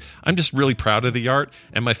sci-fi thing. I'm just really proud of the art,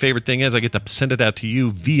 and my favorite thing is I get to send it out to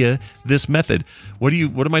you via this method. What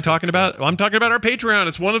am I talking about? Well, I'm talking about our Patreon.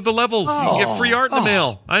 It's one of the levels. You can get free art in the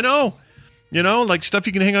mail. I know. You know, like stuff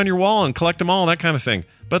you can hang on your wall and collect them all, that kind of thing.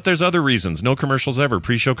 But there's other reasons. No commercials ever.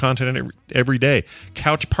 Pre-show content every day.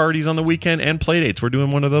 Couch parties on the weekend and play dates. We're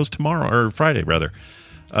doing one of those tomorrow, or Friday, rather.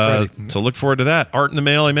 So look forward to that. Art in the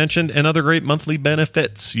mail I mentioned, and other great monthly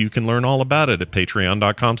benefits. You can learn all about it at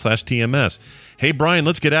patreon.com/TMS. Hey, Brian,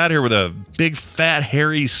 let's get out of here with a big, fat,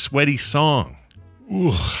 hairy, sweaty song.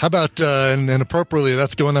 Ooh, how about, and appropriately,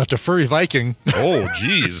 that's going out to Furry Viking. Oh,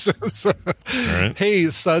 geez. All right. Hey,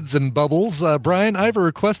 Suds and Bubbles. Brian, I have a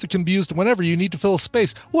request that can be used whenever you need to fill a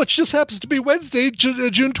space, which just happens to be Wednesday,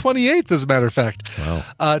 June 28th, as a matter of fact. Wow.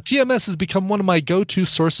 TMS has become one of my go-to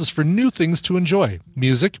sources for new things to enjoy.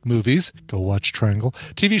 Music, movies, go watch Triangle,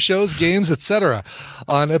 TV shows, games, etc.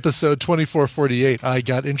 On episode 2448, I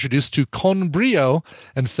got introduced to Con Brio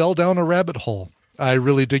and fell down a rabbit hole. I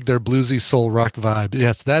really dig their bluesy soul rock vibe.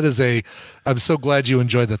 Yes, that is I'm so glad you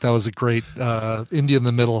enjoyed that. That was a great indie in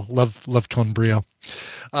the middle. Love Con Brio.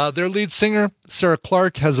 Their lead singer, Sarah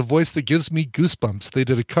Clark, has a voice that gives me goosebumps. They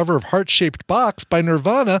did a cover of Heart-Shaped Box by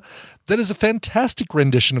Nirvana that is a fantastic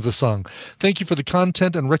rendition of the song. Thank you for the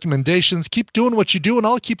content and recommendations. Keep doing what you do, and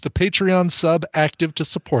I'll keep the Patreon sub active to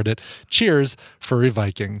support it. Cheers, Furry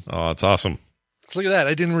Viking. Oh, that's awesome. Look at that.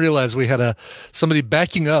 I didn't realize we had somebody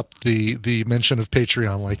backing up the mention of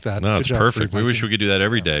Patreon like that. No, it's perfect. We wish we could do that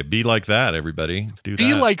every day. Be like that, everybody.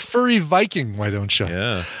 Be like Furry Viking, why don't you?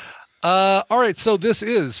 Yeah. All right, so this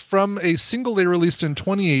is from a single they released in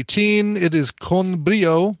 2018. It is Con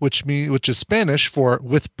Brio, which is Spanish for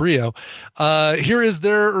with brio. Here is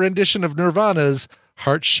their rendition of Nirvana's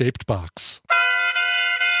Heart-Shaped Box. I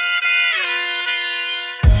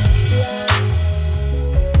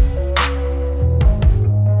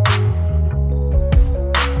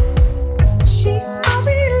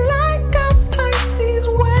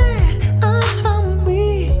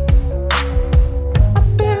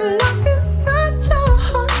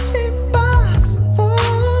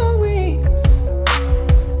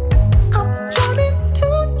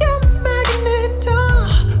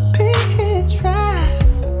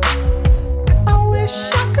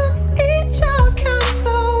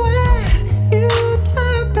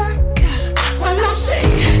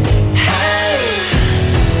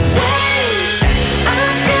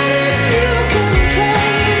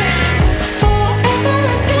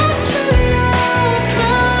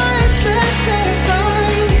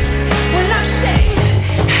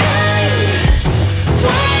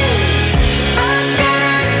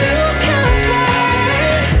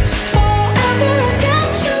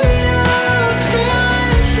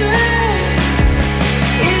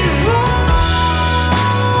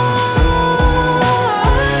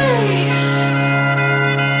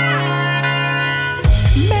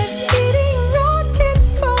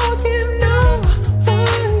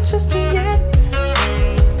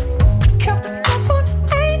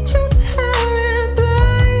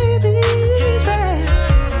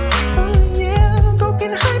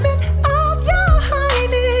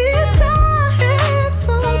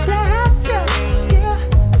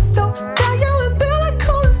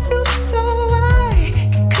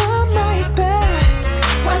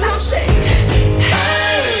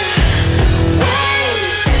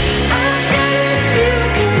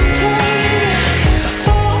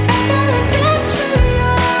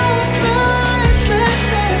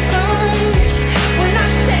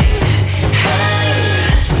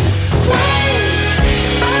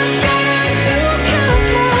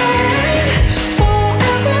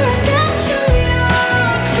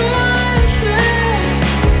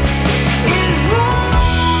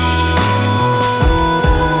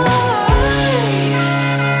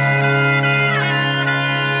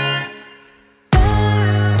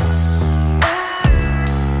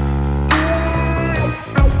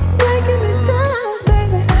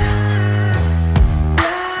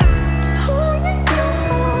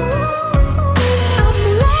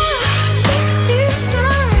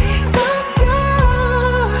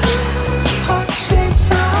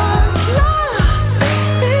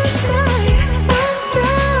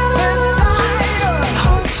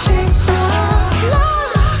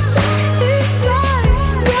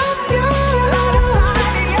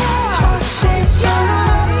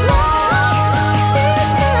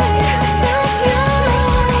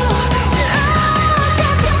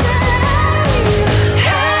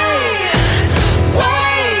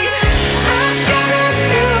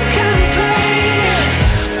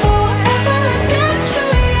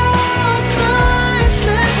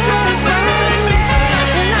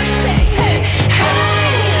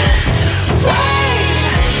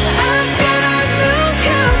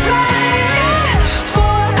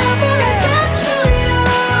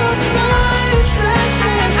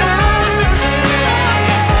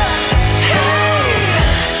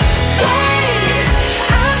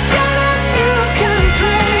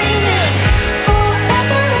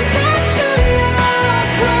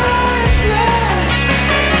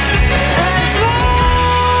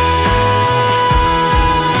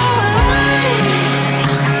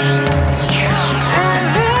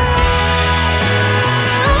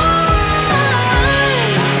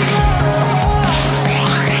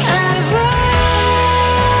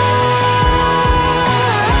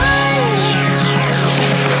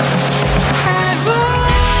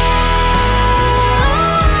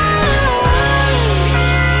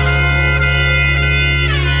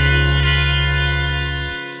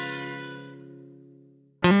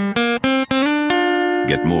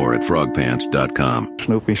Get more at frogpants.com.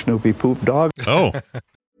 Snoopy poop dog. Oh.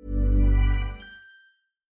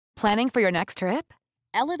 Planning for your next trip?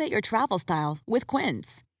 Elevate your travel style with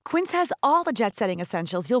Quince. Quince has all the jet-setting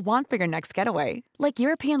essentials you'll want for your next getaway, like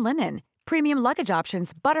European linen, premium luggage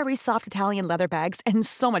options, buttery soft Italian leather bags, and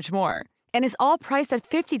so much more. And is all priced at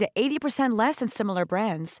 50 to 80% less than similar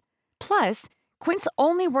brands. Plus, Quince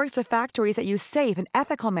only works with factories that use safe and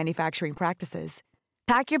ethical manufacturing practices.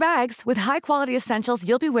 Pack your bags with high-quality essentials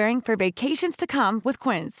you'll be wearing for vacations to come with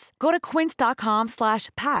Quince. Go to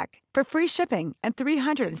quince.com/pack for free shipping and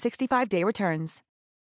 365-day returns.